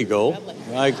 there you go.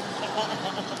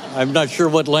 I'm not sure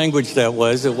what language that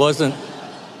was. It wasn't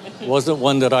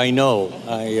one that I know.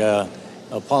 I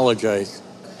apologize.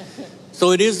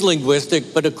 So it is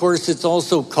linguistic, but of course it's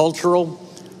also cultural,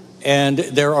 and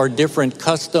there are different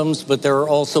customs, but there are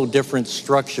also different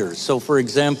structures. So for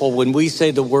example, when we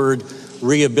say the word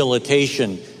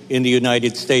rehabilitation in the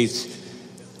United States,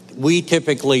 we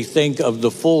typically think of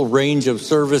the full range of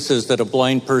services that a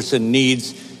blind person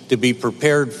needs to be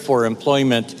prepared for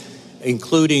employment,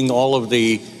 including all of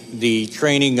the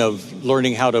training of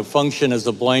learning how to function as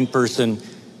a blind person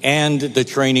and the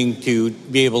training to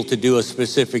be able to do a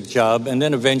specific job, and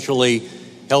then eventually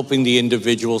helping the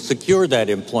individual secure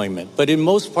that employment. But in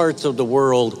most parts of the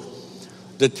world,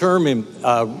 the term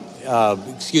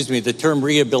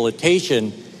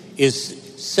rehabilitation is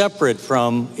separate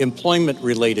from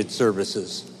employment-related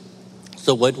services.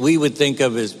 So what we would think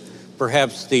of as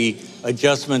perhaps the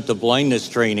adjustment to blindness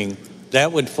training,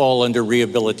 that would fall under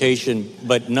rehabilitation,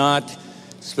 but not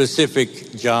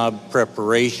specific job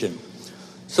preparation.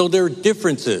 So there are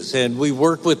differences, and we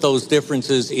work with those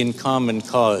differences in common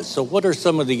cause. So what are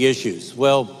some of the issues?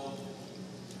 Well,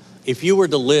 if you were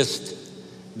to list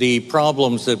the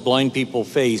problems that blind people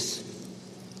face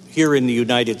here in the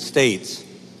United States,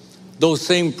 those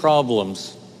same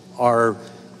problems are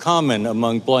common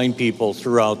among blind people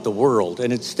throughout the world,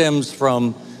 and it stems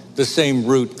from the same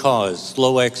root cause: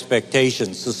 low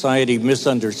expectations, society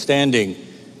misunderstanding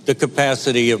the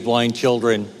capacity of blind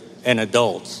children and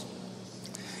adults.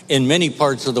 In many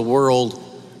parts of the world,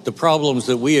 the problems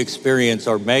that we experience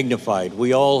are magnified.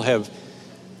 We all have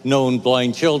known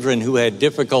blind children who had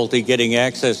difficulty getting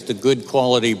access to good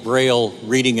quality Braille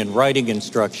reading and writing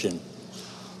instruction.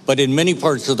 But in many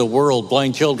parts of the world,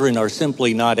 blind children are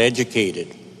simply not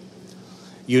educated.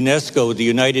 UNESCO, the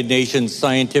United Nations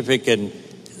Scientific,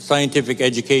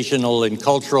 Educational, and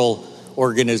Cultural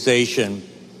Organization,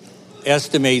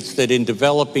 estimates that in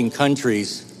developing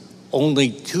countries,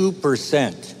 only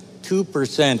 2%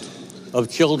 of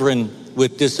children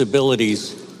with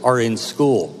disabilities are in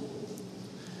school.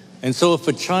 And so if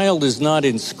a child is not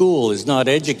in school, is not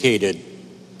educated,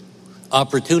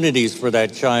 opportunities for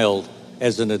that child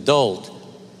as an adult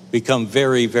become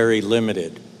very, very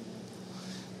limited.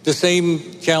 The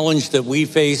same challenge that we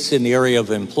face in the area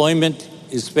of employment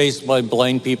is faced by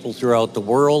blind people throughout the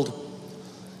world.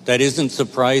 That isn't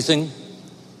surprising.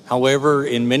 However,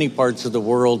 in many parts of the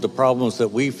world, the problems that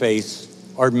we face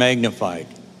are magnified.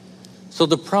 So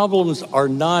the problems are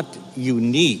not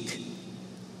unique.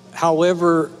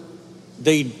 However,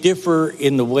 they differ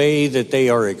in the way that they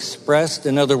are expressed.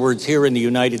 In other words, here in the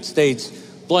United States,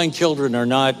 blind children are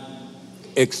not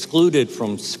excluded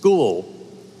from school,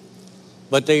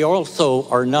 but they also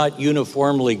are not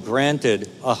uniformly granted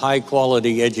a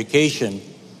high-quality education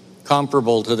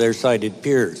comparable to their sighted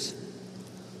peers.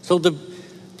 So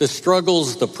the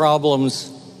struggles, the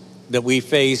problems that we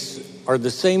face are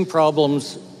the same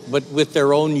problems, but with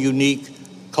their own unique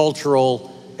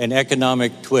cultural and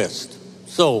economic twist.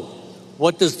 So,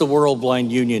 what does the World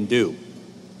Blind Union do?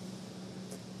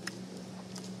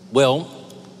 Well,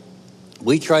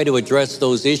 we try to address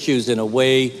those issues in a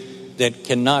way that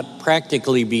cannot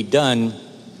practically be done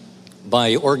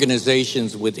by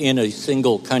organizations within a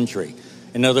single country.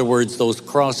 In other words, those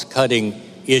cross-cutting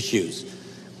issues.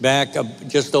 Back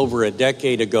just over a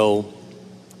decade ago,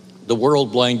 the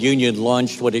World Blind Union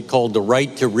launched what it called the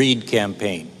Right to Read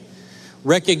campaign,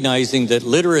 recognizing that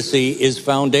literacy is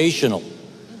foundational,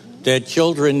 that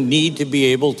children need to be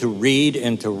able to read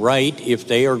and to write if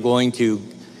they are going to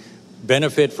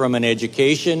benefit from an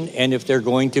education and if they're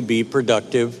going to be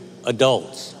productive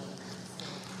adults.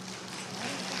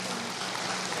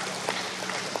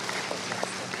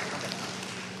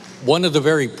 One of the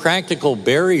very practical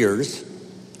barriers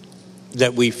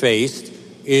that we faced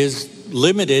is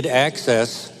limited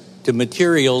access to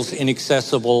materials in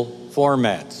accessible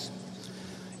formats.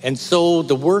 And so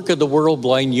the work of the World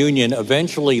Blind Union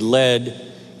eventually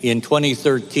led in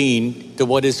 2013 to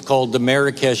what is called the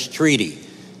Marrakesh Treaty.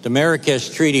 The Marrakesh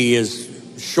Treaty is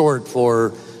short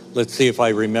for, let's see if I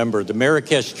remember, the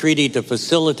Marrakesh Treaty to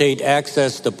facilitate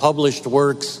access to published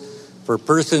works for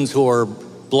persons who are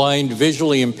blind,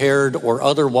 visually impaired, or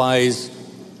otherwise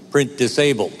print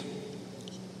disabled.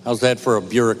 How's that for a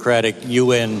bureaucratic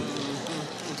UN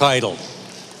title?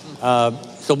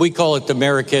 So we call it the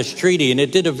Marrakesh Treaty, and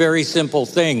it did a very simple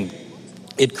thing.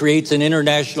 It creates an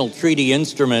international treaty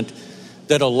instrument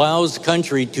that allows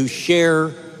countries to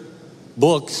share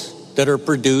books that are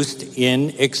produced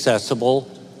in accessible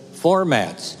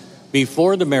formats.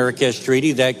 Before the Marrakesh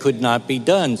Treaty, that could not be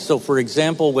done. So, for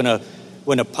example,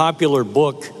 when a popular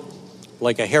book,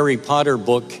 like a Harry Potter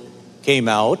book, came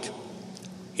out,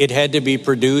 it had to be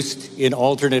produced in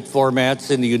alternate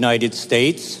formats in the United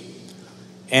States.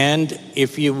 And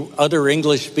if other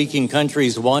English-speaking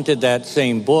countries wanted that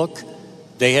same book,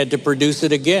 they had to produce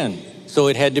it again. So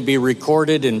it had to be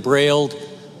recorded and brailled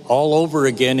all over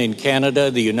again in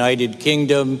Canada, the United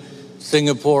Kingdom,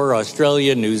 Singapore,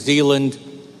 Australia, New Zealand.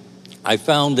 I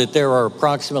found that there are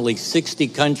approximately 60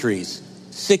 countries,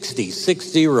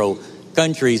 60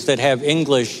 countries that have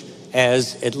English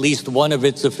as at least one of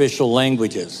its official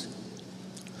languages.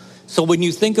 So when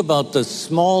you think about the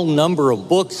small number of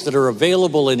books that are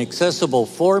available in accessible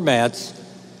formats,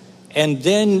 and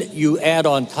then you add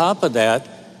on top of that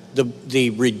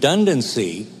the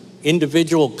redundancy,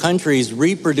 individual countries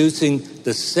reproducing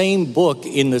the same book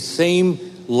in the same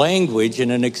language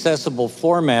in an accessible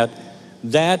format,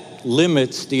 that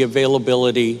limits the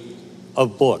availability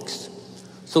of books.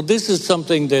 So this is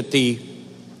something that the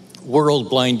World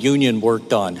Blind Union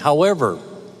worked on. However,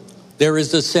 there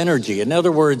is a synergy. In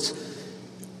other words,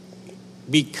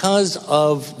 because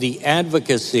of the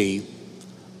advocacy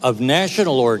of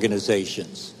national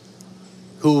organizations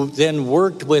who then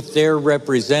worked with their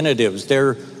representatives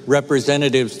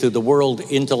to the World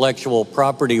Intellectual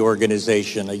Property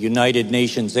Organization, a United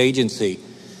Nations agency,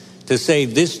 to say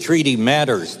this treaty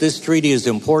matters, this treaty is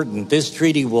important, this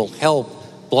treaty will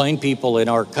help blind people in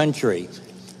our country.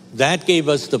 That gave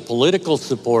us the political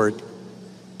support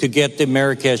to get the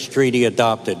Marrakesh Treaty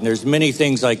adopted. And there's many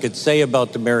things I could say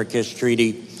about the Marrakesh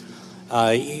Treaty.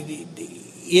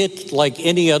 It, like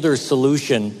any other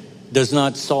solution, does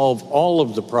not solve all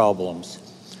of the problems.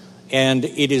 And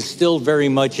it is still very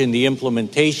much in the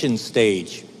implementation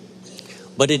stage.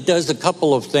 But it does a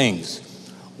couple of things.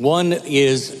 One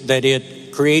is that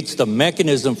it creates the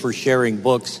mechanism for sharing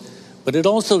books, but it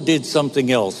also did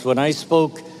something else. When I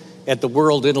spoke at the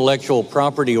World Intellectual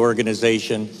Property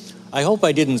Organization, I hope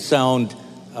I didn't sound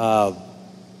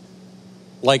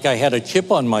like I had a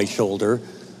chip on my shoulder,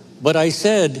 but I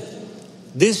said,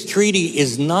 this treaty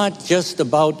is not just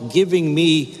about giving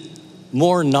me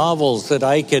more novels that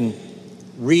I can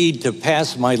read to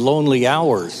pass my lonely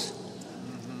hours.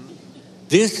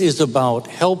 This is about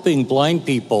helping blind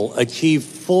people achieve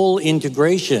full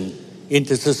integration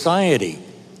into society,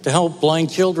 to help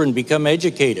blind children become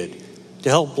educated, to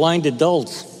help blind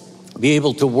adults be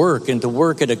able to work and to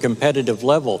work at a competitive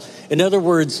level. In other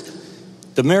words,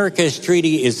 the Marrakesh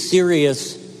Treaty is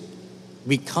serious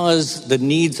because the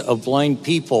needs of blind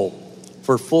people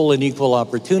for full and equal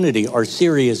opportunity are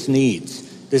serious needs.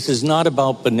 This is not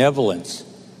about benevolence.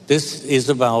 This is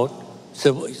about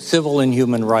civil and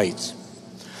human rights.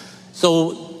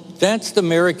 So that's the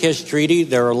Marrakesh Treaty.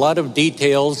 There are a lot of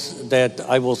details that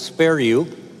I will spare you.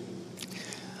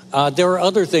 There are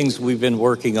other things we've been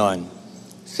working on.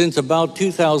 Since about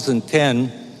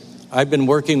 2010, I've been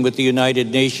working with the United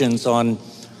Nations on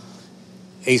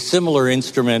a similar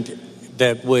instrument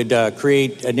that would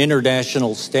create an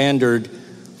international standard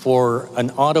for an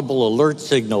audible alert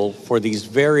signal for these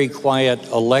very quiet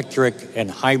electric and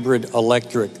hybrid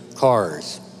electric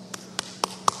cars.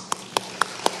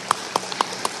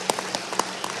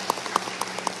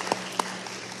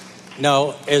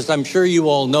 Now, as I'm sure you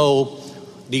all know,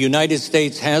 the United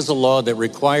States has a law that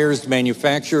requires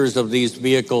manufacturers of these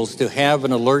vehicles to have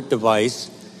an alert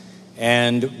device.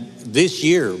 And this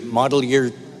year, model year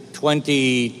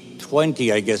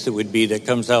 2020, I guess it would be, that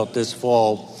comes out this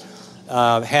fall,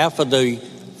 half of the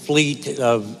fleet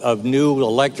of new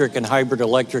electric and hybrid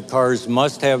electric cars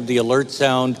must have the alert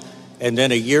sound. And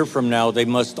then a year from now, they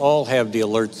must all have the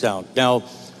alert sound. Now,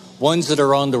 ones that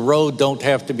are on the road don't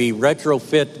have to be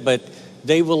retrofit, but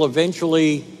they will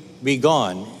eventually be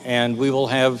gone, and we will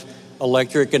have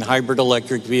electric and hybrid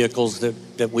electric vehicles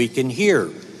that we can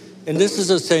hear. And this is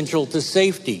essential to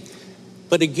safety.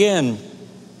 But again,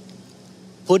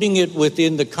 putting it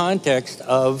within the context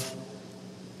of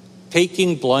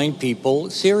taking blind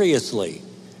people seriously.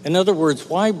 In other words,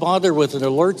 why bother with an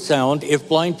alert sound if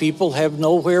blind people have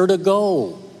nowhere to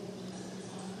go?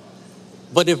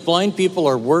 But if blind people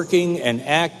are working and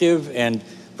active and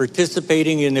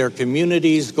participating in their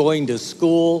communities, going to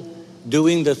school,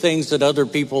 doing the things that other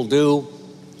people do,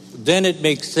 then it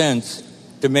makes sense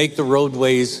to make the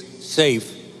roadways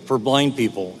safe for blind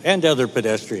people and other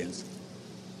pedestrians.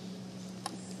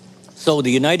 So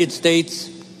the United States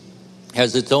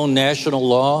has its own national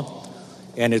law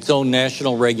and its own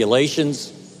national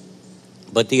regulations,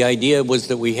 but the idea was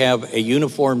that we have a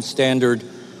uniform standard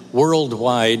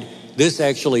worldwide this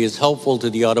actually is helpful to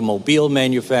the automobile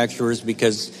manufacturers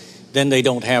because then they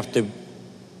don't have to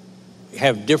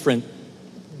have different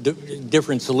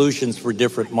solutions for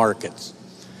different markets.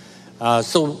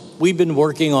 So we've been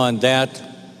working on that.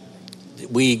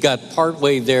 We got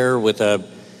partway there with a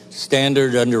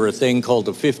standard under a thing called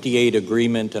the 58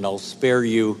 Agreement, and I'll spare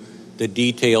you the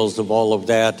details of all of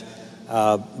that.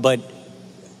 But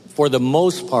for the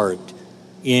most part,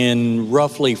 in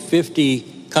roughly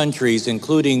 50 countries,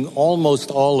 including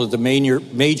almost all of the major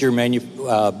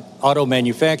auto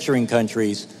manufacturing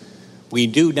countries, we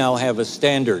do now have a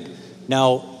standard.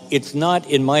 Now, it's not,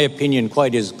 in my opinion,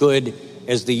 quite as good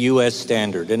as the U.S.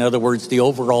 standard. In other words, the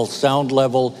overall sound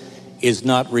level is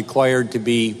not required to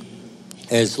be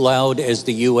as loud as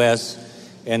the U.S.,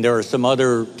 and there are some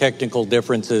other technical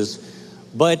differences,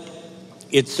 but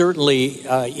it certainly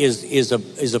is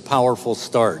a powerful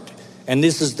start. And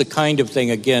this is the kind of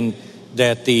thing, again,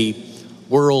 that the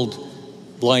World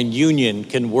Blind Union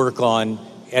can work on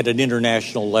at an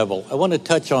international level. I want to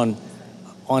touch on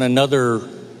another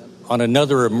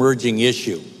emerging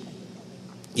issue.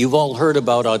 You've all heard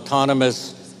about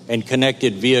autonomous and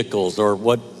connected vehicles, or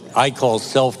what I call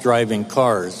self-driving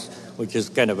cars, which is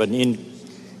kind of an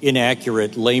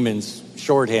inaccurate layman's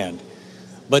shorthand.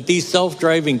 But these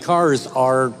self-driving cars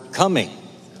are coming.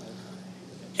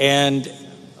 And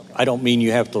I don't mean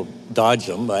you have to dodge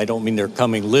them. I don't mean they're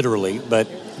coming literally, but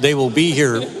they will be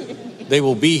here. They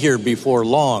will be here before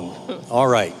long. All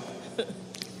right.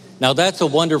 Now that's a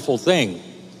wonderful thing.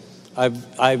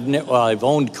 I've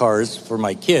owned cars for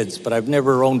my kids, but I've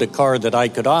never owned a car that I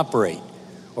could operate,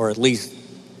 or at least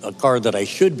a car that I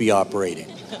should be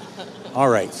operating. All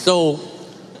right. So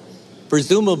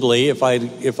presumably, if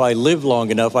I live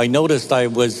long enough, I noticed I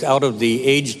was out of the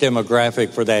age demographic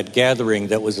for that gathering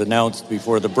that was announced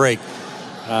before the break.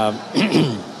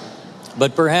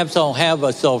 But perhaps I'll have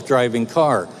a self-driving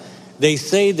car. They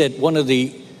say that one of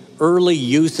the early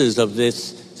uses of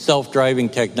this self-driving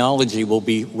technology will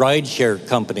be rideshare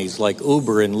companies like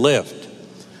Uber and Lyft.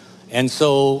 And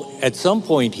so at some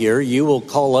point here, you will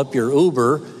call up your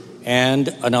Uber and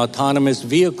an autonomous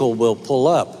vehicle will pull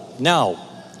up. Now,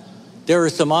 there are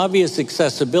some obvious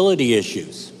accessibility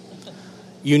issues.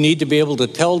 You need to be able to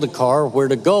tell the car where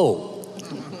to go.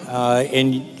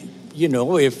 And, you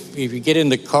know, if you get in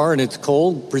the car and it's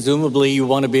cold, presumably you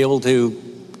want to be able to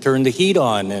turn the heat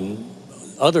on and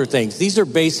other things. These are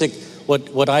basic,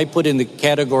 what I put in the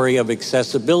category of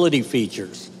accessibility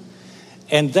features.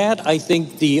 And that, I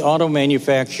think, the auto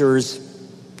manufacturers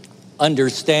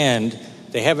understand.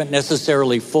 They haven't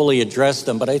necessarily fully addressed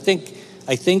them, but I think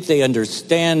they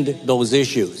understand those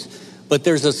issues. But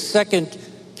there's a second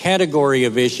category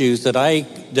of issues that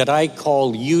I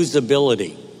call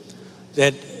usability.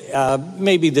 That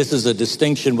maybe this is a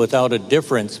distinction without a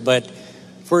difference, but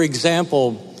for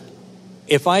example,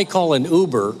 if I call an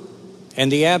Uber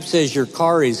and the app says your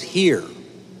car is here,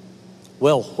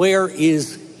 well, where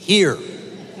is here?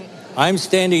 I'm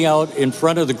standing out in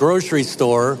front of the grocery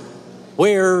store.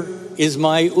 Where is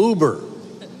my Uber?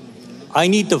 I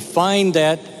need to find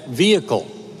that vehicle.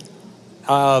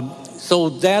 So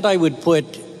that I would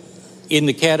put in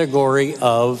the category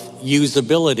of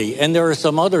usability. And there are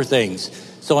some other things.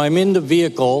 So I'm in the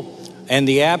vehicle and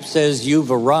the app says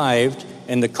you've arrived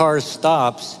and the car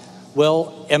stops.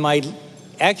 Well, am I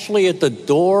actually at the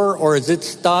door, or is it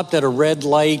stopped at a red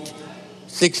light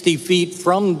 60 feet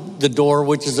from the door,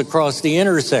 which is across the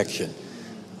intersection?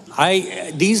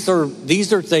 These are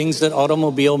things that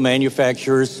automobile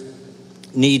manufacturers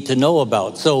need to know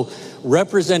about. So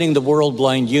representing the World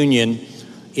Blind Union,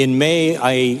 in May,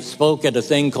 I spoke at a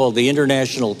thing called the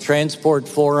International Transport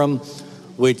Forum,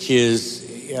 which is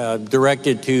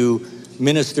directed to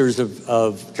ministers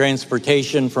of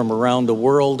transportation from around the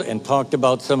world, and talked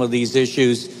about some of these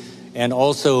issues. And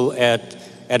also at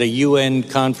a UN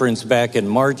conference back in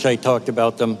March, I talked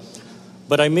about them.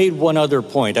 But I made one other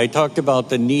point. I talked about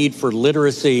the need for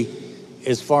literacy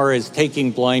as far as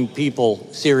taking blind people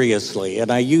seriously. And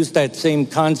I used that same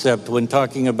concept when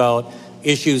talking about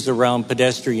issues around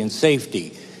pedestrian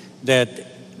safety, that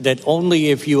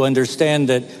only if you understand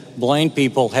that blind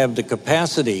people have the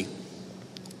capacity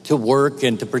to work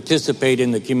and to participate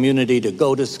in the community, to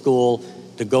go to school,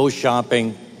 to go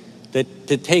shopping, that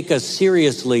to take us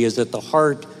seriously is at the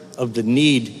heart of the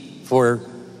need for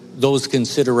those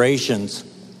considerations.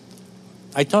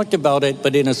 I talked about it,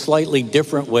 but in a slightly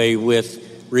different way with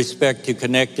respect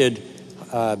to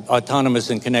autonomous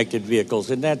and connected vehicles,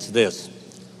 and that's this.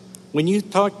 When you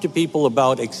talk to people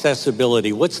about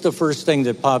accessibility, what's the first thing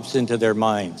that pops into their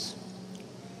minds?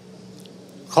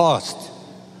 Cost,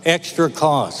 extra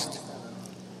cost.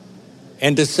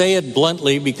 And to say it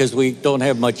bluntly, because we don't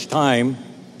have much time,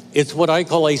 it's what I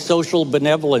call a social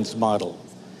benevolence model.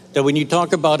 That when you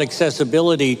talk about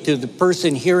accessibility, to the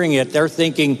person hearing it, they're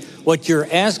thinking, what you're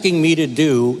asking me to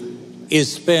do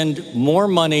is spend more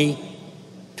money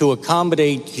to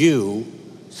accommodate you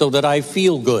so that I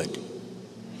feel good.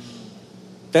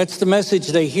 That's the message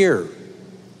they hear.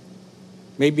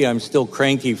 Maybe I'm still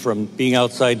cranky from being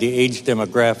outside the age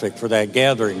demographic for that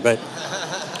gathering, but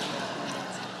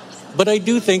I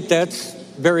do think that's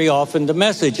very often the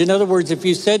message. In other words, if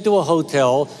you said to a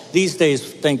hotel, these days,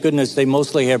 thank goodness, they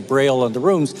mostly have Braille on the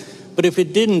rooms, but if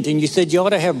it didn't and you said you ought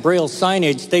to have Braille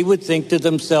signage, they would think to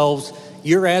themselves,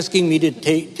 you're asking me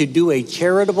to do a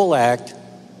charitable act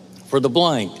for the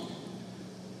blind.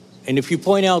 And if you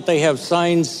point out they have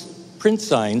signs, print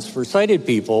signs for sighted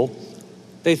people,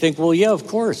 they think, well, yeah, of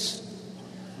course.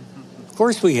 Of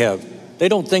course we have. They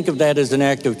don't think of that as an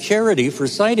act of charity for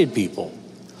sighted people.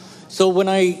 So when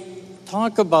I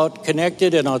talk about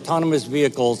connected and autonomous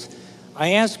vehicles,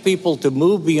 I ask people to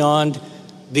move beyond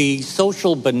the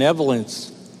social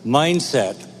benevolence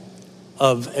mindset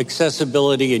of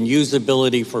accessibility and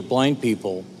usability for blind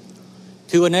people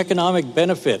to an economic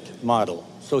benefit model.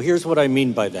 So here's what I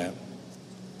mean by that.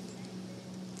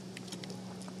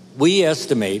 We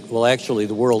estimate, well, actually,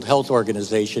 the World Health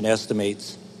Organization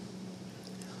estimates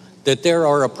that there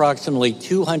are approximately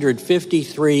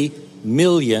 253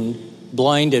 million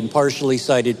blind and partially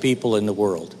sighted people in the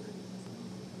world.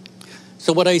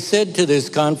 So what I said to this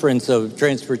conference of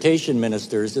transportation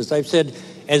ministers is I've said,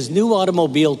 as new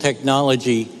automobile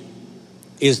technology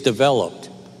is developed,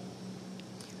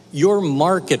 your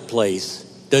marketplace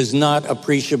does not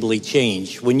appreciably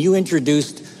change. When you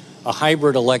introduced a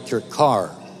hybrid electric car,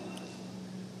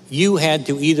 you had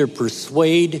to either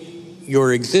persuade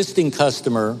your existing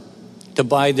customer to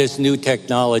buy this new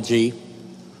technology,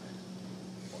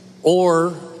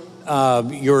 or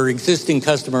your existing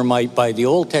customer might buy the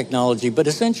old technology, but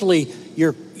essentially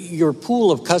your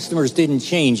pool of customers didn't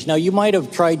change. Now, you might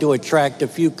have tried to attract a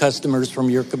few customers from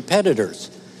your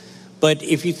competitors, but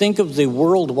if you think of the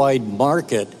worldwide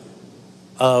market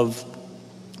of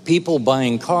people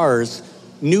buying cars,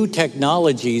 new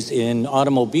technologies in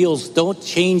automobiles don't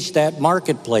change that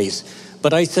marketplace.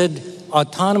 But I said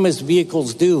autonomous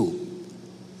vehicles do.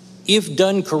 If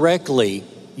done correctly,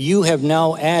 you have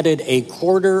now added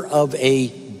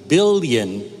 250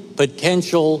 million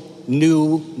potential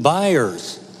new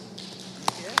buyers.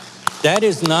 That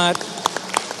is not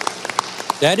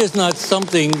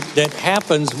something that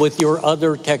happens with your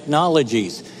other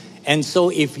technologies. And so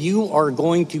if you are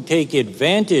going to take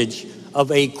advantage of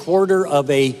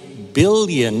 250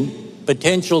 million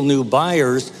potential new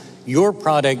buyers, your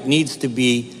product needs to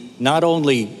be not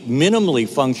only minimally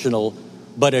functional,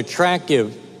 but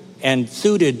attractive and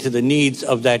suited to the needs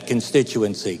of that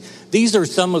constituency. These are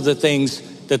some of the things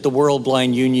that the World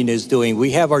Blind Union is doing.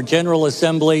 We have our General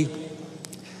Assembly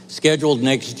scheduled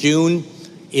next June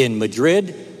in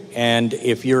Madrid, and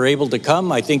if you're able to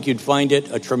come, I think you'd find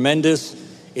it a tremendous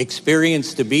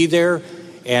experience to be there.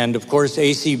 And of course,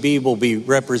 ACB will be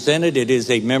represented. It is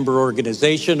a member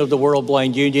organization of the World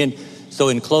Blind Union. So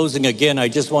in closing, again, I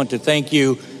just want to thank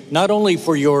you not only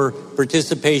for your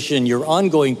participation, your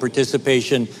ongoing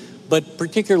participation, but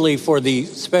particularly for the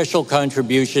special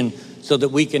contribution so that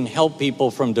we can help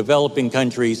people from developing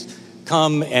countries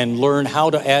come and learn how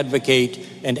to advocate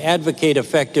and advocate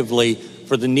effectively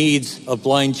for the needs of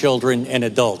blind children and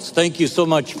adults. Thank you so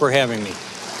much for having me.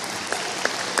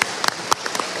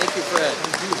 Thank you, Fred.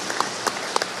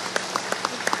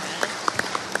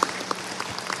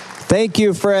 Thank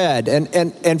you, Fred.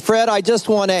 And Fred, I just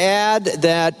want to add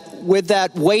that with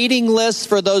that waiting list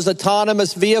for those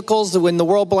autonomous vehicles, when the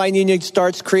World Blind Union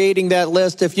starts creating that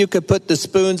list, if you could put the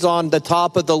spoons on the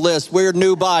top of the list, we're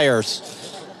new buyers.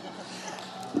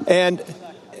 And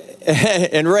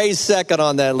Ray's second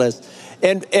on that list.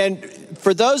 And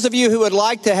for those of you who would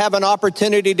like to have an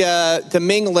opportunity to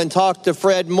mingle and talk to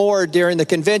Fred more during the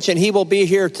convention, he will be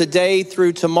here today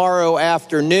through tomorrow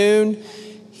afternoon.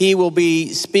 He will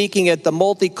be speaking at the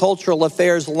Multicultural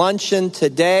Affairs Luncheon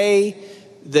today,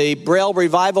 the Braille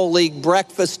Revival League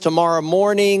breakfast tomorrow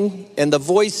morning, and the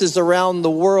Voices Around the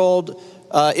World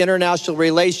International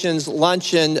Relations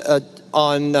Luncheon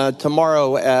on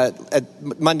tomorrow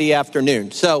at Monday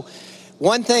afternoon. So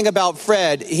one thing about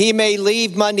Fred, he may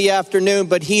leave Monday afternoon,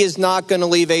 but he is not going to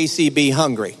leave ACB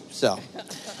hungry. So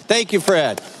thank you,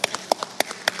 Fred.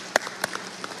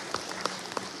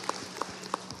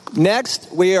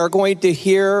 Next, we are going to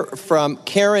hear from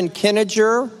Karen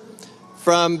Kinninger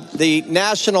from the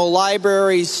National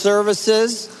Library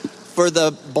Services for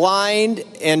the Blind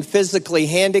and Physically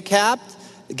Handicapped.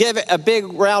 Give a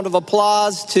big round of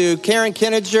applause to Karen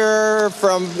Kinninger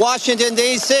from Washington,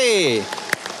 D.C.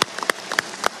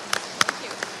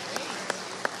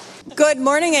 Good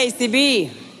morning, ACB.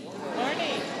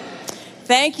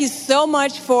 Thank you so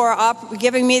much for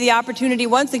giving me the opportunity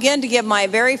once again to give my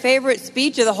very favorite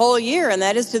speech of the whole year, and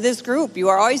that is to this group. You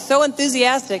are always so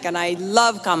enthusiastic, and I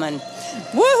love coming.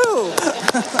 Woohoo!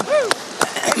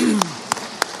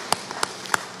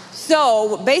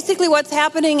 So, basically what's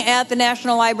happening at the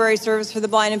National Library Service for the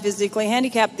Blind and Physically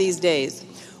Handicapped these days?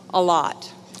 A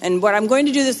lot. And what I'm going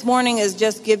to do this morning is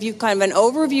just give you kind of an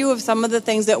overview of some of the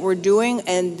things that we're doing.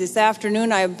 And this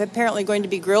afternoon, I'm apparently going to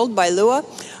be grilled by Lua.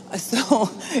 So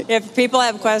if people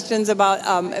have questions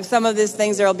about some of these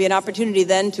things, there will be an opportunity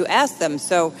then to ask them.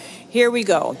 So here we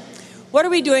go. What are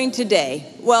we doing today?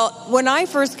 Well, when I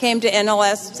first came to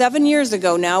NLS 7 years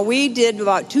ago now, we did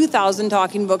about 2,000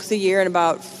 talking books a year and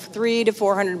about 300 to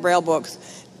 400 Braille books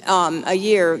a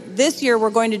year. This year, we're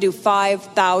going to do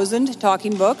 5,000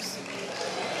 talking books.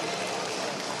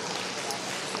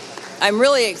 I'm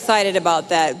really excited about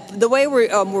that. The way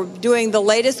we're doing the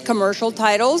latest commercial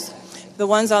titles, the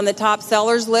ones on the top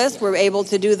sellers list, we're able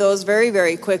to do those very,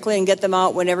 very quickly and get them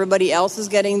out when everybody else is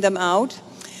getting them out.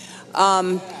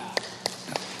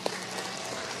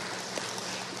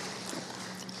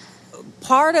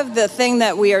 Part of the thing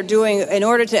that we are doing in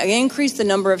order to increase the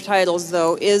number of titles,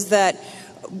 though, is that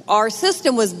our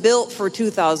system was built for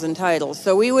 2,000 titles.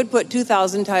 So we would put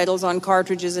 2,000 titles on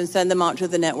cartridges and send them out to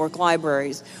the network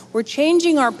libraries. We're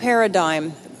changing our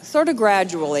paradigm sort of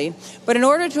gradually, but in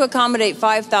order to accommodate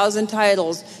 5,000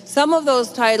 titles, some of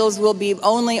those titles will be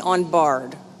only on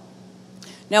BARD.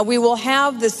 Now, we will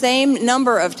have the same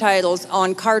number of titles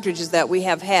on cartridges that we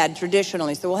have had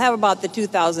traditionally. So we'll have about the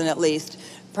 2,000 at least,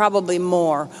 probably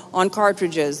more, on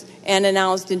cartridges and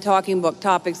announced in Talking Book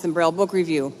Topics and Braille Book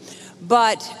Review.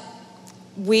 But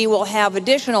we will have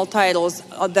additional titles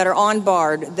that are on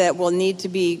BARD that will need to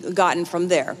be gotten from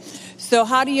there. So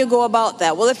how do you go about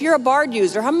that? Well, if you're a BARD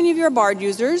user, how many of you are BARD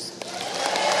users?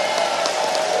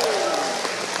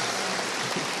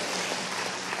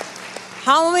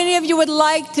 How many of you would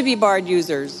like to be BARD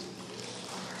users?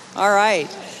 All right.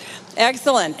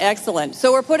 Excellent, excellent.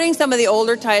 So we're putting some of the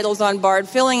older titles on BARD,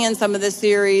 filling in some of the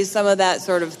series, some of that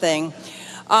sort of thing.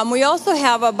 We also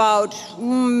have about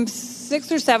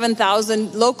 6,000 or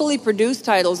 7,000 locally produced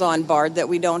titles on BARD that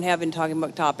we don't have in Talking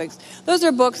Book Topics. Those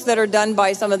are books that are done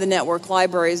by some of the network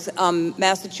libraries.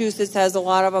 Massachusetts has a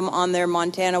lot of them on there,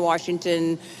 Montana,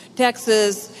 Washington,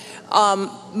 Texas.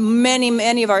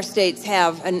 Many of our states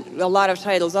have a lot of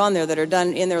titles on there that are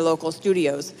done in their local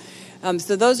studios.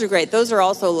 So those are great. Those are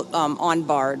also on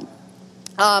BARD.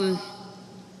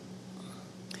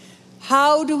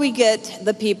 How do we get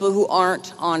the people who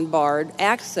aren't on BARD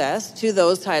access to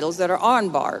those titles that are on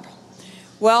BARD?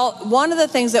 Well, one of the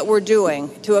things that we're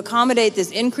doing to accommodate this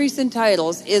increase in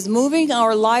titles is moving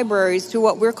our libraries to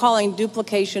what we're calling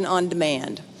duplication on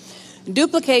demand.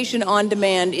 Duplication on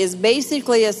demand is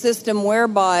basically a system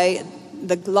whereby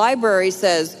the library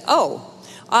says, oh,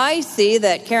 I see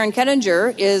that Karen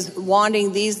Kinninger is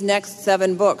wanting these next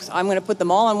 7 books. I'm going to put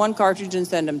them all on one cartridge and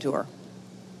send them to her.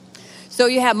 So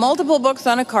you have multiple books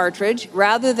on a cartridge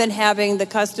rather than having the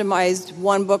customized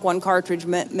one book, one cartridge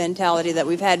mentality that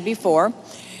we've had before.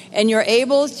 And you're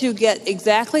able to get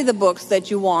exactly the books that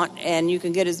you want, and you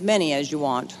can get as many as you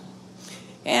want.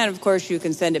 And of course, you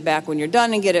can send it back when you're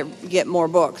done and get more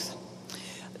books.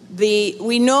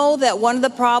 We know that one of the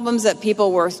problems that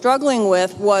people were struggling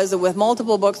with was that with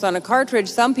multiple books on a cartridge,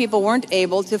 some people weren't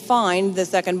able to find the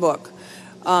second book.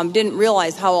 Didn't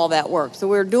realize how all that worked. So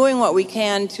we're doing what we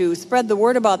can to spread the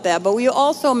word about that, but we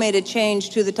also made a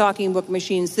change to the Talking Book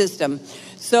Machine system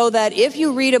so that if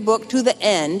you read a book to the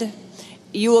end,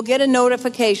 you will get a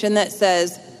notification that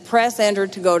says, press enter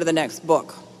to go to the next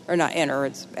book. Or not enter,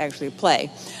 it's actually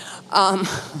play.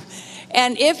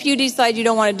 And if you decide you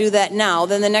don't want to do that now,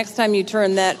 then the next time you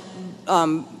turn that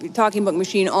Talking Book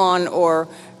Machine on or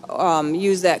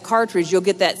use that cartridge, you'll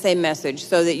get that same message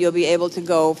so that you'll be able to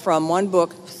go from one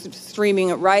book streaming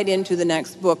it right into the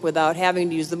next book without having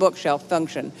to use the bookshelf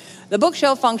function. The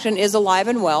bookshelf function is alive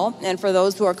and well, and for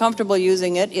those who are comfortable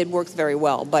using it, it works very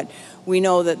well. But we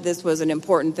know that this was an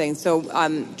important thing. So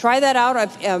try that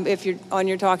out if you're on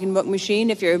your Talking Book Machine.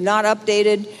 If you're not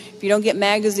updated, if you don't get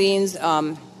magazines,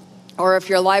 or if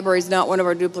your library is not one of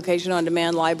our duplication on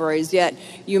demand libraries yet,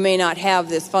 you may not have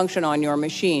this function on your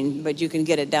machine, but you can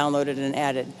get it downloaded and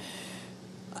added.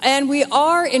 And we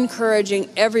are encouraging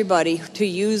everybody to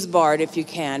use BARD if you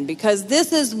can, because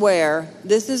this is where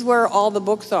all the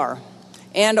books are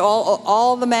and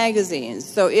all the magazines.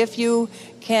 So if you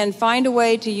can find a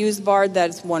way to use BARD,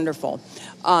 that's wonderful.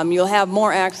 You'll have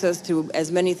more access to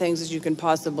as many things as you can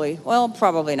possibly, well,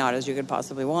 probably not as you could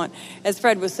possibly want. As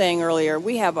Fred was saying earlier,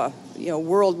 we have a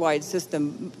worldwide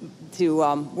system to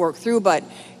work through, but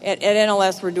at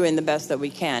NLS we're doing the best that we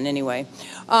can anyway.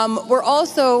 We're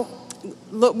also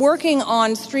working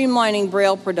on streamlining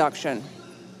Braille production.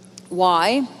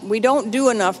 Why? We don't do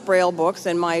enough Braille books,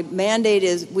 and my mandate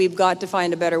is we've got to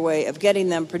find a better way of getting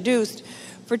them produced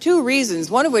for two reasons,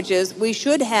 one of which is we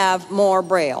should have more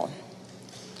Braille.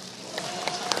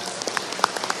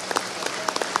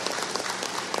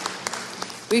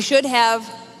 We should have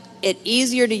it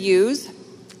easier to use,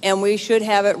 and we should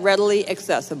have it readily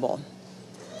accessible.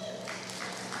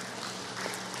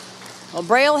 Well,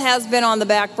 Braille has been on the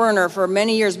back burner for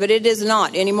many years, but it is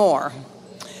not anymore.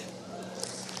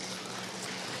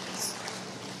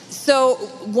 So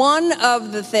one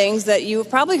of the things that you've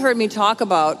probably heard me talk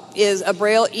about is a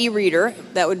Braille e-reader.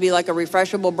 That would be like a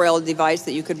refreshable Braille device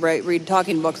that you could read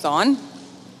talking books on.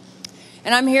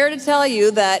 And I'm here to tell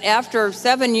you that after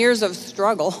 7 years of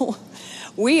struggle,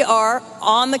 we are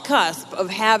on the cusp of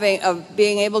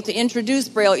being able to introduce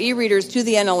Braille e-readers to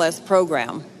the NLS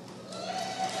program.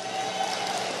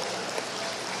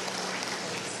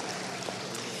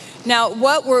 Now,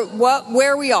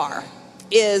 where we are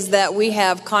is that we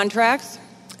have contracts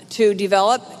to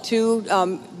develop two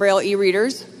Braille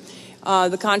e-readers.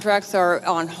 The contracts are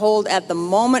on hold at the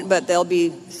moment, but they'll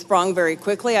be sprung very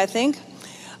quickly, I think.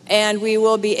 And we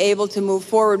will be able to move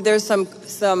forward. There's some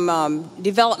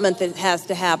development that has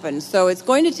to happen. So it's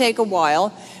going to take a while.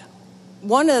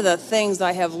 One of the things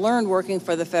I have learned working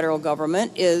for the federal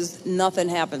government is nothing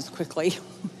happens quickly.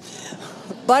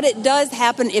 But it does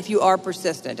happen if you are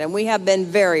persistent, and we have been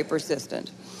very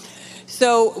persistent.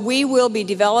 So we will be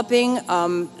developing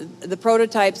the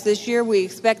prototypes this year. We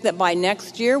expect that by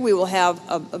next year, we will have,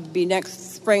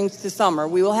 next spring to summer,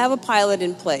 we will have a pilot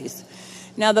in place.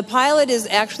 Now, the pilot is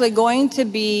actually going to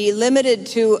be limited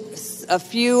to a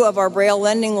few of our Braille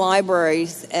lending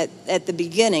libraries at the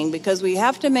beginning, because we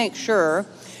have to make sure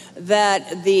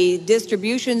that the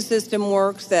distribution system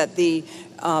works, that the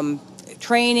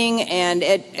training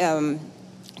and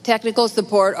technical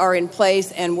support are in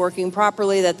place and working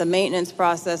properly, that the maintenance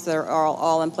process are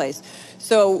all in place.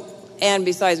 So, and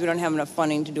besides, we don't have enough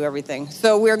funding to do everything.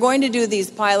 So we're going to do these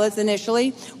pilots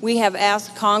initially. We have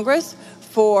asked Congress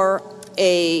for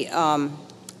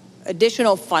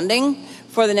additional funding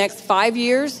for the next 5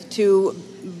 years to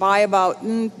buy about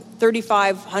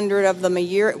 3,500 of them a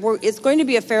year. It's going to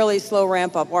be a fairly slow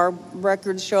ramp up. Our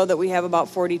records show that we have about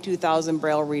 42,000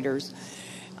 Braille readers.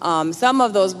 Some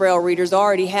of those Braille readers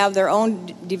already have their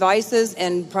own devices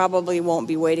and probably won't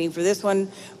be waiting for this one,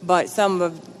 but some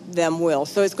of them will.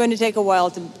 So it's going to take a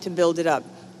while to build it up.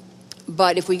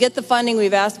 But if we get the funding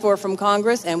we've asked for from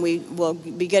Congress, and we will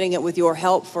be getting it with your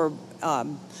help for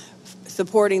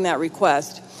supporting that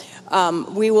request,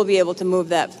 we will be able to move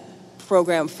that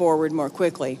program forward more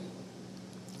quickly.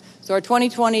 So our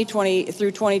 2020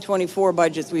 through 2024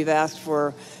 budgets, we've asked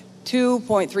for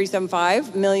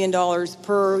 $2.375 million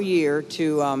per year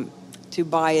to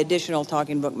buy additional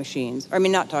talking book machines. I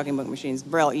mean, not talking book machines,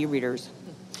 Braille e-readers.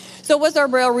 So what's our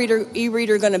Braille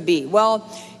e-reader going to be? Well,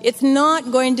 it's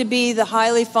not going to be the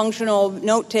highly functional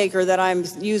note taker that I'm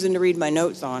using to read my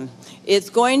notes on. It's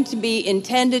going to be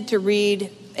intended to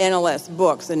read NLS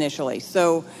books initially.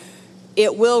 So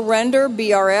it will render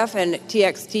BRF and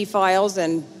TXT files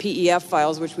and PEF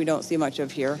files, which we don't see much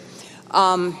of here.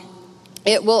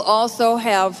 It will also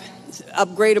have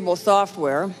upgradable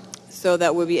software so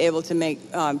that we'll be able to make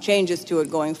changes to it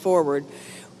going forward.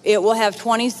 It will have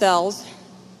 20 cells,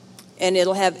 and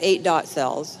it'll have 8 dot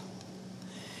cells.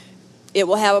 It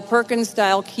will have a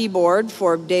Perkins-style keyboard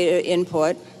for data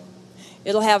input.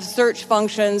 It'll have search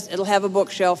functions. It'll have a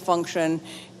bookshelf function.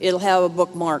 It'll have a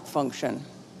bookmark function.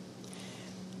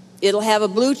 It'll have a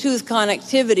Bluetooth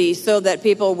connectivity so that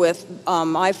people with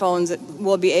iPhones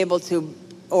will be able to,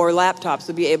 or laptops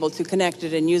will be able to connect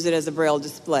it and use it as a Braille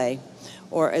display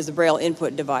or as a Braille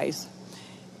input device.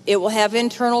 It will have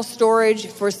internal storage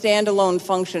for standalone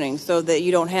functioning so that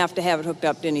you don't have to have it hooked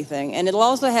up to anything. And it'll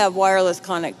also have wireless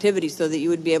connectivity so that you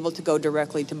would be able to go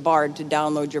directly to BARD to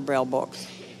download your Braille books.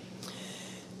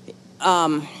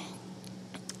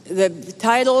 The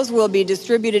titles will be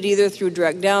distributed either through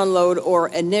direct download or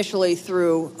initially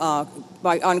through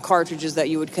on cartridges that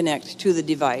you would connect to the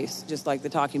device, just like the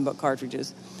talking book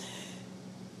cartridges.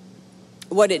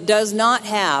 What it does not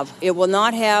have, it will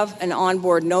not have an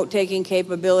onboard note-taking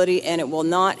capability, and it will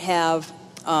not have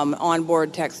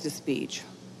onboard text-to-speech.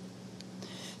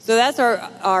 So that's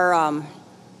our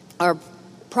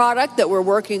product that we're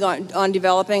working on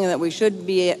developing and that we should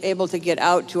be able to get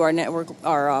out to our network,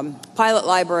 our pilot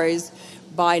libraries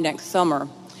by next summer.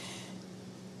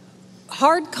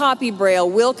 Hard copy Braille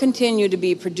will continue to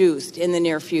be produced in the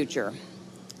near future.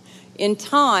 In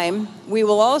time, we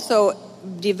will also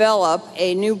develop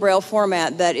a new Braille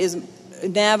format that is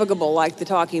navigable like the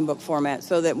talking book format,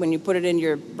 so that when you put it in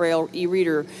your Braille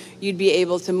e-reader, you'd be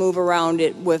able to move around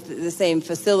it with the same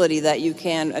facility that you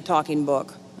can a talking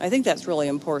book. I think that's really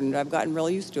important. I've gotten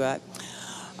really used to it.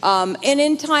 And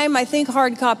in time, I think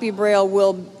hard copy Braille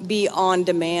will be on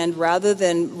demand rather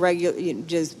than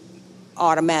just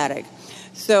automatic.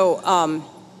 So,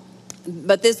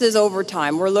 but this is over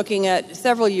time. We're looking at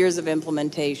several years of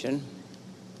implementation.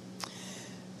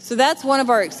 So that's one of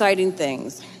our exciting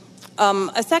things.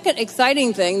 A second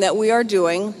exciting thing that we are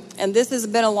doing, and this has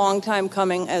been a long time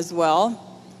coming as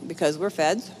well, because we're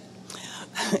feds,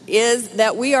 is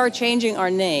that we are changing our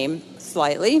name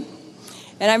slightly.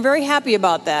 And I'm very happy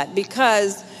about that,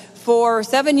 because for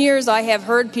 7 years I have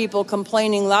heard people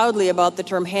complaining loudly about the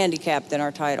term handicapped in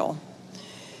our title.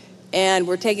 And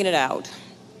we're taking it out.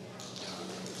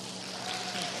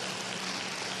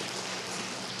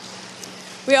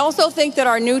 We also think that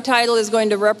our new title is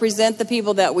going to represent the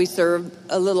people that we serve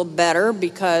a little better,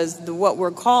 because what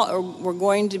we're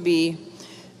going to be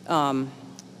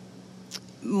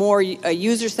more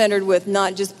user-centered with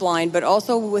not just blind, but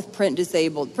also with print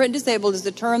disabled. Print disabled is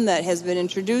a term that has been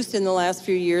introduced in the last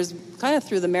few years, kind of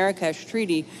through the Marrakesh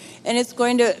Treaty, and it's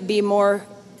going to be more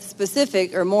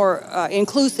specific or more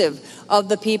inclusive of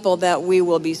the people that we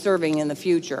will be serving in the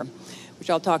future, which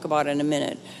I'll talk about in a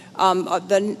minute.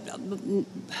 The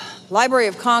Library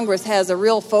of Congress has a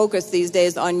real focus these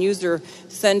days on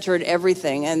user-centered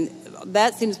everything, and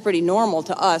that seems pretty normal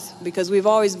to us because we've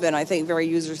always been, I think, very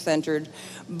user-centered,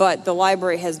 but the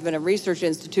library has been a research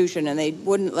institution and they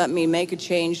wouldn't let me make a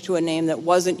change to a name that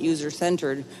wasn't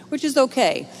user-centered, which is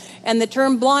okay. And the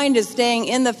term blind is staying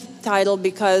in the title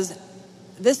because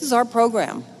this is our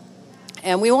program,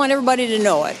 and we want everybody to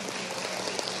know it.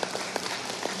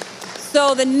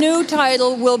 So the new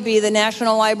title will be the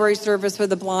National Library Service for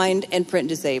the Blind and Print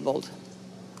Disabled.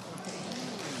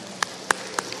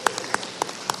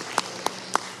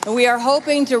 And we are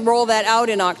hoping to roll that out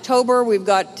in October. We've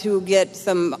got to get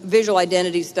some visual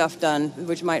identity stuff done,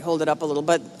 which might hold it up a little.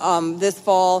 But this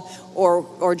fall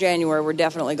or January, we're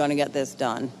definitely going to get this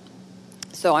done.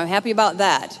 So I'm happy about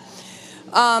that.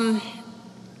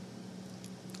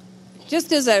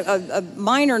 Just as a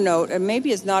minor note, and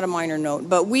maybe it's not a minor note,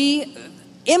 but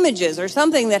images are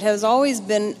something that has always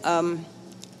been a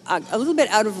little bit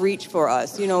out of reach for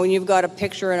us. You know, when you've got a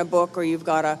picture in a book or you've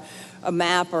got a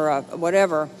map or a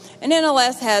whatever. And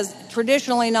NLS has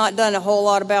traditionally not done a whole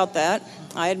lot about that.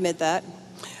 I admit that.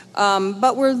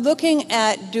 But we're looking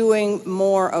at doing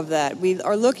more of that. We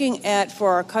are looking at,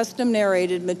 for our custom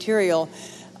narrated material,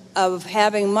 of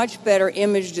having much better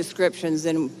image descriptions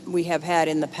than we have had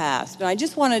in the past. And I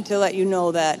just wanted to let you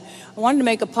know that. I wanted to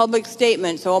make a public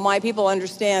statement so all my people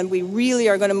understand we really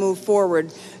are going to move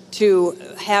forward to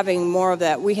having more of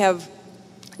that. We have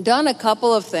done a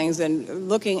couple of things and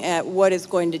looking at what it's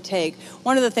going to take.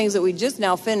 One of the things that we just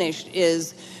now finished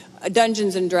is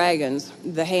Dungeons and Dragons,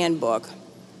 the handbook.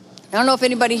 I don't know if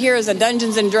anybody here is a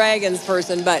Dungeons and Dragons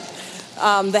person, but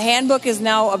the handbook is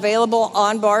now available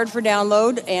on Bard for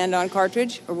download and on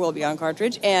cartridge, or will be on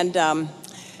cartridge. And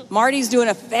Marty's doing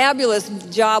a fabulous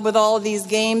job with all of these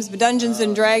games. But Dungeons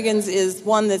and Dragons is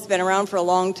one that's been around for a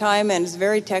long time and is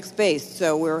very text-based.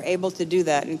 So we're able to do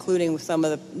that, including with some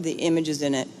of the images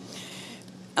in it.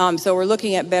 So we're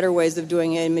looking at better ways of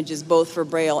doing images both for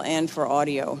Braille and for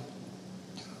audio.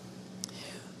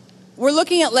 We're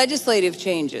looking at legislative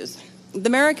changes.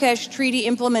 The Marrakesh Treaty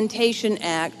Implementation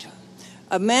Act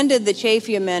amended the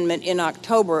Chafee Amendment in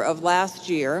October of last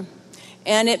year,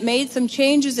 and it made some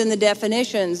changes in the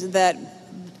definitions that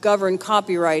govern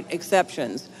copyright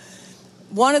exceptions.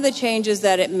 One of the changes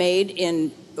that it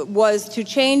made was to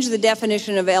change the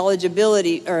definition of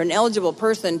eligibility, or an eligible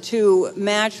person, to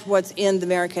match what's in the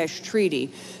Marrakesh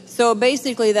Treaty. So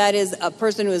basically that is a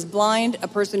person who is blind, a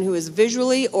person who is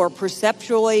visually or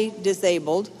perceptually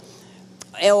disabled,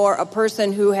 or a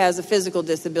person who has a physical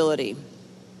disability.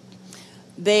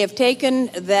 They have taken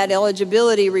that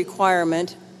eligibility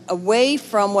requirement away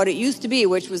from what it used to be,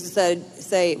 which was to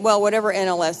say, well, whatever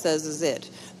NLS says is it.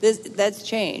 That's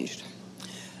changed.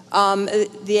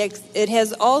 It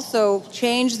has also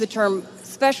changed the term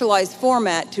specialized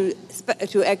format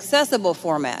to accessible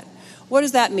format. What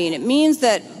does that mean? It means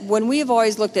that when we have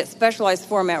always looked at specialized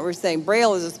format, we're saying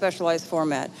Braille is a specialized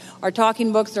format. Our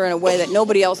talking books are in a way that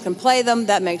nobody else can play them.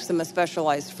 That makes them a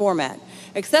specialized format.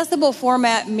 Accessible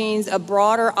format means a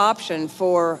broader option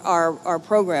for our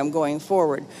program going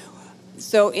forward.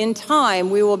 So in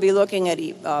time, we will be looking at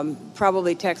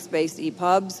probably text-based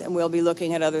EPUBs, and we'll be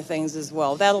looking at other things as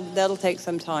well. That'll take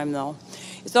some time, though.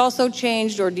 It's also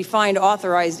changed or defined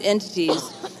authorized entities,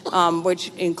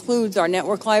 which includes our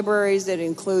network libraries, it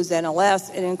includes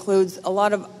NLS, it includes a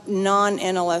lot of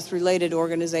non-NLS related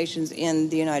organizations in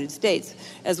the United States,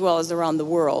 as well as around the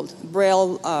world.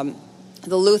 Braille,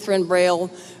 the Lutheran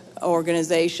Braille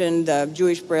organization, the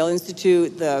Jewish Braille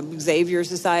Institute, the Xavier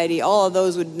Society, all of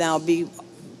those would now be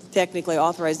technically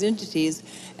authorized entities,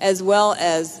 as well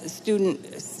as student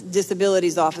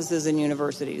disabilities offices and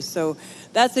universities. So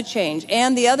that's a change.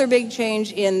 And the other big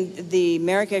change in the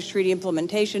Marrakesh Treaty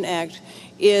Implementation Act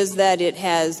is that it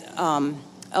has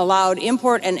allowed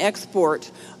import and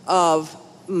export of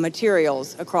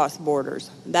materials across borders.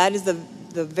 That is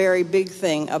the very big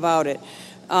thing about it.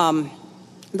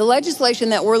 The legislation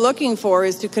that we're looking for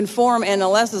is to conform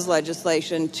NLS's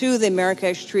legislation to the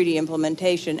Marrakesh Treaty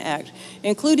Implementation Act,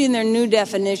 including their new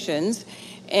definitions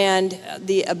and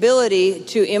the ability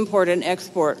to import and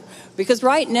export. Because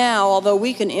right now, although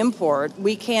we can import,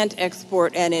 we can't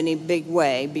export in any big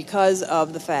way because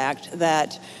of the fact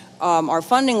that our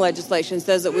funding legislation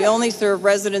says that we only serve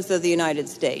residents of the United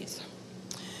States.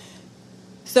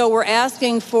 So we're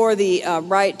asking for the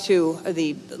right to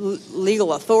the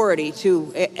legal authority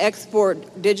to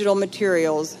export digital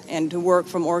materials and to work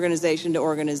from organization to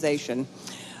organization.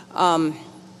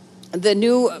 The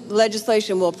new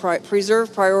legislation will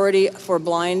preserve priority for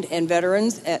blind and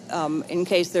veterans in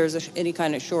case there's any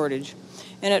kind of shortage.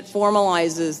 And it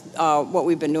formalizes what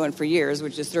we've been doing for years,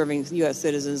 which is serving U.S.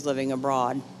 citizens living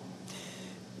abroad.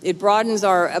 It broadens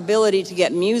our ability to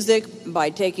get music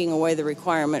by taking away the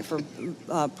requirement for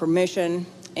permission,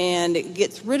 and it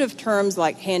gets rid of terms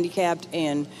like handicapped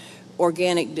and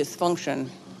organic dysfunction,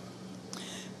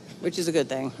 which is a good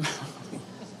thing.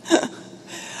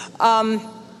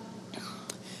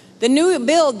 The new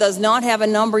bill does not have a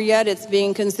number yet. It's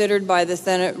being considered by the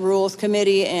Senate Rules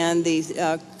Committee, and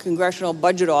the Congressional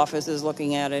Budget Office is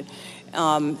looking at it.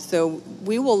 So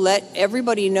we will let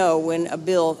everybody know when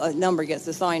a number gets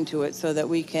assigned to it so that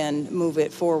we can move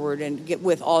it forward and get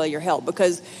with all of your help.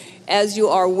 Because as you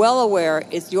are well aware,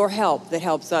 it's your help that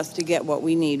helps us to get what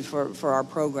we need for our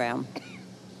program.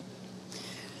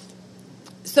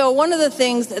 So one of the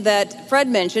things that Fred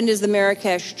mentioned is the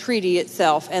Marrakesh Treaty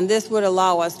itself, and this would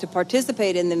allow us to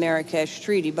participate in the Marrakesh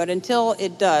Treaty, but until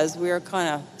it does, we are kind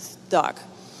of stuck.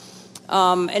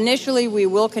 Initially, we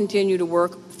will continue to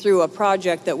work through a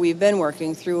project that we've been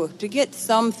working through to get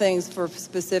some things for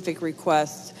specific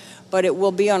requests, but it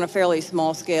will be on a fairly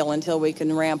small scale until we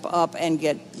can ramp up and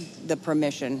get the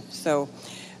permission. So,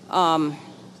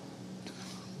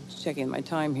 checking my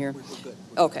time here.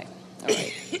 Okay, all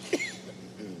right.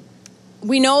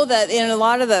 We know that in a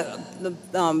lot of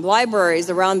the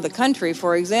libraries around the country,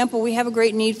 for example, we have a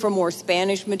great need for more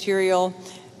Spanish material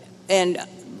and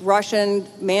Russian,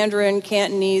 Mandarin,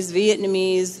 Cantonese,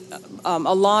 Vietnamese, a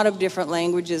lot of different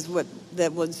languages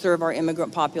that would serve our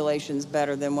immigrant populations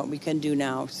better than what we can do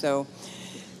now. So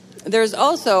there's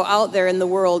also out there in the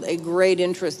world a great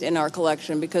interest in our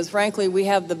collection because, frankly, we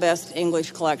have the best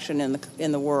English collection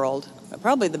in the world.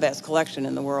 Probably the best collection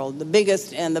in the world, the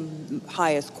biggest and the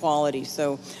highest quality.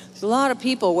 So there's a lot of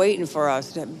people waiting for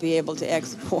us to be able to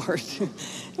export.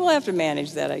 We'll have to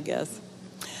manage that, I guess.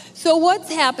 So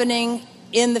what's happening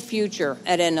in the future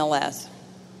at NLS?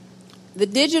 The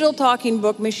digital talking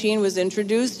book machine was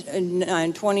introduced in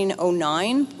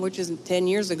 2009, which is 10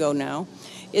 years ago now.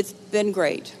 It's been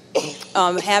great.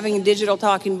 Having digital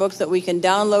talking books that we can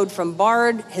download from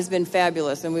Bard has been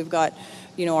fabulous, and we've got,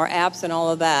 our apps and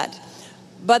all of that.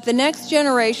 But the next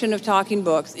generation of talking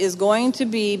books is going to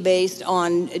be based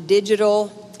on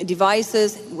digital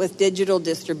devices with digital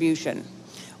distribution.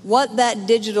 What that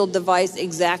digital device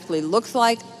exactly looks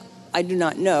like, I do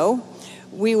not know.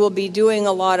 We will be doing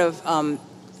a lot of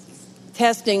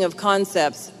testing of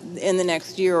concepts in the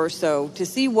next year or so to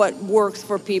see what works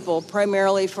for people,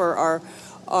 primarily for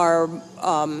our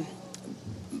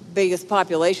biggest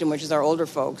population, which is our older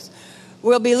folks.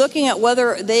 We'll be looking at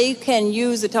whether they can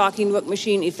use a talking book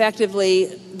machine effectively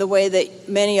the way that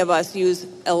many of us use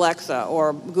Alexa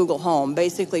or Google Home,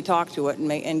 basically talk to it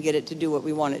and get it to do what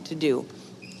we want it to do.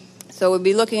 So we'll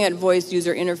be looking at voice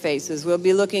user interfaces. We'll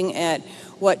be looking at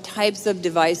what types of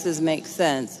devices make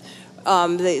sense.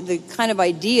 The kind of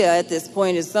idea at this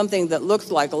point is something that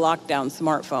looks like a lockdown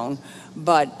smartphone,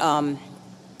 but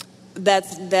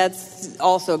that's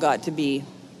also got to be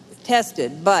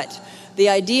tested. But the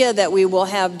idea that we will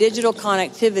have digital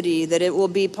connectivity, that it will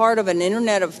be part of an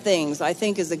Internet of Things, I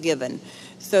think is a given.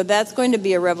 So that's going to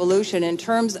be a revolution in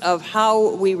terms of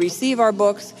how we receive our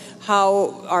books,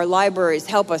 how our libraries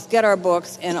help us get our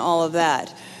books, and all of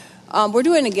that. We're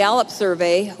doing a Gallup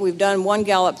survey. We've done one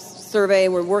Gallup survey.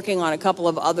 We're working on a couple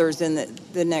of others in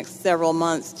the next several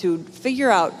months to figure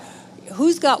out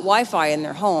who's got Wi-Fi in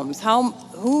their homes,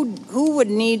 who would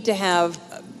need to have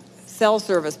cell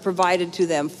service provided to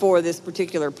them for this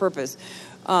particular purpose.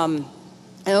 And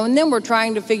then we're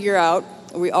trying to figure out,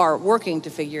 we are working to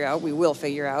figure out, we will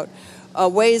figure out,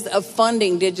 ways of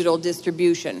funding digital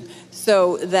distribution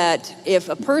so that if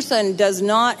a person does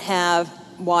not have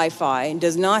Wi-Fi,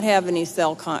 does not have any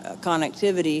cell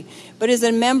connectivity, but is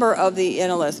a member of the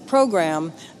NLS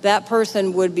program, that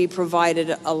person would be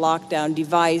provided a lockdown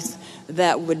device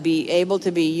that would be able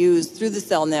to be used through the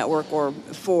cell network or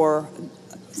for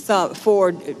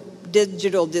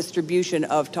digital distribution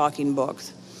of talking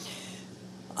books.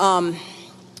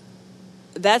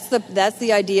 That's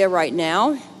the idea right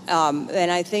now,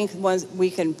 and I think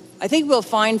we'll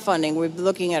find funding. We're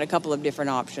looking at a couple of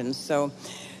different options. So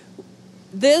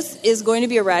this is going to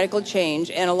be a radical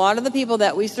change, and a lot of the people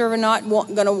that we serve are not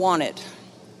going to want it.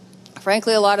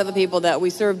 Frankly, a lot of the people that we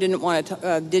serve didn't want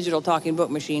a digital talking book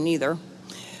machine either.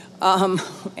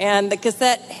 And the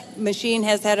cassette machine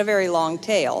has had a very long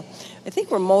tail. I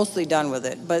think we're mostly done with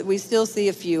it, but we still see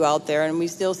a few out there, and we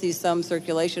still see some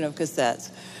circulation of cassettes.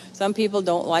 Some people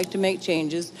don't like to make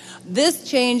changes. This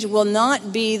change will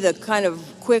not be the kind of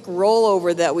quick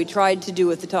rollover that we tried to do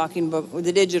with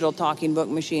the digital talking book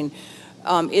machine.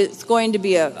 It's going to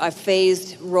be a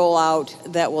phased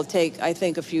rollout that will take, I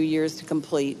think, a few years to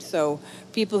complete. So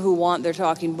people who want their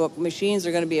talking book machines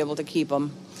are going to be able to keep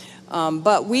them.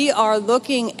 But we are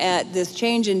looking at this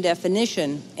change in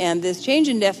definition, and this change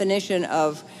in definition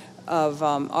of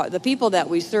the people that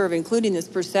we serve, including this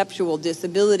perceptual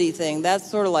disability thing. That's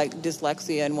sort of like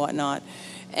dyslexia and whatnot.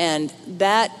 And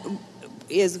that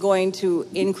is going to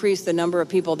increase the number of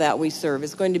people that we serve.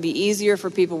 It's going to be easier for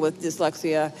people with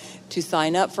dyslexia to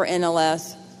sign up for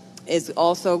NLS. It's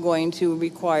also going to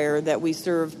require that we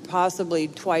serve possibly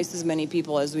twice as many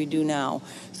people as we do now.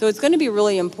 So it's going to be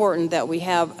really important that we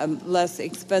have a less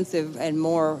expensive and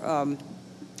more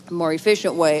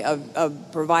efficient way of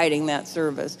providing that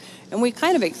service. And we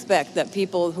kind of expect that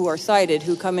people who are sighted,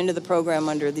 who come into the program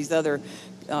under these other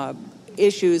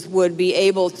issues, would be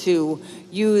able to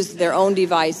use their own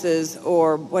devices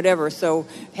or whatever. So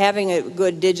having a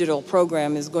good digital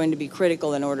program is going to be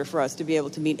critical in order for us to be able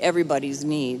to meet everybody's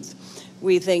needs.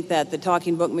 We think that the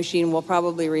talking book machine will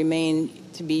probably remain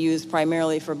to be used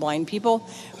primarily for blind people,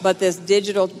 but this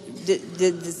digital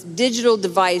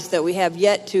device that we have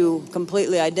yet to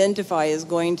completely identify is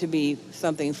going to be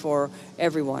something for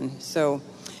everyone. So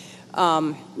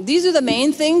these are the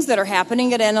main things that are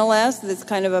happening at NLS. It's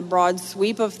kind of a broad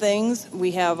sweep of things.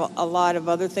 We have a lot of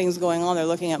other things going on. They're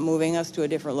looking at moving us to a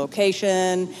different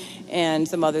location and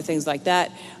some other things like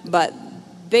that. But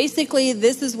basically,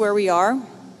 this is where we are.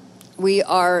 We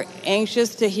are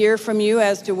anxious to hear from you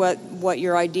as to what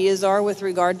your ideas are with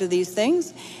regard to these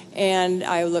things. And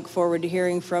I look forward to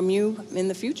hearing from you in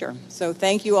the future. So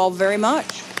thank you all very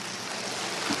much.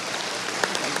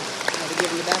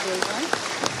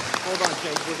 Hold on, Jay.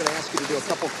 We're going to ask you to do a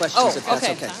couple questions if that's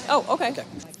okay. Oh, okay.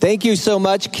 Thank you so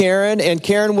much, Karen. And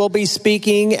Karen will be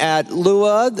speaking at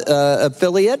LUA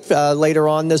affiliate later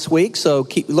on this week. So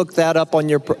look that up on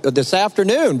your this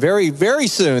afternoon, very, very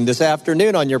soon this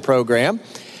afternoon on your program.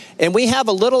 And we have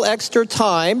a little extra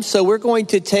time, so we're going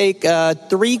to take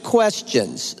 3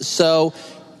 questions. So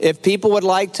if people would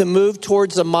like to move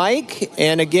towards a mic,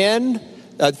 and again,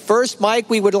 first mic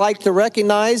we would like to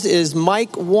recognize is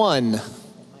mic 1.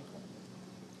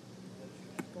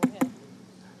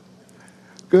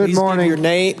 Good morning.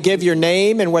 Give your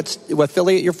name and what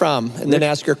affiliate you're from, and then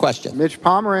ask your question. Mitch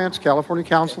Pomerantz, California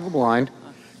Council of the Blind.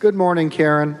 Good morning,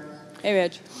 Karen. Hey,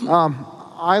 Mitch.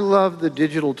 I love the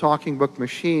digital talking book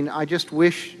machine. I just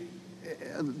wish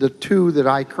the 2 that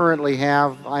I currently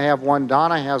have, I have one,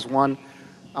 Donna has one,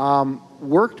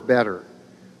 worked better.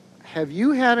 Have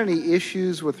you had any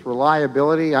issues with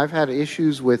reliability? I've had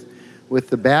issues with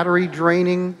the battery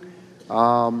draining.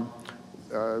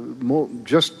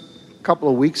 Just a couple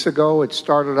of weeks ago, it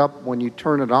started up when you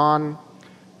turn it on,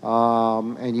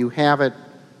 and you have it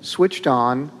switched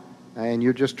on, and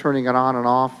you're just turning it on and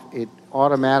off. It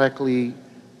automatically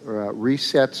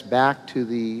resets back to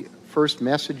the first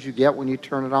message you get when you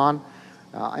turn it on.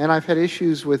 And I've had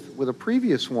issues with a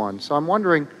previous one. So I'm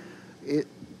wondering,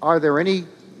 are there any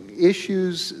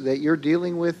issues that you're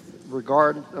dealing with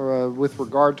regard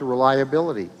to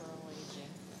reliability?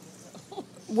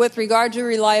 With regard to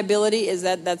reliability,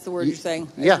 that's the word you're saying?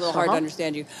 Yes. It's a little hard to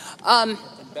understand you.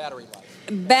 Battery life.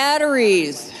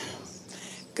 Batteries.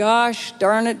 Gosh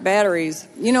darn it, batteries.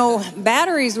 You know,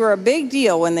 batteries were a big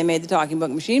deal when they made the talking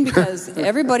book machine because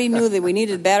everybody knew that we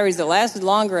needed batteries that lasted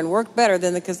longer and worked better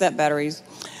than the cassette batteries.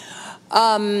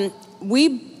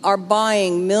 We are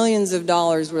buying millions of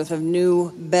dollars worth of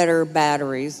new, better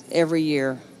batteries every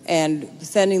year and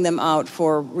sending them out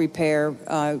for repair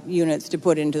units to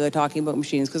put into the talking book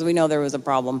machines because we know there was a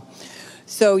problem.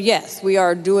 So yes, we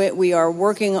are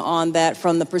working on that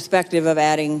from the perspective of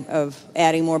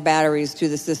adding more batteries to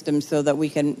the system so that we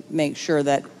can make sure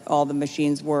that all the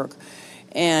machines work.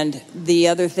 And the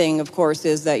other thing, of course,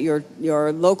 is that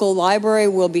your local library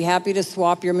will be happy to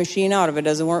swap your machine out if it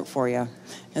doesn't work for you,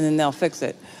 and then they'll fix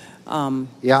it. I'm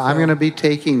going to be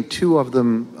taking 2 of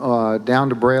them down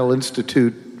to Braille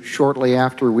Institute shortly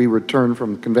after we return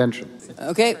from convention.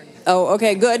 Okay. Oh,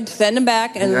 okay, good. Send them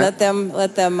back and let them.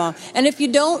 And if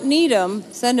you don't need them,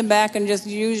 send them back and just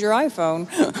use your iPhone.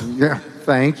 Yeah,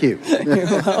 thank you. You're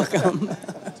welcome.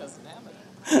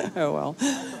 Oh well.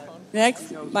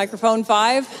 Next, microphone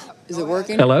 5. Is it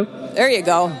working? Hello. There you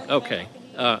go. Okay.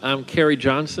 I'm Kerry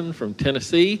Johnson from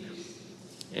Tennessee,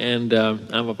 and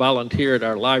I'm a volunteer at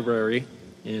our library,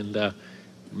 and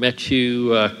met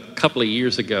you a couple of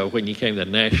years ago when you came to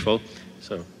Nashville.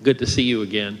 So good to see you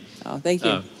again. Oh, thank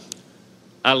you.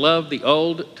 I love the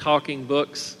old talking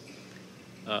books,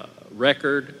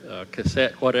 record,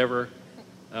 cassette, whatever.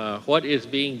 What is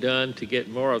being done to get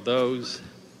more of those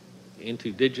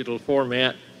into digital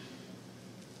format?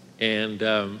 And,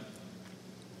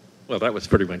 well, that was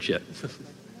pretty much it.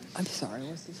 I'm sorry,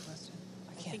 what's this question?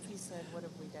 I think you said, what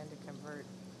have we done to convert?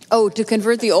 Oh, to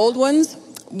convert the old ones?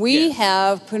 We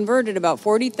have converted about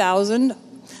 40,000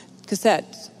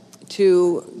 cassettes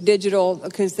to digital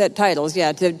cassette titles,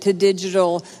 to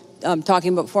digital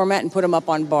talking book format and put them up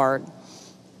on Bard.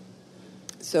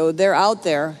 So they're out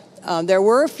there. There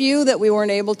were a few that we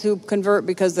weren't able to convert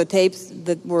because the tapes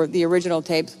that were the original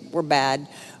tapes were bad,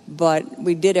 but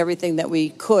we did everything that we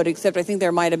could, except I think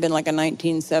there might have been like a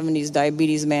 1970s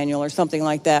diabetes manual or something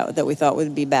like that we thought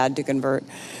would be bad to convert.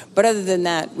 But other than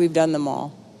that, we've done them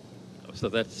all. So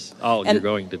that's all you're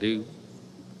going to do?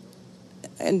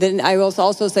 And then I will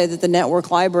also say that the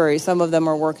network library, some of them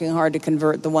are working hard to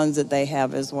convert the ones that they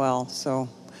have as well. So,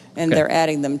 and they're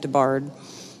adding them to Bard.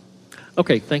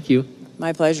 Okay, thank you.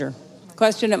 My pleasure.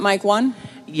 Question at mic 1?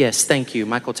 Yes, thank you.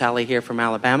 Michael Talley here from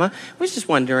Alabama. I was just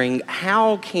wondering,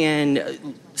 how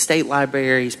can state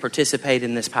libraries participate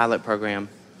in this pilot program?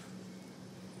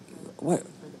 What?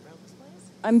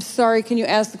 I'm sorry, can you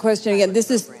ask the question again? This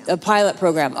is a pilot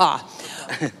program.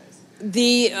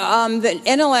 The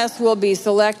NLS will be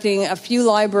selecting a few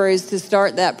libraries to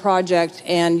start that project,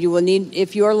 and you will need,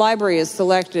 if your library is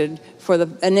selected for the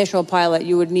initial pilot,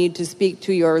 you would need to speak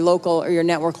to your local or your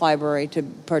network library to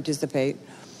participate.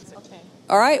 Okay.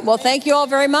 All right. Well, thank you all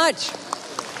very much.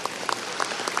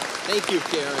 Thank you,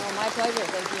 Karen. Oh, my pleasure.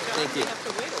 Thank you.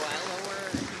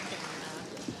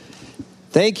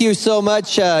 Thank you so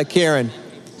much, Karen.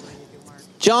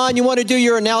 John, you want to do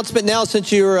your announcement now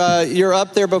since you're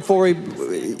up there before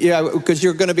because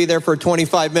you're going to be there for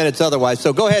 25 minutes otherwise.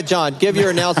 So go ahead, John. Give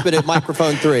your announcement at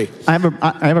microphone 3. I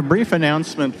have a brief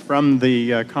announcement from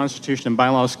the Constitution and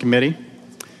Bylaws Committee.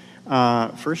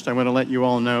 First, I want to let you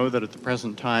all know that at the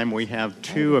present time we have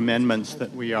 2 amendments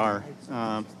that we are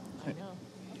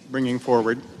bringing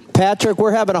forward. Patrick,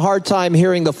 we're having a hard time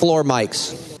hearing the floor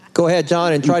mics. Go ahead,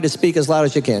 John, and try to speak as loud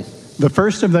as you can. The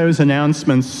first of those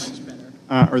announcements,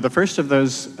 the first of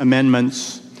those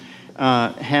amendments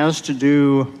has to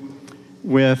do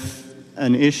with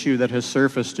an issue that has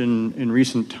surfaced in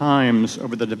recent times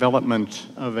over the development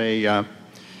of a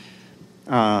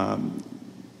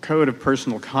code of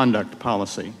personal conduct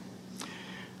policy.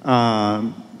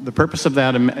 The purpose of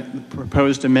that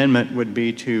proposed amendment would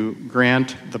be to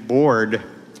grant the board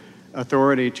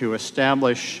authority to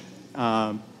establish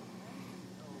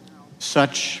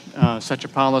such a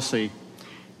policy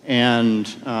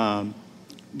and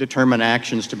determine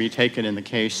actions to be taken in the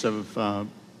case of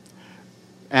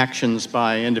actions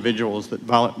by individuals that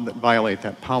violate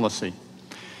that policy.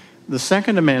 The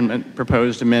second amendment,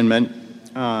 proposed amendment,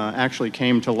 actually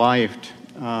came to life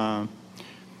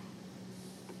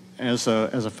as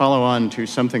a follow-on to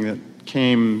something that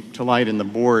came to light in the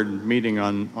board meeting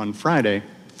on Friday.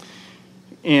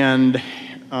 And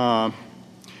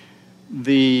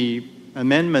the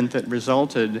amendment that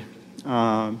resulted,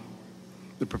 the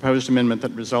proposed amendment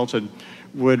that resulted,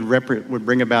 would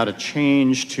bring about a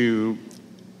change to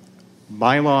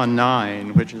Bylaw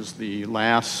 9, which is the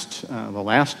last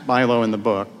bylaw in the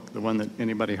book, the one that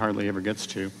anybody hardly ever gets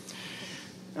to.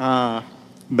 But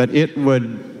it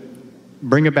would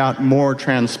bring about more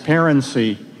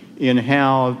transparency in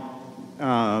how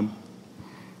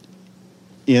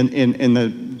in the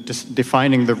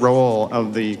defining the role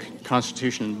of the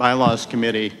Constitution and Bylaws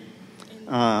Committee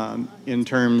in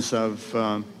terms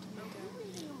of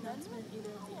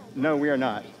no, we are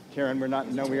not. Karen, we're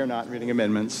not. No, we are not reading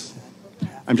amendments.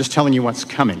 I'm just telling you what's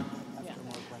coming.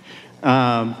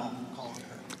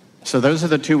 So those are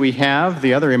the two we have.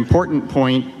 The other important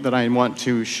point that I want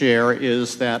to share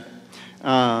is that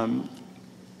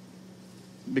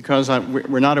because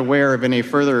we're not aware of any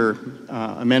further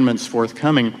amendments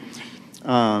forthcoming,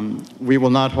 we will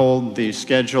not hold the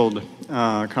scheduled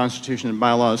Constitution and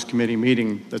Bylaws Committee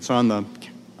meeting that's on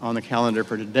the calendar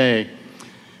for today,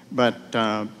 but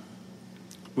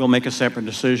we'll make a separate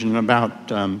decision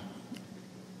about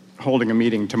holding a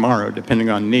meeting tomorrow, depending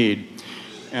on need.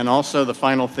 And also the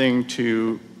final thing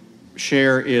to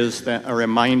share is that a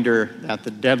reminder that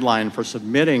the deadline for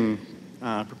submitting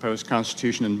proposed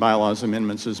Constitution and Bylaws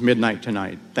amendments is midnight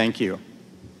tonight. Thank you.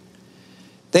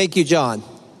 Thank you, John.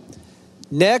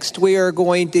 Next, we are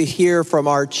going to hear from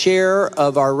our chair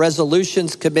of our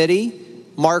Resolutions Committee,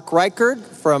 Mark Reichard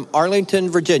from Arlington,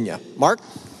 Virginia. Mark?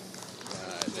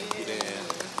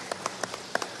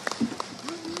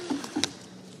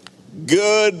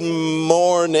 Good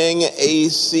morning,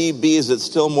 ACB. Is it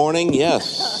still morning?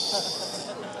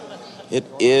 Yes, it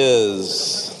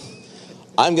is.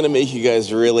 I'm going to make you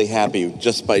guys really happy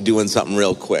just by doing something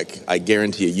real quick. I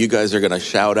guarantee you guys are going to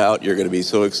shout out. You're going to be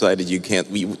so excited you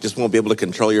just won't be able to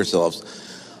control yourselves.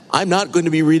 I'm not going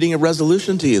to be reading a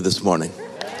resolution to you this morning.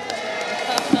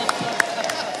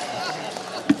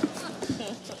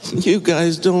 You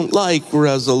guys don't like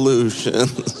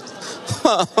resolutions.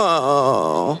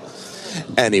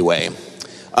 Anyway,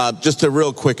 just a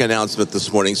real quick announcement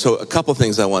this morning. So a couple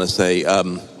things I want to say,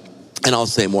 and I'll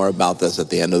say more about this at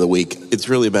the end of the week. It's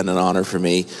really been an honor for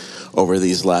me over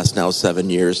these last now 7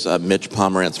 years. Mitch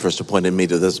Pomerantz first appointed me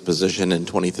to this position in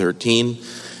 2013.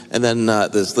 And then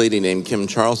this lady named Kim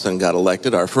Charlson got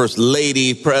elected, our first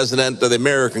lady president of the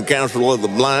American Council of the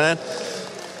Blind.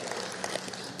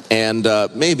 And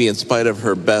maybe in spite of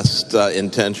her best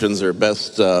intentions or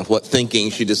best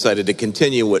thinking, she decided to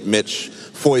continue what Mitch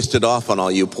foisted off on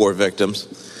all you poor victims.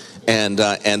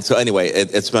 And so anyway,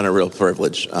 it's been a real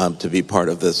privilege to be part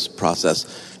of this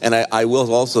process. And I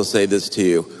will also say this to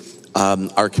you.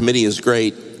 Our committee is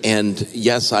great. And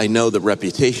yes, I know the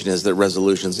reputation is that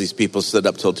resolutions, these people sit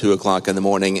up till 2 o'clock in the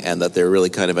morning and that they're really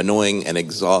kind of annoying and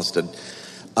exhausted.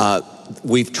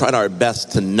 We've tried our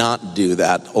best to not do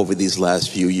that over these last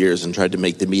few years and tried to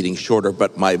make the meeting shorter.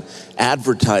 But my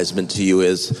advertisement to you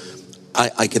is,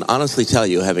 I can honestly tell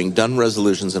you, having done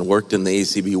resolutions and worked in the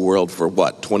ACB world for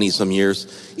 20-some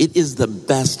years, it is the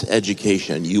best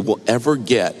education you will ever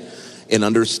get in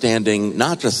understanding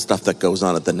not just stuff that goes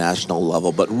on at the national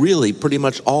level, but really pretty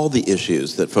much all the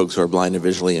issues that folks who are blind and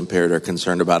visually impaired are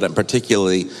concerned about, and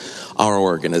particularly our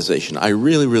organization. I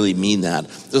really, really mean that.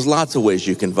 There's lots of ways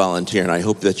you can volunteer, and I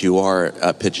hope that you are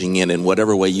pitching in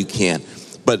whatever way you can.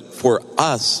 But for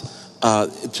us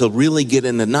to really get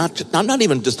into I'm not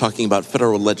even just talking about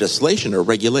federal legislation or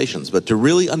regulations, but to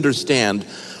really understand,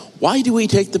 why do we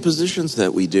take the positions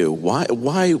that we do? Why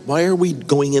are we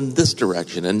going in this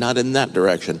direction and not in that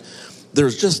direction?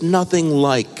 There's just nothing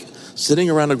like sitting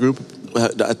around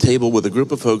a table with a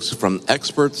group of folks, from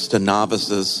experts to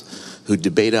novices, who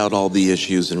debate out all the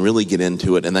issues and really get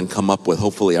into it and then come up with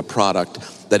hopefully a product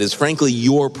that is frankly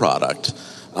your product.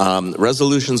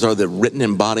 Resolutions are the written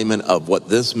embodiment of what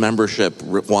this membership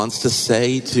wants to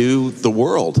say to the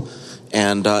world.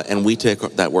 And we take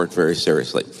that work very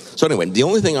seriously. So anyway, the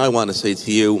only thing I want to say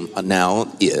to you now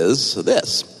is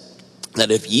this,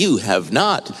 that if you have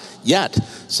not yet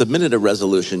submitted a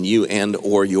resolution, you and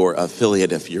or your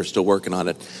affiliate, if you're still working on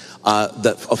it,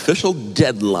 the official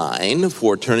deadline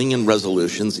for turning in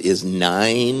resolutions is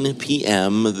 9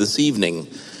 p.m. this evening.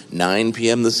 9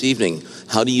 p.m. this evening.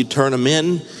 How do you turn them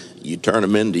in? You turn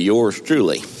them into yours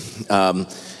truly.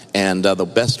 And the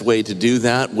best way to do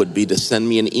that would be to send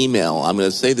me an email. I'm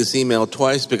going to say this email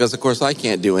twice because, of course, I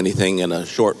can't do anything in a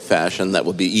short fashion that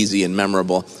will be easy and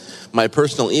memorable. My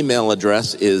personal email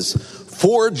address is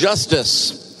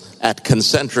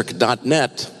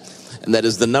forjustice@concentric.net. And that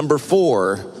is the number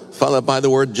 4, followed by the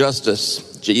word justice,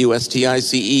 Justice,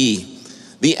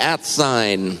 the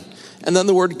 @ and then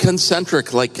the word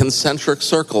concentric, like concentric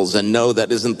circles. And no,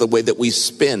 that isn't the way that we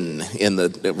spin in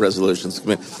the resolutions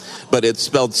committee. But it's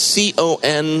spelled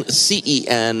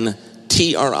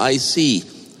CONCENTRIC,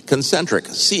 concentric,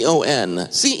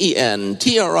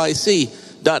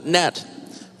 CONCENTRIC.net.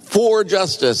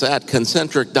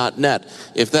 forjustice@concentric.net.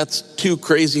 If that's too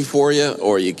crazy for you,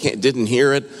 or you didn't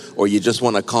hear it, or you just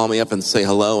want to call me up and say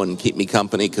hello and keep me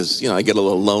company because, I get a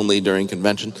little lonely during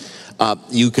convention,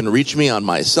 you can reach me on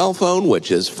my cell phone,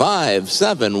 which is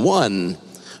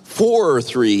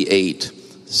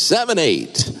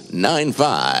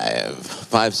 571-438-7895.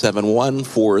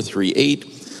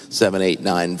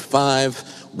 571-438-7895.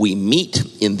 We meet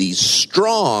in the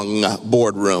strong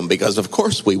boardroom because, of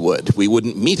course, we would. We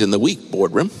wouldn't meet in the weak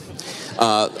boardroom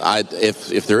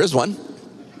if there is one.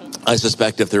 I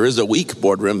suspect if there is a weak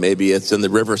boardroom, maybe it's in the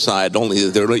Riverside.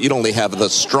 You'd only have the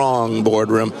strong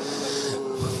boardroom.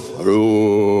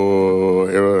 Oh,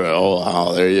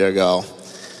 there you go.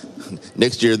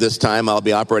 Next year, this time, I'll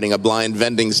be operating a blind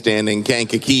vending stand in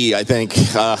Kankakee, I think.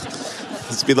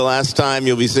 This will be the last time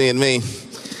you'll be seeing me.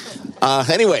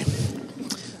 Anyway.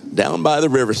 Down by the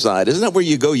Riverside. Isn't that where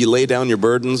you go? You lay down your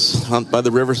burdens by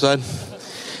the Riverside?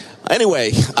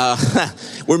 Anyway,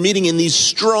 we're meeting in the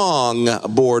strong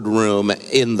boardroom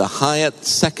in the Hyatt,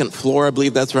 second floor, I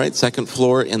believe that's right, second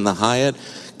floor in the Hyatt.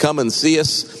 Come and see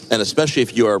us, and especially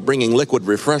if you are bringing liquid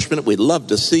refreshment, we'd love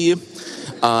to see you.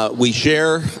 We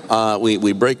share,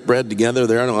 we break bread together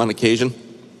there on occasion.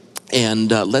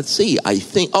 And let's see,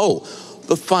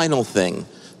 the final thing.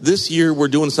 This year, we're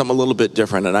doing something a little bit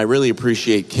different, and I really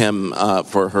appreciate Kim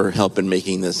for her help in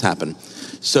making this happen.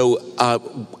 So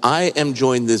I am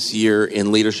joined this year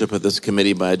in leadership of this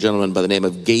committee by a gentleman by the name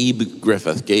of Gabe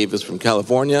Griffith. Gabe is from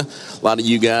California. A lot of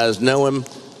you guys know him.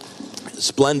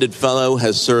 Splendid fellow,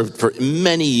 has served for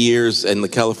many years in the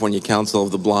California Council of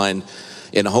the Blind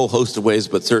in a whole host of ways,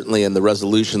 but certainly in the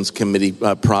resolutions committee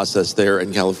process there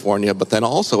in California, but then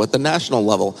also at the national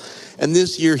level. And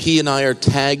this year, he and I are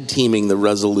tag teaming the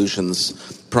resolutions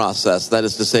process. That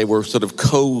is to say, we're sort of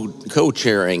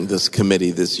co-chairing this committee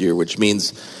this year, which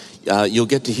means you'll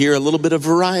get to hear a little bit of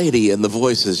variety in the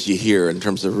voices you hear in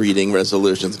terms of reading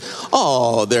resolutions.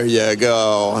 Oh, there you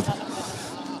go.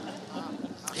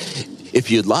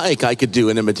 If you'd like, I could do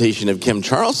an imitation of Kim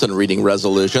Charlson reading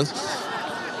resolutions,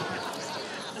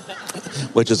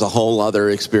 which is a whole other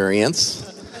experience.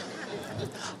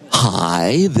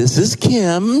 Hi, this is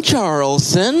Kim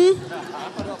Charlson.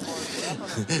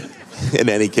 In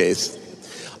any case.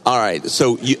 All right,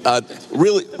 so you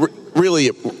really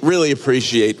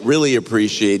appreciate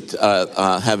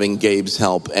having Gabe's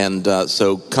help. And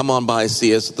so come on by,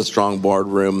 see us at the Strong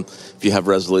Boardroom if you have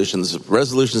resolutions.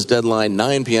 Resolutions deadline,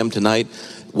 9 p.m. tonight.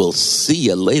 We'll see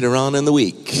you later on in the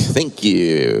week. Thank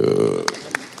you.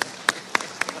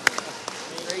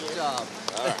 Great job.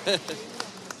 All right.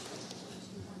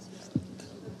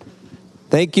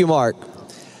 Thank you, Mark.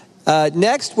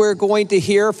 Next, we're going to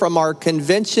hear from our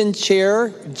convention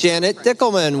chair, Janet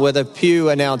Dickelman, with a few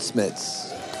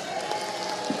announcements.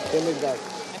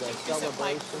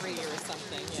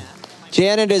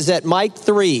 Janet is at mic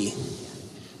 3.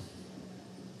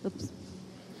 Oops.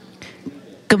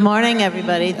 Good morning,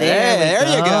 everybody. There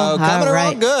you go. Coming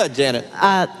along good, Janet.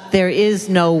 There is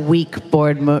no weak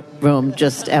boardroom,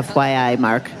 just FYI,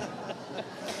 Mark.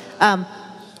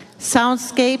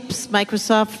 Soundscapes,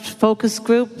 Microsoft focus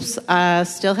groups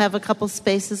still have a couple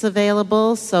spaces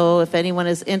available, so if anyone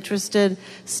is interested,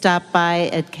 stop by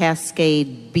at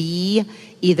Cascade B,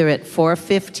 either at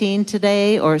 4:15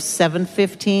 today or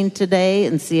 7:15 today,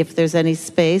 and see if there's any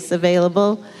space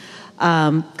available.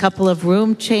 Couple of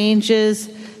room changes.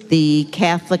 The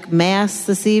Catholic Mass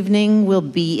this evening will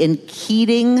be in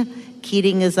Keating.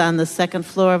 Keating is on the second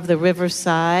floor of the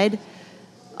Riverside.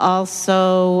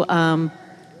 Also,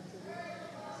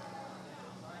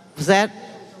 was that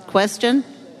question?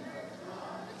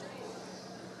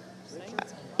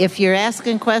 If you're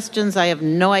asking questions, I have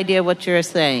no idea what you're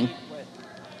saying.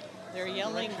 They're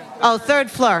yelling. Oh, third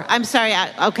floor. I'm sorry.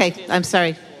 Okay, I'm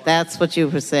sorry. That's what you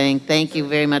were saying. Thank you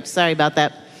very much. Sorry about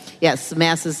that. Yes,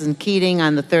 Mass is in Keating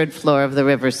on the third floor of the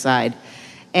Riverside.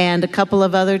 And a couple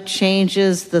of other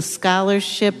changes. The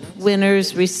scholarship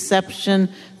winners reception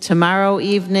tomorrow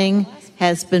evening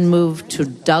has been moved to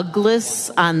Douglas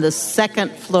on the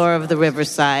second floor of the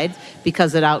Riverside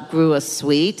because it outgrew a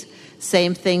suite.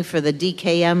 Same thing for the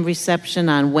DKM reception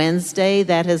on Wednesday.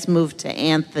 That has moved to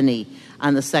Anthony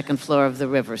on the second floor of the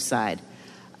Riverside.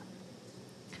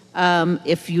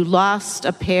 If you lost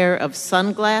a pair of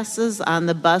sunglasses on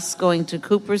the bus going to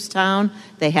Cooperstown,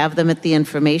 they have them at the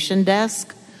information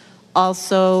desk.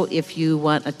 Also, if you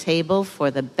want a table for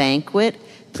the banquet,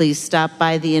 please stop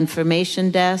by the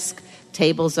information desk.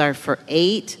 Tables are for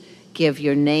 8. Give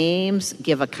your names,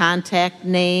 give a contact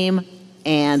name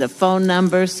and a phone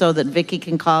number so that Vicki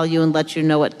can call you and let you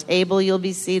know what table you'll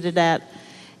be seated at.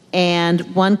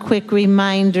 And one quick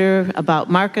reminder about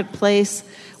Marketplace.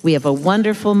 We have a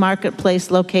wonderful marketplace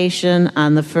location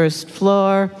on the first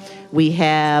floor. We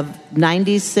have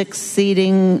 96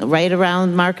 seating right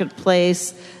around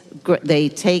Marketplace. They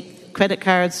take credit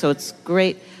cards, so it's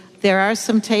great. There are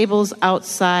some tables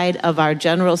outside of our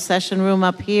general session room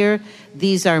up here.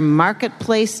 These are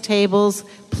Marketplace tables.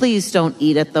 Please don't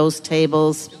eat at those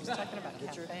tables.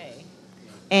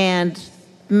 And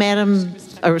Madam,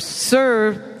 or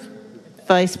Sir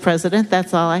Vice President,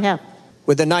 that's all I have.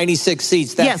 With the 96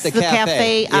 seats, that's yes, the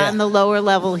cafe. On the lower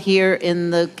level here in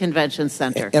the convention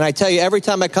center. And I tell you, every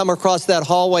time I come across that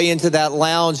hallway into that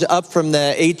lounge up from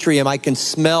the atrium, I can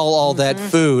smell all that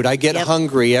food. I get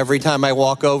hungry every time I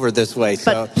walk over this way.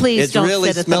 So but please it's don't really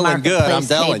sit at smelling the good, I'm Marketplace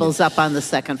telling tables you. up on the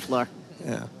second floor.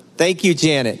 Yeah. Thank you,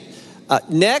 Janet.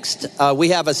 Next, we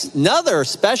have another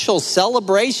special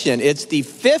celebration. It's the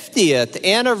 50th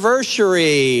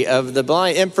anniversary of the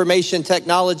Blind Information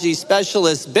Technology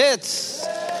Specialist, BITS.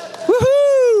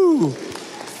 Woohoo!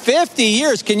 50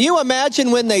 years. Can you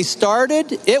imagine when they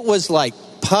started? It was like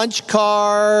punch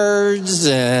cards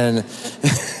and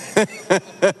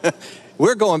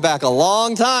we're going back a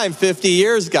long time, 50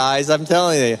 years, guys, I'm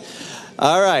telling you.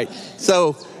 All right.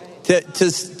 So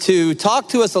to talk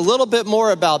to us a little bit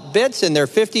more about BITS and their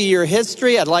 50-year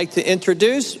history, I'd like to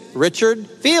introduce Richard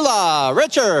Vila.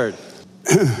 Richard.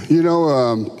 You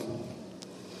know,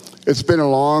 it's been a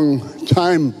long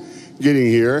time getting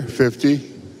here, 50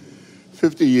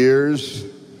 years.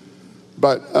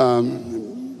 But,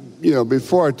 you know,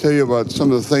 before I tell you about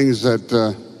some of the things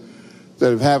that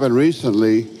have happened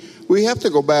recently, we have to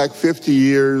go back 50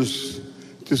 years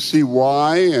to see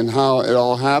why and how it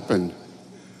all happened.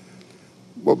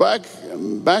 Well,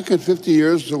 back in 50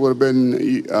 years, it would have been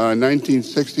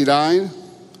 1969,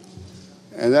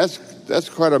 and that's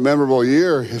quite a memorable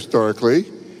year historically.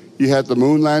 You had the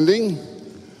moon landing,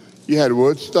 you had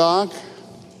Woodstock.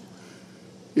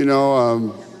 You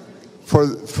know,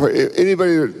 for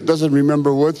anybody that doesn't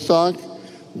remember Woodstock,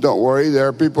 don't worry. There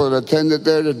are people that attended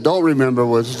there that don't remember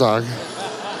Woodstock.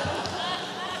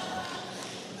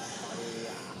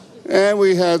 And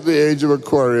we had the Age of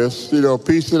Aquarius, you know,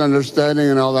 peace and understanding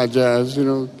and all that jazz, you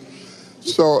know.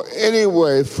 So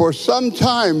anyway, for some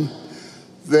time,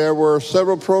 there were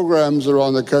several programs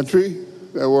around the country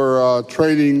that were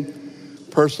training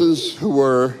persons who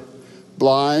were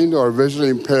blind or visually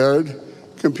impaired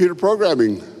computer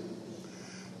programming.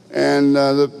 And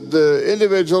the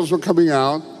individuals were coming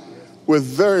out with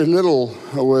very little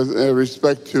with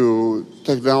respect to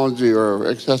technology or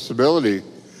accessibility.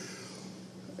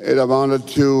 It amounted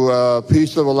to a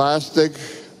piece of elastic,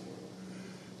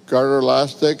 garter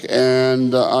elastic,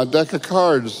 and a deck of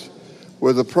cards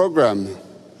with a program.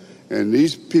 And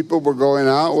these people were going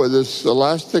out with this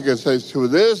elastic and saying, through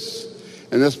this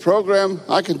and this program,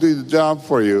 I can do the job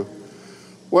for you.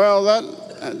 Well,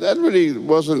 that really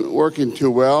wasn't working too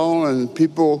well, and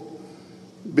people,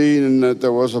 being that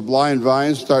there was a blind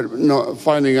vine, started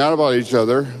finding out about each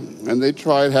other, and they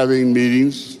tried having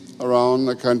meetings around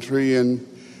the country, and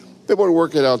they wouldn't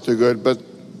work it out too good,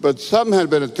 but some had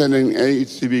been attending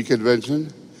HCB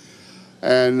convention,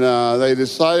 and they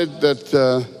decided that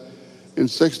in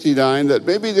 '69 that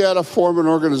maybe they ought to form an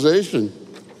organization.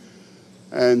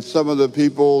 And some of the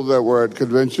people that were at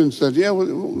convention said, yeah, well,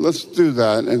 let's do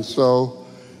that. And so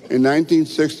in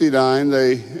 1969,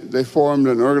 they formed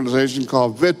an organization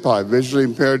called VITPI, Visually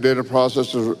Impaired Data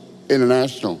Processors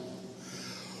International.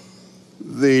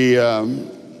 They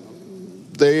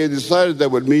decided they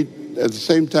would meet at the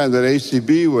same time that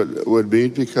ACB would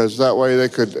meet, because that way they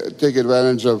could take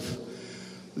advantage of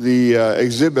the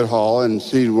exhibit hall and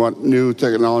see what new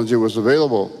technology was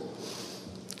available.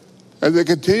 And they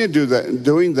continued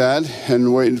doing that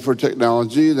and waiting for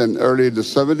technology. Then early in the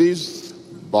 70s,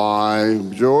 by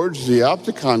George, the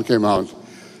Opticon came out.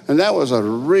 And that was a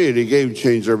really game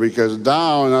changer, because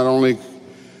now not only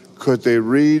could they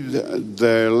read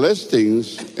the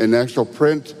listings in actual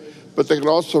print, but they could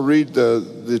also read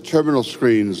the terminal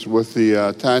screens with the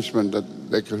attachment that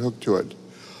they could hook to it.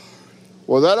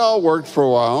 Well, that all worked for a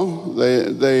while.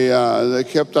 They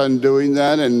kept on doing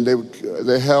that, and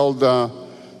they held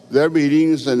their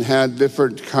meetings and had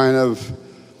different kind of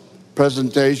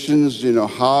presentations. You know,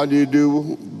 how do you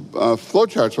do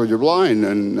flowcharts when you're blind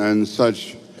and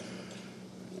such.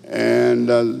 And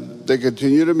they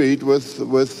continued to meet with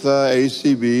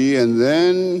ACB, and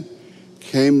then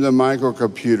came the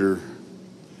microcomputer.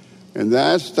 And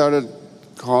that started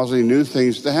causing new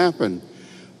things to happen.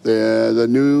 The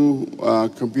new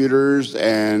computers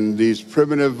and these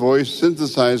primitive voice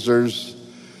synthesizers.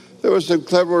 There were some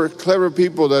clever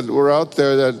people that were out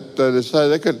there that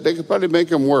decided they could probably make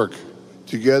them work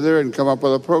together and come up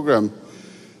with a program.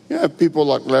 you have people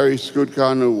like Larry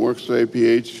Skutcon, who works for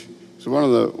APH. He's one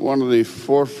of the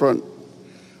forefront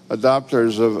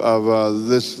adopters of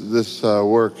this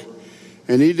work.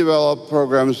 And he developed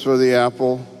programs for the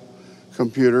Apple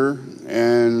computer,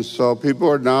 and so people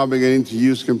are now beginning to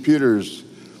use computers.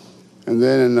 And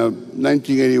then in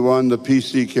 1981, the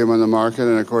PC came on the market,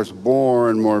 and of course, more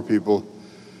and more people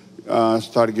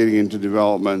started getting into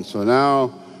development. So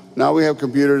now we have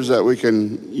computers that we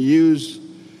can use,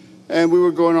 and we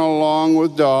were going along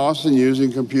with DOS and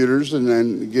using computers, and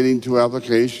then getting to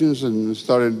applications, and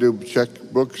started to do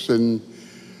checkbooks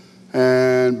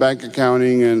and bank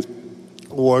accounting and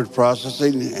word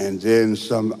processing, and then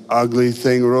some ugly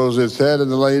thing rose its head in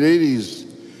the late 80s.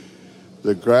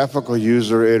 The graphical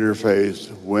user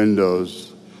interface,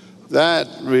 Windows. That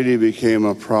really became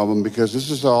a problem because this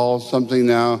is all something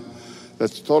now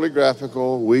that's totally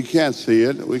graphical. We can't see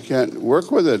it. We can't work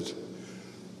with it.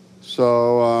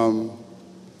 So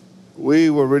we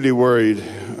were really worried. We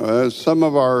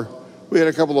had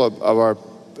a couple of our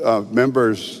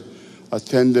members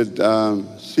attended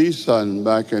CSUN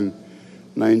back in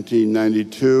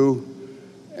 1992,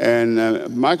 and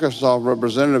Microsoft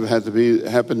representative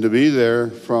happened to be there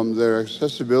from their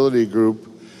accessibility group.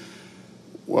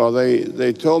 Well,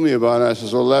 they told me about it. I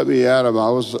said, "Well, let me at him." I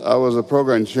was a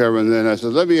program chairman then. I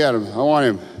said, "Let me at him. I want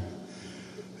him."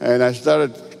 And I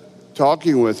started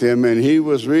talking with him, and he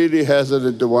was really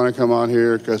hesitant to want to come out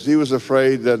here because he was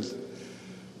afraid that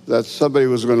somebody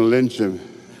was going to lynch him.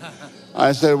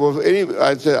 I said,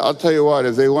 "I'll tell you what,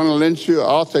 if they want to lynch you,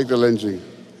 I'll take the lynching.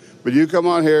 But you come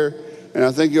out here, and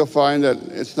I think you'll find that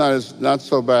it's not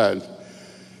so bad."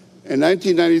 In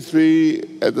 1993,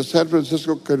 at the San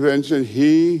Francisco Convention,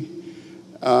 he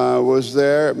was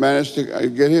there, managed to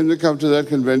get him to come to that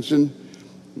convention.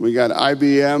 We got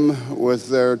IBM with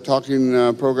their talking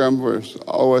program for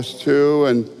OS2,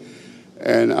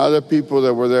 and other people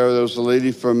that were there. There was a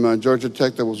lady from Georgia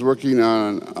Tech that was working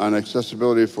on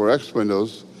accessibility for X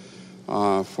Windows,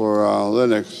 for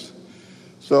Linux.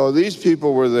 So these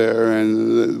people were there,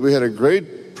 and we had a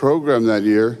great program that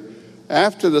year.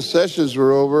 After the sessions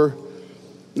were over,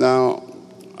 now,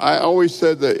 I always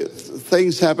said that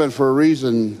things happen for a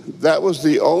reason. That was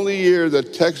the only year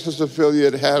that Texas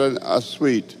Affiliate had a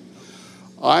suite.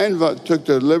 I took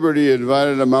the liberty,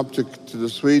 invited them up to the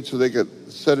suite so they could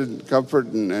sit in comfort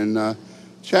and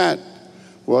chat.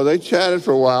 Well, they chatted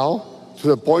for a while, to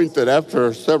the point that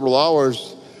after several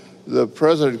hours, the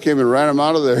president came and ran them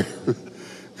out of there.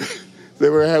 They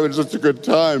were having such a good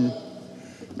time.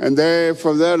 And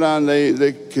from then on,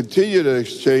 they continued to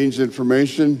exchange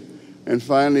information, and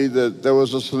finally there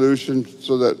was a solution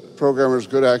so that programmers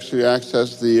could actually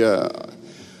access the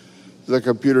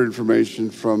computer information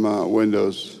from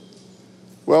Windows.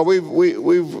 Well, we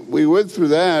went through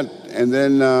that, and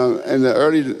then in the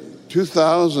early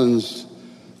 2000s,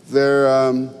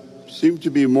 there seemed to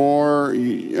be more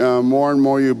and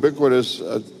more ubiquitous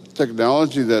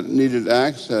technology that needed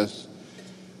access.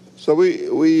 So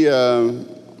we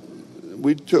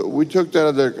took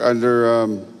that under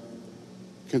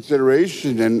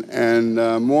consideration, and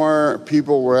more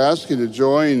people were asking to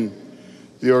join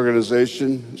the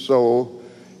organization. So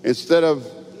instead of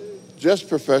just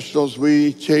professionals,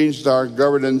 we changed our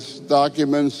governance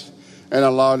documents and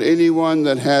allowed anyone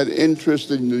that had interest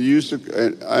in the use of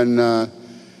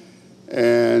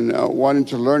and wanting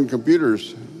to learn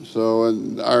computers. So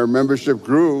our membership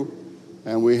grew,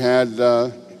 and we had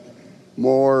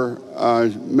more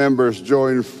members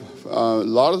join. A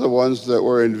lot of the ones that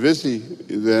were in VISI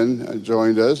then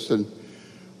joined us, and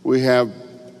we have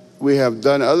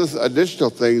done other additional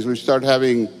things. We started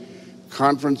having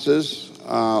conferences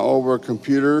over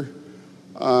computer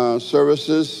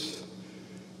services,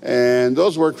 and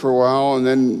those worked for a while. And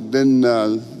then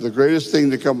the greatest thing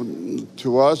to come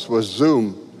to us was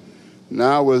Zoom.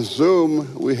 Now with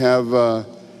Zoom, we have a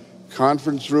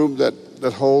conference room that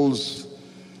holds.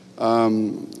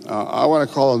 I want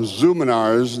to call them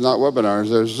Zoominars, not webinars.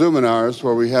 They're Zoominars,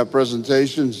 where we have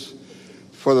presentations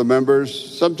for the members.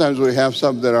 Sometimes we have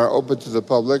some that are open to the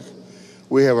public.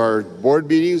 We have our board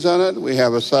meetings on it. We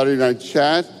have a Saturday night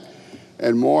chat,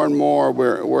 and more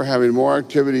we're having more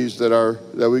activities that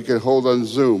we can hold on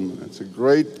Zoom. It's a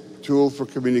great tool for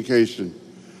communication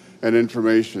and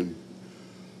information.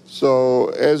 So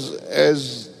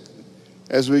as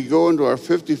we go into our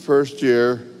 51st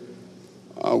year,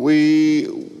 I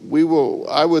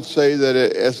would say that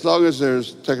as long as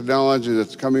there's technology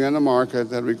that's coming on the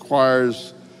market that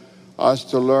requires us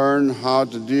to learn how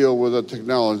to deal with the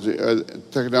technology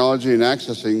and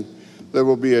accessing, there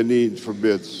will be a need for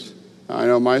bits. I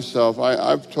know myself,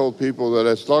 I've told people that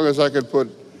as long as I could put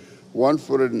one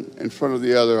foot in front of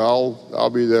the other. I'll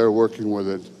be there working with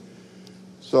it.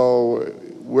 So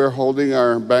we're holding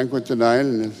our banquet tonight,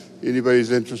 and if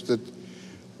anybody's interested,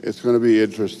 it's going to be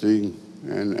interesting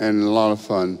and a lot of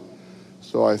fun.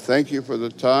 So I thank you for the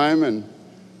time, and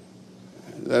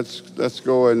let's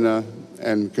go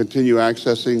and continue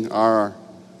accessing our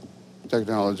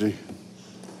technology.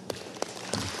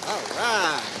 All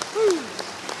right. Woo.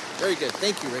 Very good.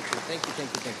 Thank you, Richard. Thank you.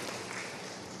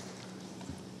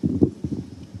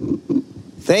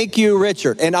 Thank you,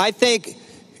 Richard. And I think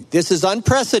this is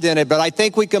unprecedented, but I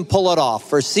think we can pull it off.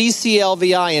 For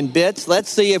CCLVI in bits, let's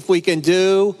see if we can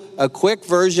do a quick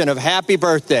version of Happy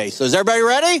Birthday. So is everybody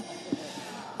ready?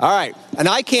 All right. And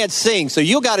I can't sing, so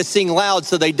you got to sing loud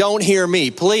so they don't hear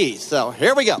me, please. So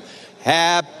here we go.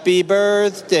 Happy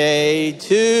birthday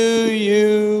to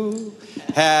you.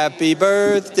 Happy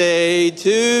birthday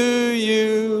to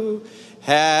you.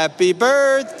 Happy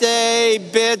birthday,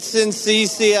 Bits and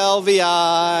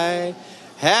CCLVI.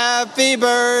 Happy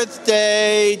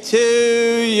birthday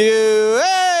to you.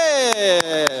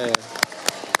 Hey!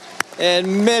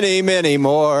 And many, many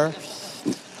more.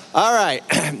 All right.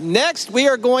 Next, we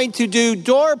are going to do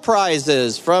door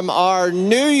prizes from our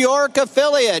New York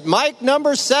affiliate, Mike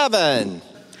number 7.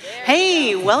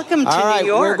 Hey, welcome to All right, New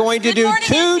York. we're going to do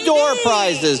two door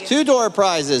prizes.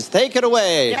 Take it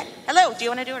away. Hello, do you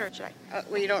want to do it or should I?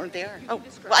 Well, you don't know what they are. Oh,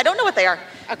 well, I don't know what they are.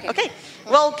 Okay.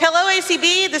 Well, hello,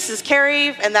 ACB. This is Carrie,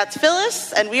 and that's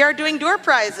Phyllis, and we are doing door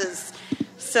prizes.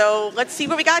 So let's see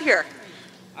what we got here.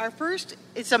 Our first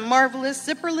is a marvelous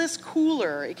zipperless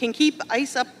cooler. It can keep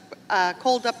ice up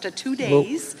cold up to 2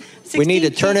 days. We need to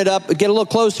turn it up, get a little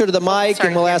closer to the mic,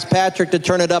 and we'll ask Patrick to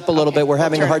turn it up a little bit. We're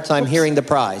having a hard time hearing the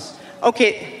prize.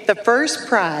 Okay, the first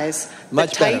prize,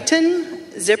 Much the better. Titan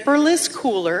zipperless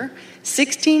cooler,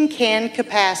 16 can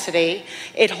capacity.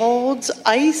 It holds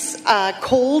ice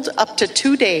cold up to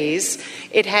 2 days.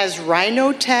 It has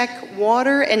Rhinotech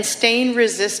water and stain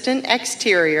resistant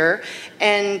exterior,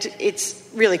 and it's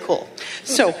really cool.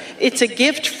 So it's a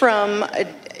gift from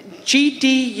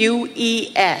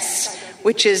GDUES,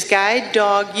 which is Guide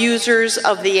Dog Users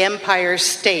of the Empire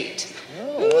State.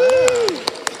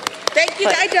 Thank you,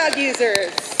 Guide Dog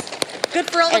Users. Good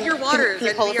for all of your waters.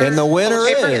 And the winner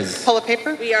is... Pull a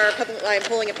paper. I'm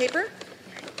pulling a paper.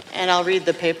 And I'll read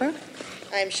the paper.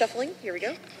 I'm shuffling. Here we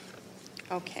go.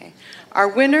 Okay. Our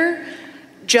winner,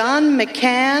 John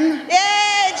McCann.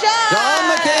 Yay, John!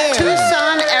 John McCann!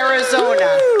 Tucson,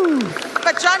 Arizona.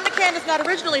 But John McCann is not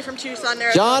originally from Tucson,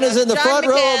 Arizona. John is in the front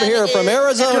row over here from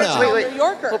Arizona. New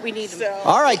Yorker. But we need him.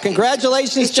 All right,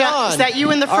 congratulations, John. Is that you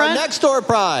in the front? Our next door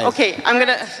prize. Okay, I'm going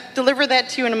to deliver that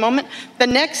to you in a moment. The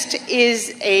next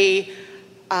is a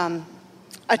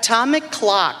atomic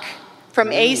clock from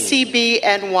ACB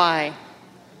NY.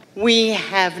 We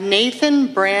have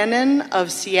Nathan Brannon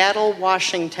of Seattle,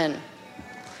 Washington.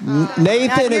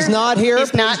 Nathan is not here. He's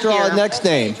Please not draw here. the next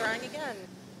name.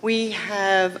 We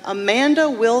have Amanda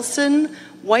Wilson,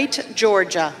 White,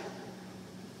 Georgia.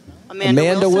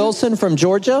 Amanda Wilson from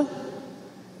Georgia.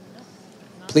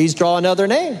 Please draw another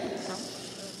name.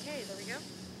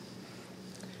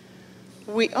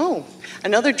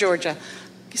 Another Georgia.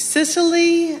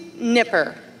 Cicely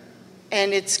Nipper,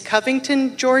 and it's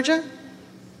Covington, Georgia.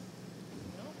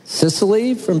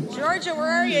 Cicely from Georgia,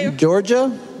 where are you?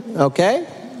 Georgia. Okay.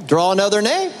 Draw another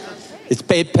name.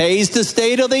 It pays to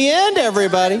stay to the end,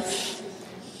 everybody.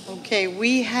 Okay,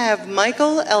 we have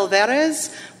Michael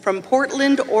Alvarez from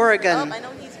Portland, Oregon.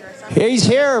 He's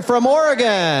here from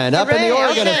Oregon, up in the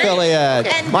Oregon affiliate.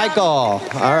 Michael.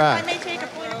 All right.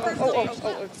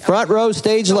 Front row,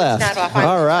 stage left.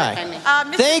 All right.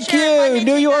 Thank you,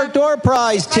 New York Door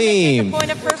Prize team.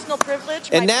 Point of personal privilege.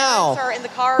 And now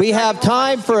we have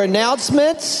time for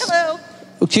announcements. Hello.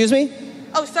 Excuse me?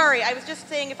 Oh, sorry. I was just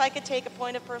saying if I could take a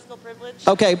point of personal privilege.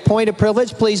 Okay, point of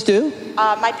privilege, please do.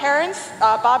 My parents,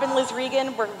 Bob and Liz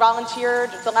Regan, were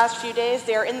volunteered the last few days.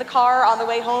 They're in the car on the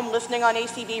way home listening on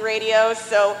ACB radio.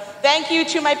 So thank you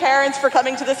to my parents for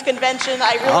coming to this convention.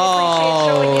 I really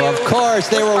appreciate showing you. Of course,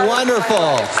 they were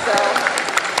wonderful.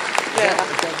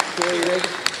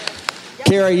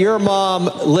 Carrie, your mom,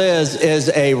 Liz, is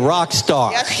a rock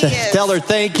star. Yes, she is. Tell her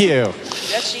thank you.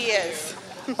 Yes, she is.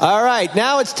 All right,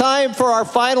 now it's time for our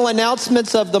final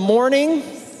announcements of the morning.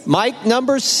 Mike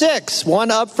number 6, one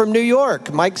up from New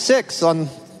York. Mike 6 on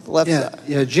the left side.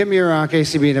 Yeah, Jim Urock,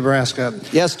 ACB, Nebraska.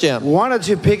 Yes, Jim. Wanted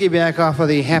to piggyback off of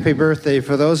the happy birthday.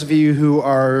 For those of you who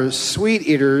are sweet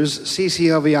eaters,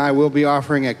 CCLVI will be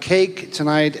offering a cake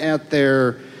tonight at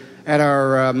our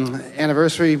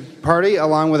anniversary party,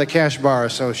 along with a cash bar.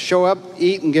 So show up,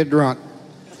 eat, and get drunk.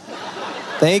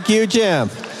 Thank you, Jim.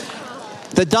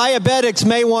 The diabetics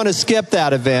may want to skip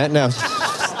that event. No.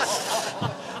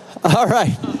 All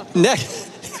right.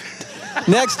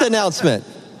 Next announcement.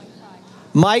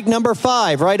 Mic number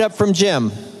 5, right up from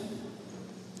Jim.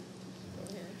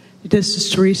 This is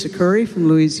Teresa Curry from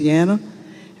Louisiana,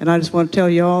 and I just want to tell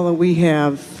you all that we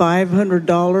have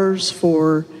 $500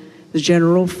 for the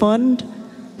general fund,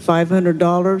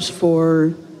 $500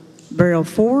 for Burial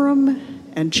Forum,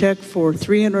 and check for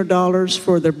 $300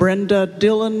 for the Brenda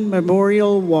Dillon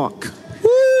Memorial Walk.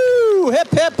 Woo! Hip,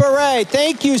 hip, hooray.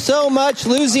 Thank you so much,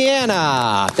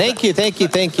 Louisiana. Thank you.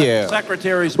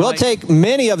 Secretaries, we'll take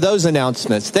many of those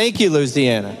announcements. Thank you,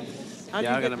 Louisiana. I'm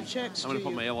going to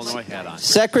put my Illinois hat on.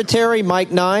 Secretary,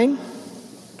 Mike 9.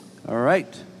 All right.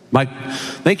 Mike,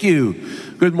 thank you.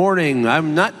 Good morning.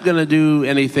 I'm not going to do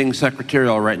anything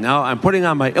secretarial right now. I'm putting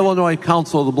on my Illinois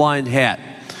Council of the Blind hat.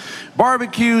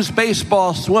 Barbecues,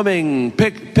 baseball, swimming,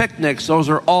 picnics, those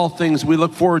are all things we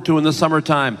look forward to in the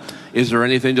summertime. Is there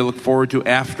anything to look forward to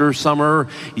after summer?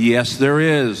 Yes, there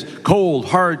is. Cold,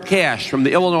 hard cash from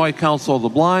the Illinois Council of the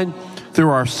Blind through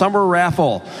our summer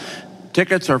raffle.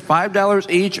 Tickets are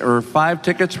 $5 each, or 5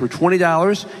 tickets for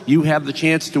 $20. You have the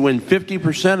chance to win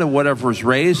 50% of whatever is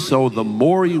raised, so the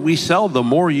more we sell, the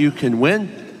more you can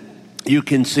win. You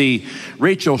can see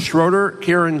Rachel Schroeder,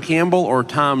 Karen Campbell, or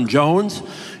Tom Jones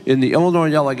in the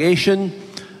Illinois delegation,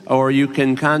 or you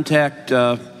can contact,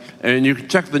 and you can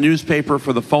check the newspaper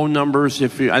for the phone numbers.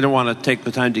 I don't want to take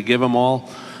the time to give them all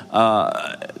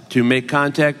to make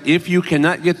contact. If you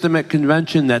cannot get them at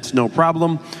convention, that's no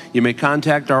problem. You may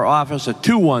contact our office at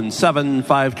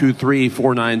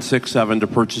 217-523-4967 to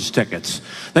purchase tickets.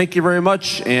 Thank you very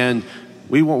much, and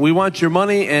we want your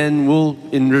money, and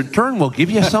in return we'll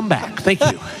give you some back. Thank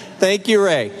you. Thank you,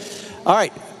 Ray. All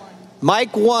right,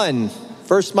 Mike 1.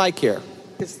 First mic here.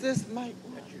 Is this Mike?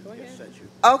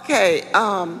 Okay,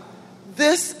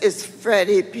 this is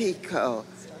Freddie Pico,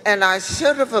 and I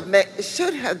should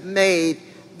have made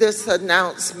this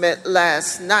announcement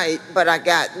last night, but I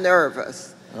got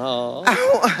nervous. Oh.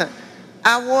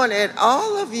 I wanted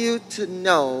all of you to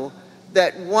know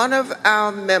that one of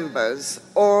our members,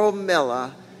 Oral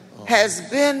Miller, has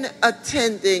been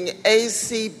attending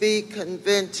ACB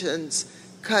conventions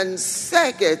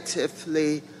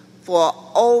consecutively for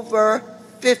over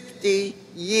 50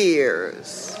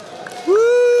 years.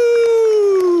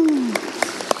 Woo!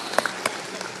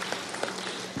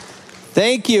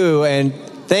 Thank you, and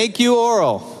thank you,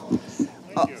 Oral.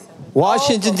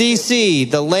 Washington, D.C.,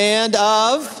 the land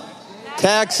of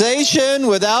taxation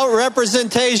without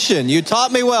representation. You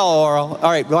taught me well, Oral. All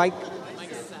right, Mike.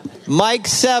 Mike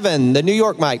 7, the New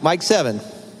York Mike. Mike 7.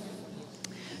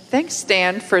 Thanks,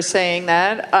 Stan, for saying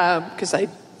that, because I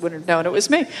wouldn't have known it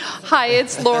was me. Hi,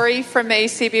 it's Lori from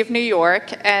ACB of New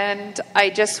York, and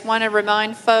I just want to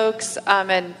remind folks,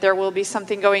 and there will be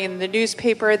something going in the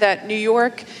newspaper, that New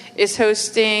York is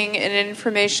hosting an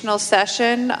informational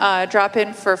session. Drop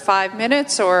in for 5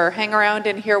 minutes or hang around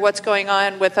and hear what's going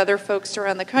on with other folks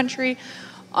around the country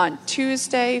on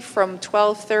Tuesday from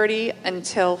 12:30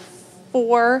 until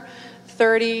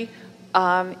 4:30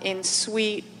 in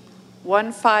Suite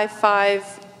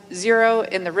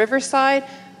 1550 in the Riverside.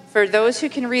 For those who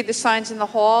can read the signs in the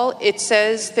hall, it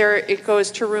says there it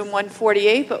goes to room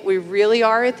 148, but we really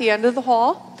are at the end of the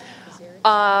hall.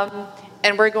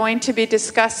 And we're going to be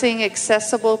discussing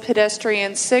accessible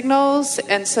pedestrian signals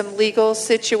and some legal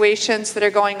situations that are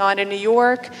going on in New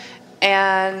York,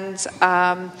 and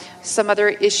some other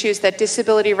issues that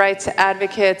Disability Rights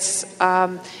Advocates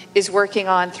is working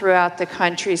on throughout the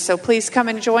country. So please come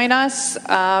and join us.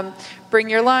 Bring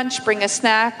your lunch, bring a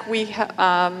snack.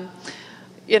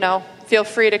 Feel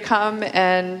free to come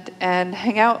and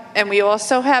hang out. And we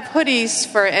also have hoodies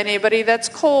for anybody that's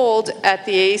cold at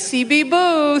the ACB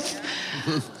booth.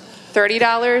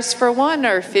 $30 for one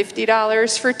or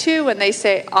 $50 for two. And they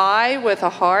say I with a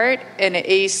heart and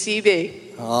ACB.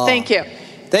 Oh. Thank you.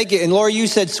 Thank you. And Laura, you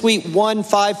said Suite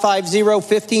 1550,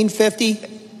 1550?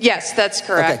 Yes, that's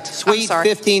correct. Okay. Suite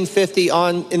 1550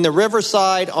 in the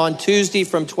Riverside on Tuesday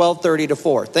from 12:30 to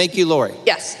 4. Thank you, Lori.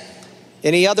 Yes.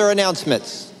 Any other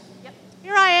announcements?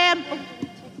 Here I am.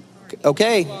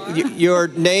 Okay. Your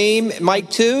name, Mike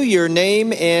 2, your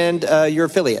name and your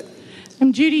affiliate.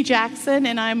 I'm Judy Jackson,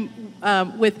 and I'm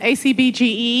with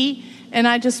ACBGE, and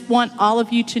I just want all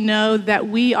of you to know that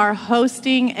we are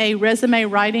hosting a resume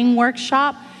writing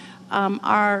workshop.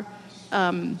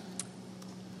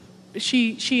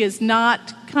 She is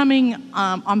not coming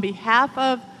on behalf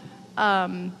of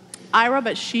Ira,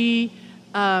 but she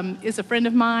is a friend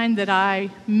of mine that I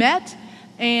met,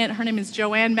 and her name is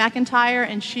Joanne McIntyre,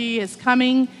 and she is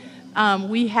coming.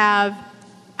 We have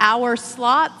hour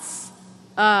slots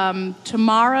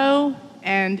tomorrow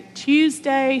and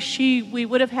Tuesday. We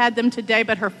would have had them today,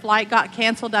 but her flight got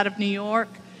canceled out of New York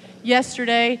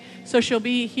yesterday, so she'll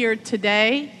be here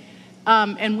today,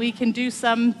 and we can do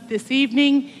some this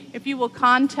evening. If you will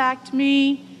contact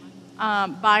me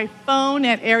by phone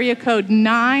at area code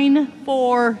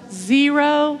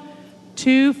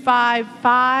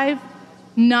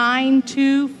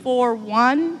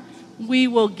 940-255-9241, we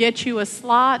will get you a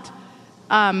slot.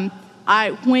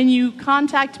 When you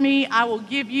contact me, I will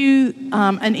give you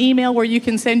an email where you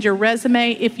can send your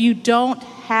resume. If you don't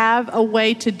have a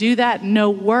way to do that, no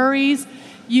worries.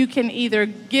 You can either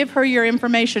give her your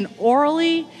information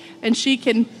orally, and she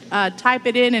can type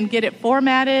it in and get it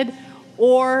formatted,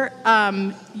 or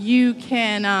you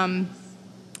can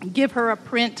give her a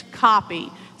print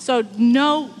copy. So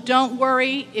no, don't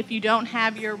worry if you don't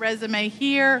have your resume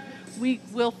here. We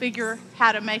will figure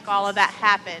how to make all of that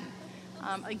happen.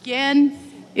 Again,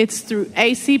 it's through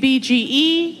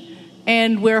ACBGE,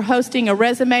 and we're hosting a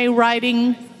resume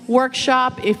writing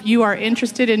workshop. If you are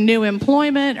interested in new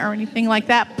employment or anything like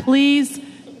that, please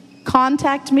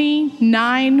contact me,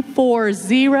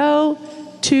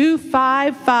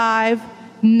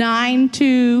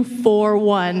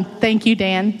 940-255-9241. Thank you,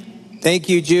 Dan. Thank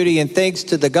you, Judy, and thanks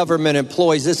to the government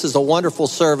employees. This is a wonderful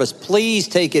service. Please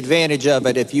take advantage of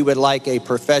it if you would like a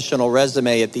professional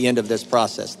resume at the end of this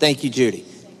process. Thank you, Judy.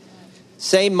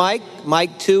 Same mic,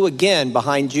 mic 2 again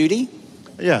behind Judy.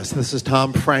 Yes, this is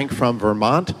Tom Frank from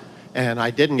Vermont, and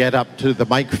I didn't get up to the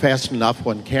mic fast enough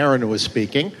when Karen was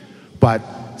speaking, but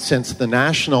since the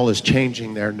National is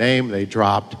changing their name, they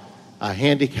dropped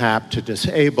handicap to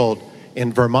disabled.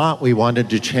 In Vermont, we wanted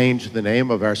to change the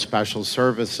name of our special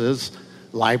services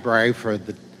library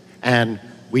and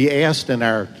we asked in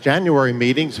our January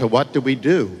meeting, so what do? We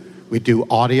do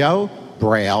audio,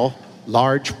 braille,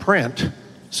 large print.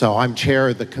 So I'm chair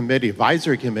of the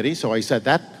advisory committee, so I said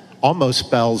that almost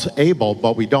spells able,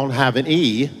 but we don't have an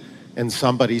E, and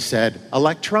somebody said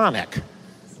electronic.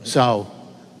 So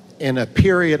in a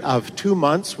period of 2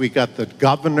 months, we got the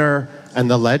governor and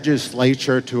the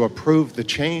legislature to approve the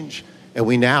change, and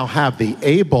we now have the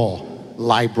ABLE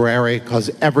library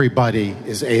because everybody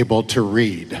is able to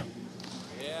read.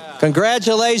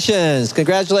 Congratulations.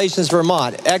 Congratulations,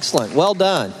 Vermont. Excellent. Well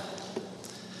done.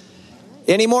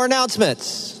 Any more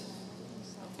announcements?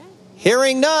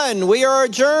 Hearing none, we are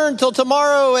adjourned till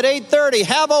tomorrow at 8:30.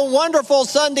 Have a wonderful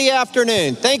Sunday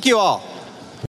afternoon. Thank you all.